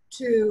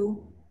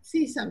to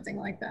see something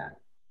like that.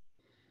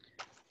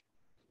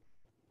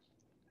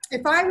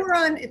 If I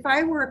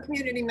were a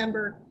community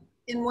member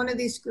in one of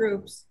these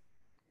groups,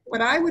 what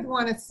I would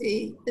want to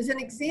see is an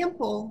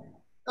example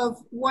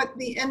of what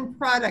the end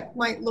product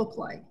might look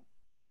like.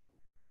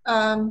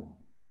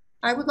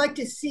 I would like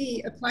to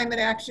see a climate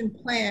action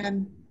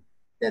plan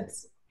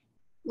that's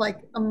like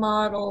a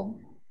model.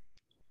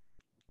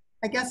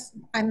 I guess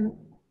I'm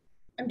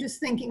just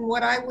thinking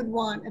what I would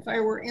want if I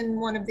were in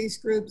one of these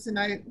groups and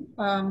I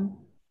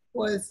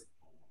was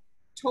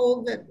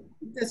told that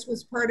this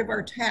was part of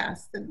our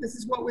task, that this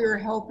is what we were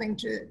helping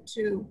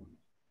to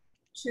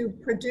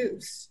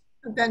produce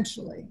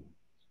eventually.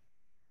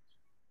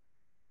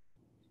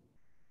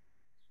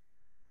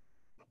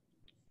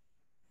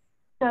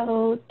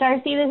 So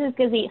Darcy, this is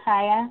Gazit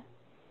Chaya.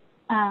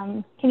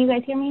 Can you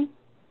guys hear me?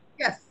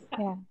 Yes.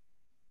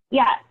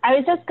 Yeah, I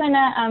was just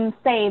gonna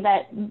say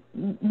that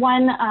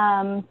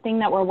one thing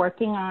that we're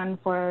working on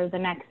for the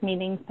next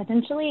meetings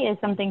potentially is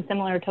something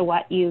similar to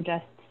what you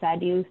just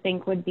said you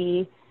think would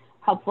be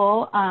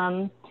helpful.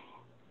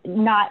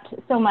 Not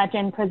so much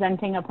in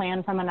presenting a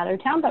plan from another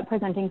town, but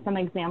presenting some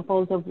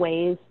examples of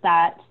ways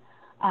that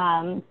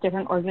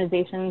different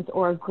organizations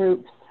or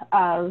groups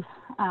of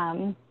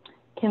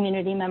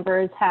community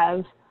members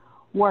have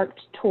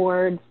worked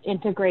towards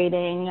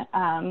integrating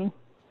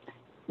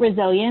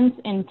resilience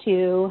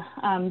into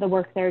the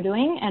work they're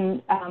doing.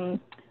 And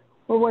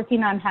we're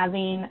working on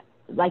having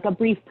like a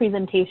brief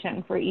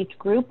presentation for each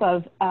group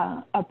of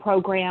a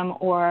program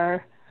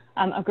or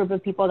a group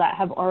of people that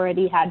have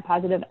already had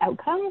positive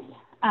outcomes,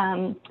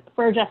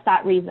 for just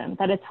that reason,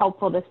 that it's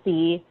helpful to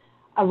see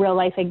a real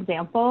life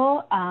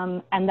example,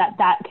 and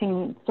that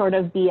can sort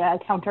of be a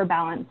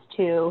counterbalance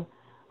to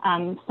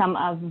some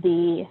of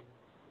the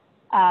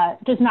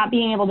just not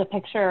being able to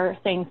picture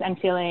things and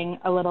feeling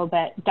a little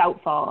bit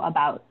doubtful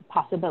about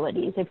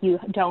possibilities if you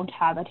don't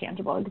have a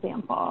tangible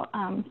example.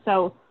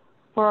 So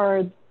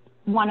for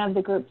one of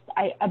the groups,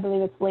 I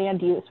believe it's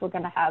land use, we're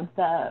going to have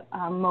the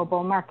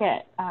mobile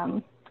market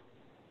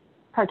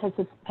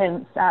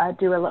participants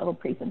do a little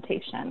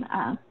presentation.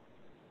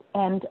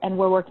 And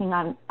we're working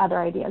on other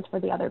ideas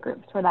for the other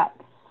groups for that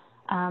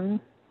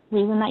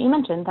reason that you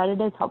mentioned, that it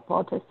is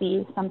helpful to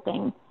see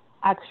something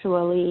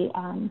actually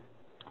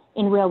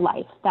in real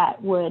life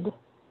that would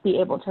be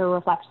able to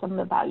reflect some of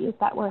the values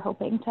that we're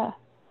hoping to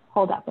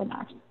hold up in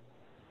ours.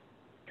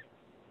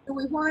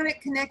 We want it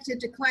connected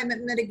to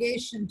climate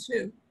mitigation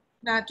too,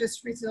 not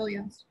just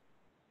resilience.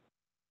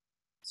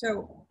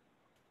 So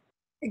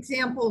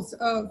examples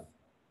of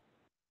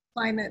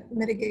climate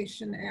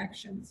mitigation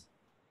actions.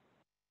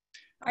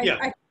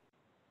 I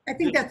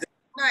think that's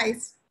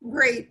nice,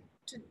 great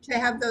to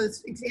have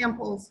those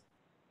examples.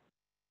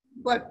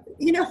 But,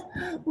 you know,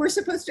 we're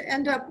supposed to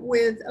end up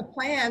with a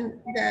plan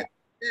that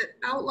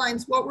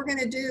outlines what we're going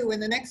to do in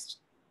the next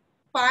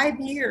 5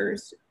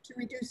 years to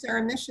reduce our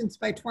emissions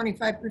by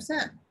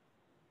 25%.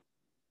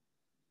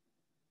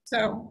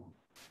 So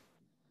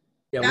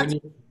yeah,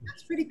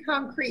 that's pretty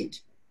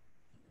concrete.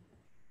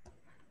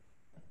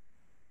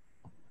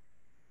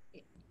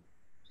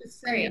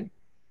 Just saying.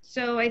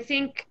 So I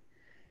think,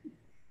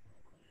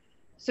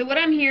 so what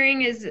I'm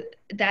hearing is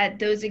that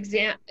those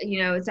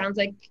it sounds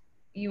like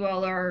you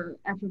all are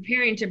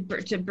preparing to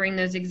bring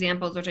those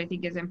examples, which I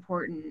think is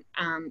important.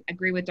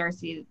 Agree with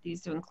Darcy,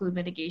 these to include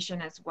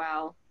mitigation as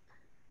well.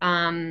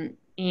 And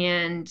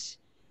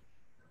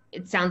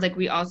it sounds like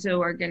we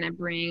also are going to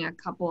bring a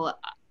couple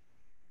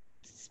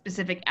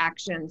specific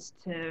actions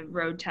to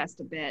road test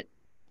a bit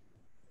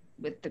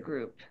with the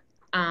group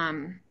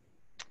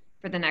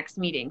for the next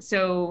meeting.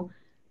 So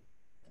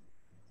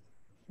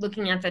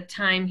looking at the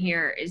time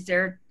here,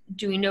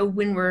 do we know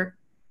when we're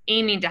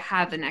aiming to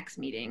have the next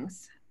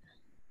meetings?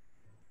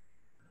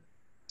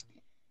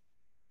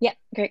 Yeah,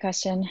 great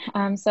question.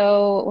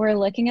 So we're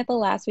looking at the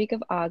last week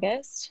of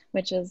August,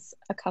 which is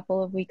a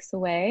couple of weeks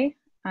away,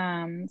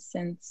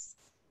 since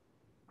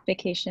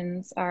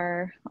vacations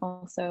are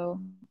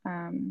also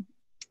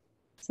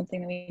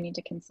something that we need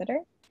to consider.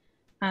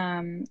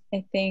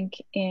 I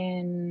think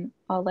in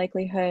all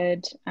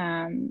likelihood,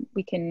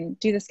 we can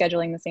do the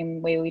scheduling the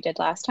same way we did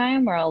last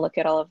time, where I'll look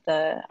at all of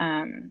the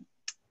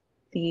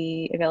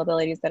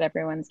availabilities that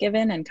everyone's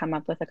given and come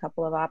up with a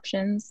couple of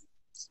options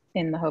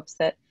in the hopes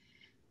that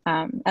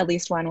at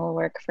least one will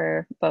work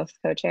for both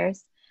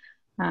co-chairs,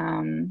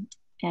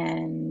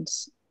 and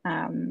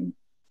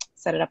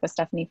set it up with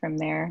Stephanie from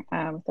there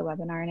with the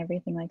webinar and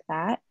everything like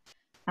that.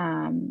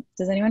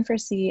 Does anyone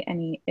foresee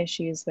any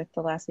issues with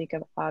the last week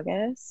of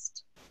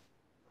August?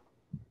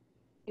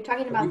 You're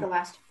talking about the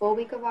last full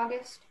week of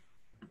August?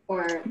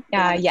 Or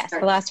yes,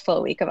 the last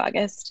full week of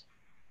August.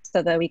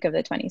 So the week of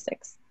the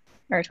 26th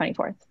or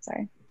 24th,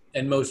 sorry.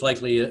 And most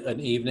likely an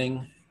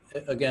evening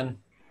again?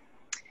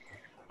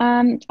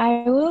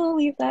 I will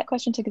leave that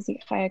question to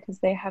Gazikaya because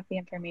they have the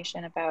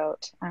information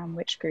about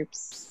which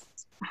groups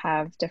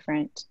have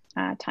different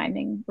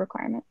timing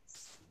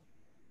requirements.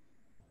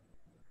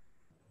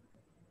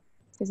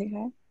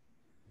 Gazikaya?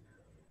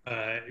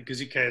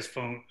 Gazikaya's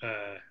phone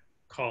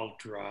call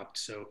dropped,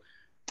 so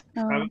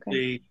Oh,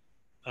 probably,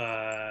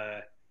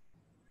 okay.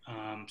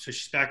 so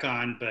she's back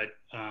on, but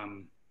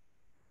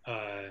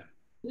It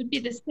would be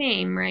the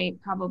same, right?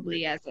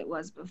 Probably as it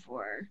was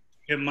before.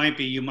 it might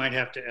be, you might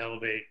have to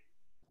elevate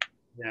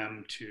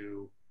them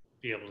to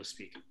be able to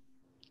speak.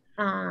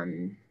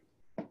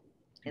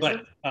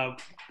 But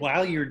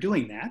while you're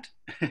doing that,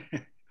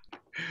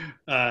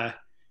 what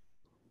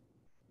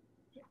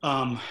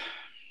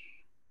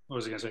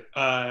was I going to say?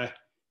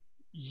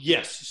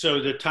 Yes, so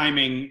the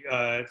timing,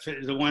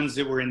 the ones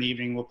that were in the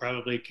evening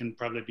can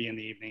probably be in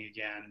the evening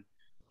again.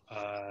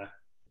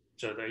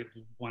 So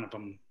one of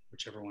them,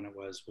 whichever one it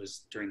was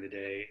during the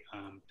day.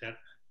 That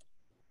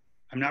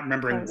I'm not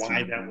remembering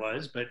why that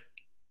was, but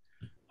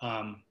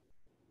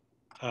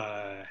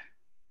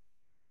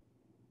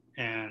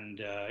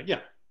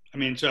yeah, I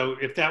mean, so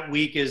if that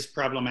week is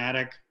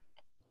problematic,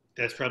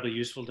 that's probably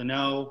useful to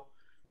know.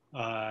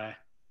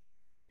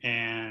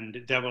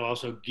 And that will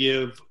also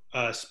give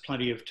us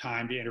plenty of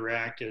time to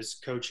interact as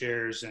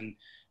co-chairs and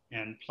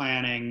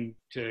planning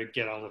to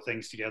get all the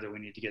things together we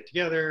need to get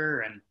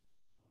together. And,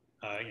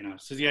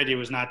 so the idea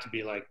was not to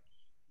be like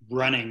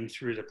running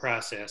through the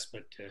process,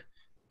 but to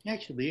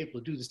actually be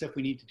able to do the stuff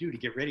we need to do to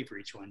get ready for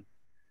each one.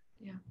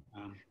 Yeah.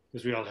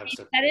 because we all have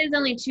stuff. That is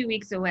only 2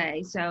 weeks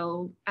away.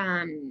 So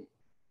I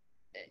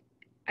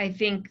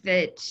think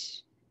that,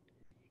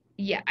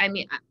 yeah, I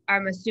mean,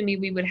 I'm assuming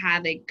we would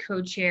have a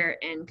co-chair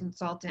and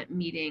consultant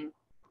meeting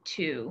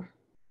too.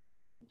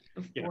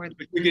 Yeah, Before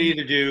we could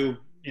either do,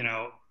 you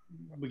know,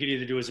 we could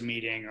either do as a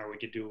meeting, or we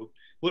could do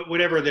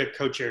whatever the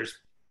co-chairs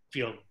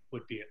feel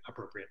would be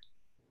appropriate.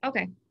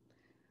 Okay.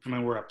 I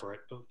mean, we're up for it,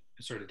 but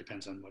it sort of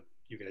depends on what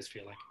you guys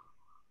feel like.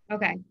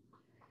 Okay.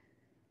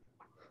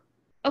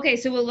 Okay,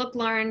 so we'll look,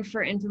 Lauren,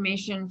 for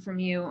information from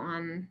you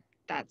on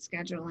that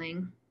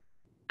scheduling.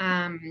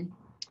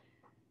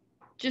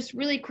 Just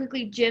really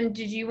quickly, Jim,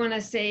 did you want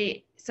to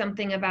say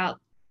something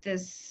about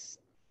this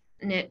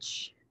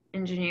niche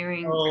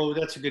engineering? Oh,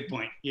 that's a good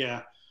point.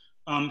 Yeah.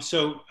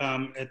 So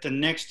at the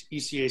next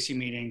ECAC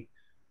meeting,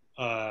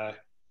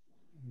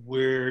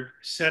 we're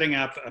setting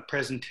up a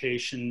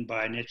presentation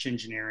by Niche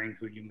Engineering,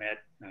 who you met,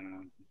 I don't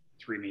know,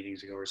 3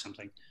 meetings ago or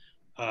something.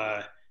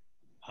 That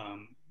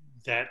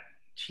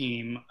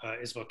team,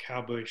 Isabel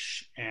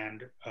Cowbush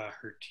and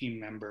her team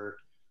member,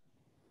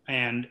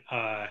 and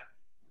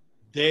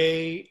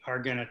they are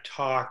going to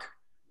talk,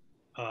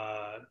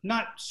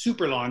 not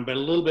super long, but a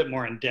little bit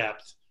more in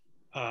depth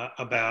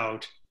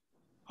about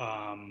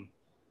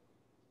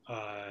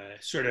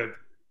sort of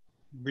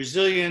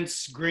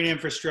resilience, green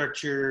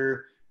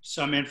infrastructure,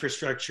 some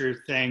infrastructure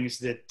things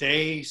that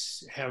they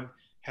have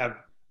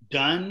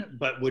done,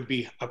 but would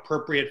be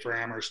appropriate for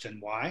Amherst,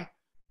 and why,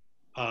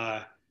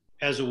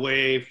 as a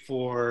way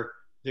for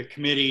the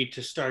committee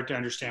to start to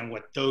understand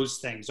what those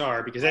things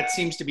are, because that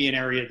seems to be an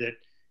area that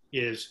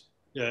is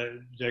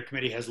the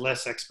committee has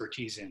less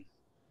expertise in,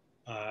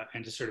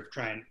 and to sort of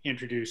try and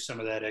introduce some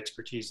of that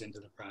expertise into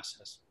the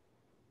process.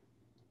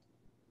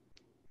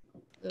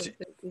 So is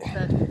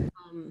that,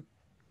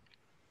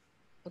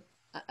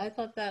 I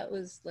thought that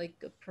was like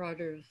a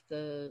part of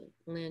the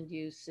land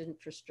use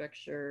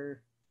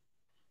infrastructure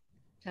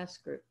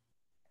task group,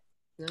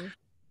 no?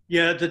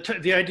 Yeah,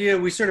 the idea,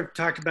 we sort of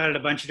talked about it a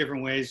bunch of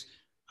different ways,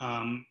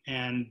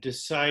 and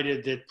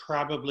decided that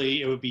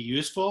probably it would be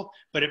useful,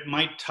 but it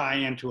might tie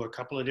into a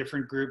couple of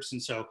different groups.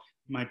 And so it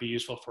might be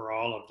useful for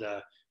all of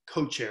the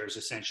co-chairs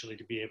essentially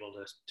to be able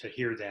to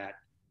hear that,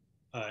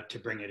 to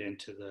bring it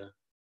into the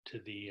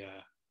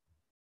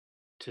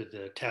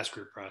task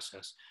group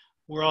process.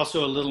 We're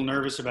also a little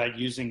nervous about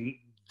using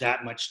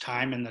that much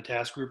time in the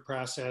task group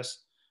process,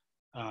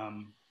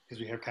 because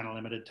we have kind of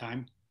limited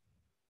time.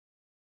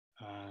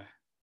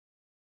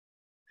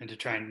 And to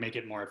try and make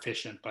it more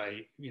efficient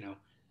by, you know,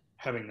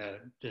 having the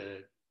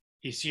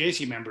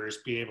ECAC members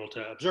be able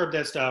to absorb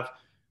that stuff,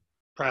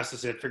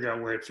 process it, figure out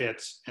where it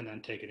fits, and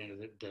then take it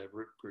into the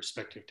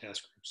respective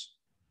task groups.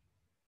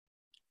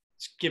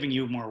 It's giving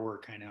you more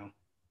work, I know.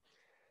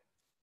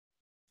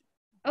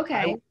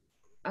 Okay.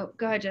 Oh,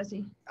 go ahead,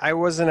 Jesse. I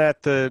wasn't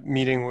at the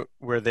meeting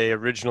where they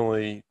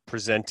originally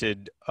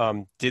presented.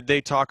 Did they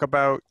talk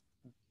about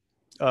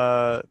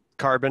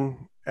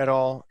carbon at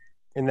all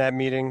in that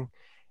meeting?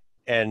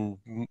 And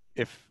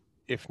if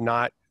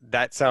not,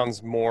 that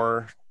sounds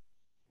more,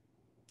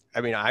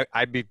 I mean,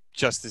 I'd be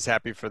just as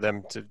happy for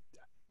them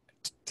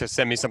to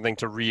send me something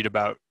to read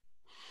about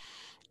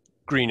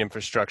green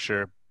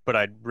infrastructure, but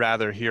I'd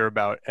rather hear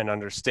about and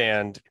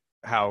understand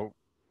how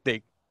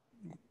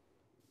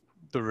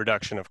the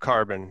reduction of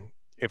carbon,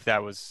 if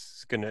that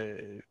was going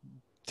to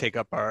take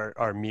up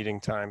our meeting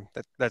time.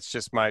 That's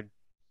just my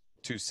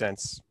 2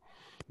 cents.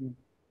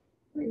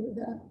 Agree with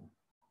that.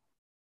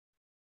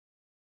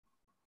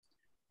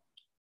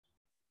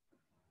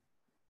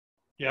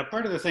 Yeah,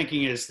 part of the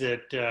thinking is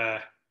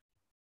that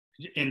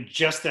in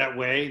just that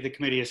way, the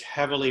committee is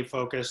heavily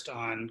focused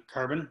on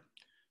carbon,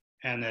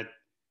 and that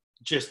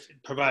just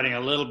providing a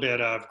little bit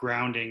of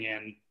grounding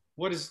in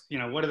what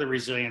are the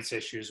resilience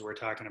issues we're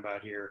talking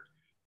about here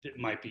that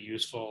might be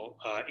useful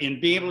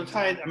in being able to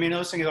tie, I mean,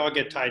 those things all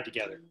get tied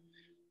together,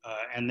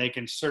 and they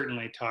can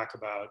certainly talk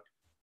about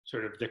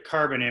sort of the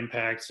carbon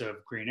impacts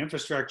of green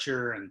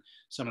infrastructure and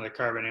some of the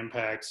carbon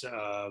impacts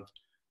of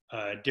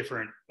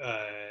different,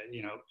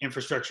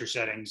 infrastructure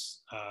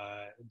settings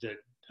that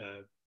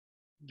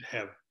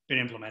have been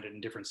implemented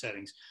in different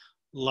settings,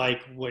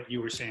 like what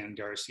you were saying,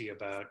 Darcy,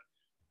 about,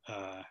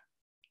 or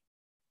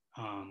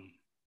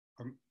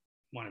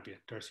one of you,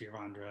 Darcy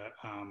or Andra,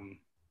 I'm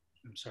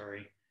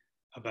sorry,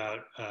 about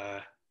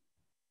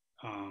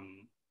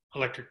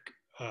electric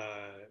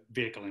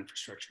vehicle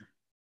infrastructure.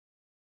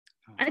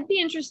 I'd be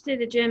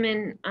interested, Jim,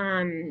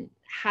 in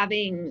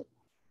having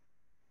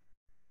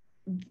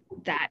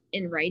that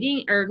in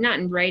writing, or not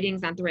in writing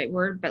is not the right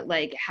word, but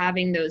like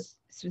having those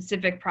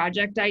specific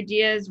project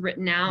ideas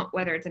written out,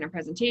 whether it's in a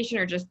presentation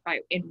or just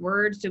in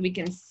words, so we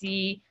can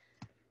see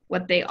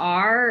what they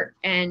are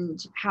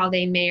and how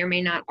they may or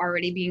may not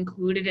already be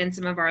included in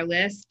some of our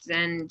lists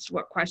and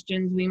what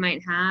questions we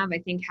might have. I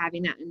think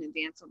having that in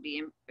advance will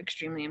be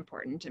extremely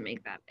important to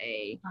make that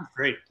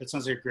great. That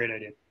sounds like a great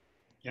idea.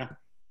 Yeah.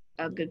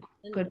 A good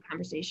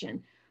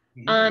conversation.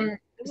 Mm-hmm.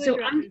 So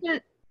I'm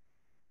gonna,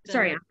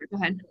 sorry, Amber, go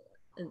ahead.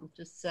 And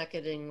just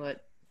seconding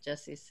what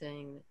Jesse's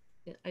saying,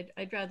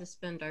 I'd rather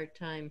spend our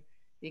time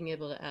being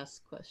able to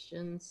ask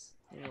questions.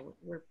 You know,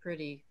 we're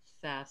pretty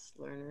fast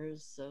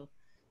learners, so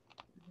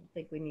I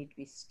think we need to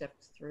be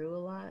stepped through a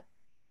lot.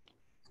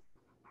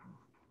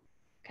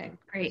 Okay,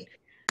 great.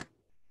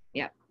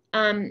 Yeah.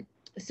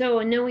 So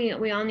I know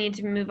we all need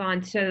to move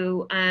on.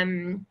 So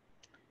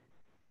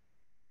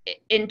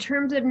in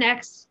terms of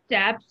next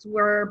steps,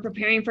 we're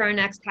preparing for our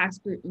next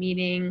task group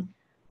meeting.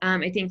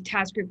 I think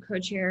task group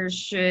co-chairs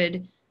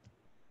should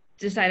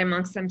decide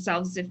amongst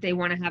themselves if they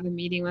want to have a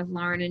meeting with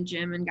Lauren and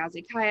Jim and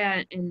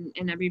Gazikaya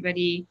and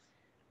everybody.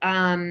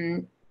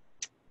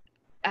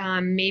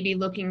 Maybe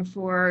looking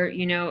for,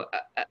 you know,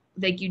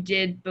 like you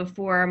did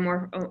before, a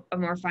more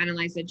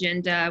finalized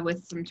agenda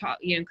with some talk,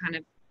 you know, kind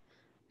of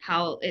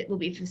how it will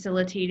be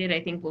facilitated.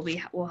 I think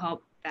will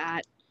help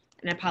that.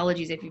 And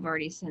apologies if you've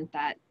already sent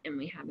that and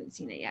we haven't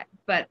seen it yet,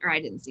 or I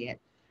didn't see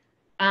it.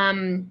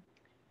 And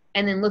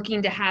then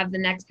looking to have the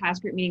next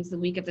task group meetings the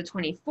week of the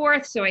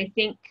 24th. So I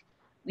think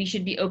we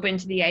should be open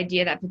to the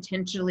idea that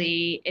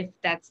potentially, if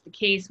that's the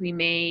case, we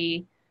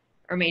may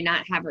or may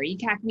not have our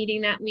ECAC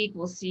meeting that week.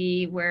 We'll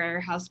see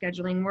how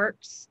scheduling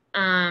works.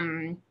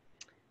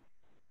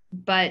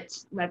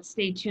 But let's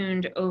stay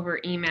tuned over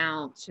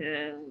email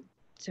to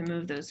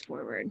move those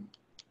forward.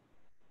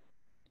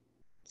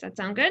 Does that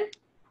sound good?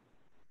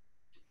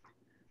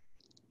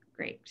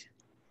 Great.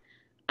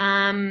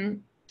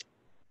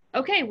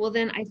 Okay, well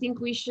then I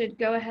think we should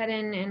go ahead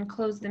and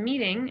close the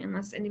meeting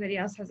unless anybody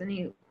else has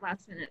any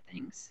last minute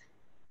things.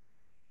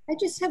 I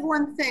just have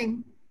one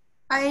thing.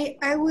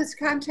 I was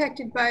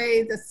contacted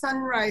by the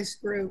Sunrise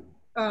Group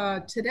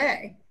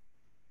today,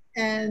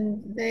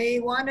 and they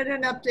wanted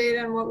an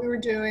update on what we were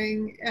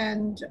doing.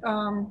 And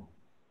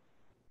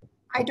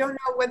I don't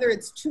know whether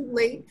it's too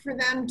late for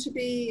them to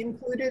be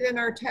included in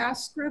our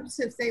task groups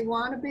if they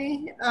want to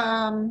be.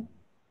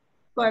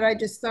 But I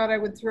just thought I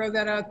would throw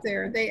that out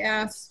there. They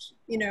asked,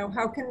 you know,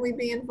 how can we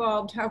be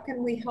involved? How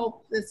can we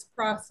help this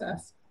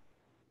process?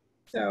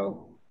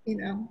 So, you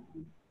know,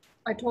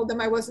 I told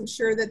them I wasn't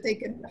sure that they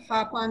could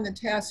hop on the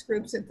task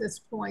groups at this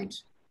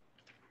point.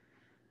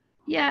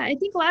 Yeah, I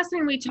think last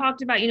time we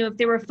talked about, you know, if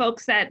there were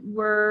folks that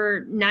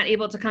were not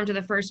able to come to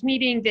the first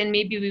meeting, then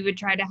maybe we would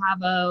try to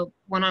have a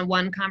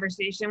one-on-one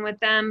conversation with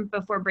them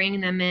before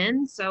bringing them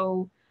in.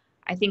 So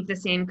I think the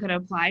same could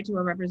apply to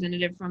a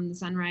representative from the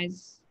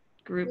Sunrise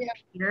Group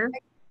here.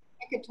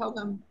 I could tell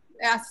them,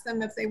 ask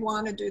them if they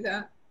want to do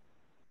that.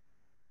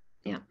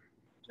 Yeah.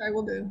 Which I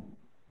will do.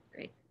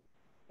 Great.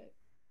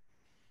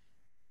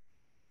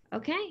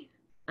 Okay.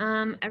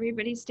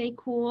 Everybody stay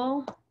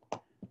cool.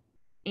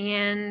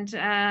 And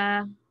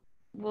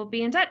we'll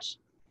be in touch.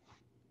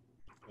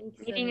 Thanks,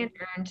 Meeting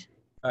adjourned.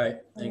 All right.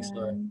 Thanks,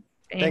 Laura.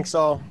 Thanks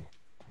all.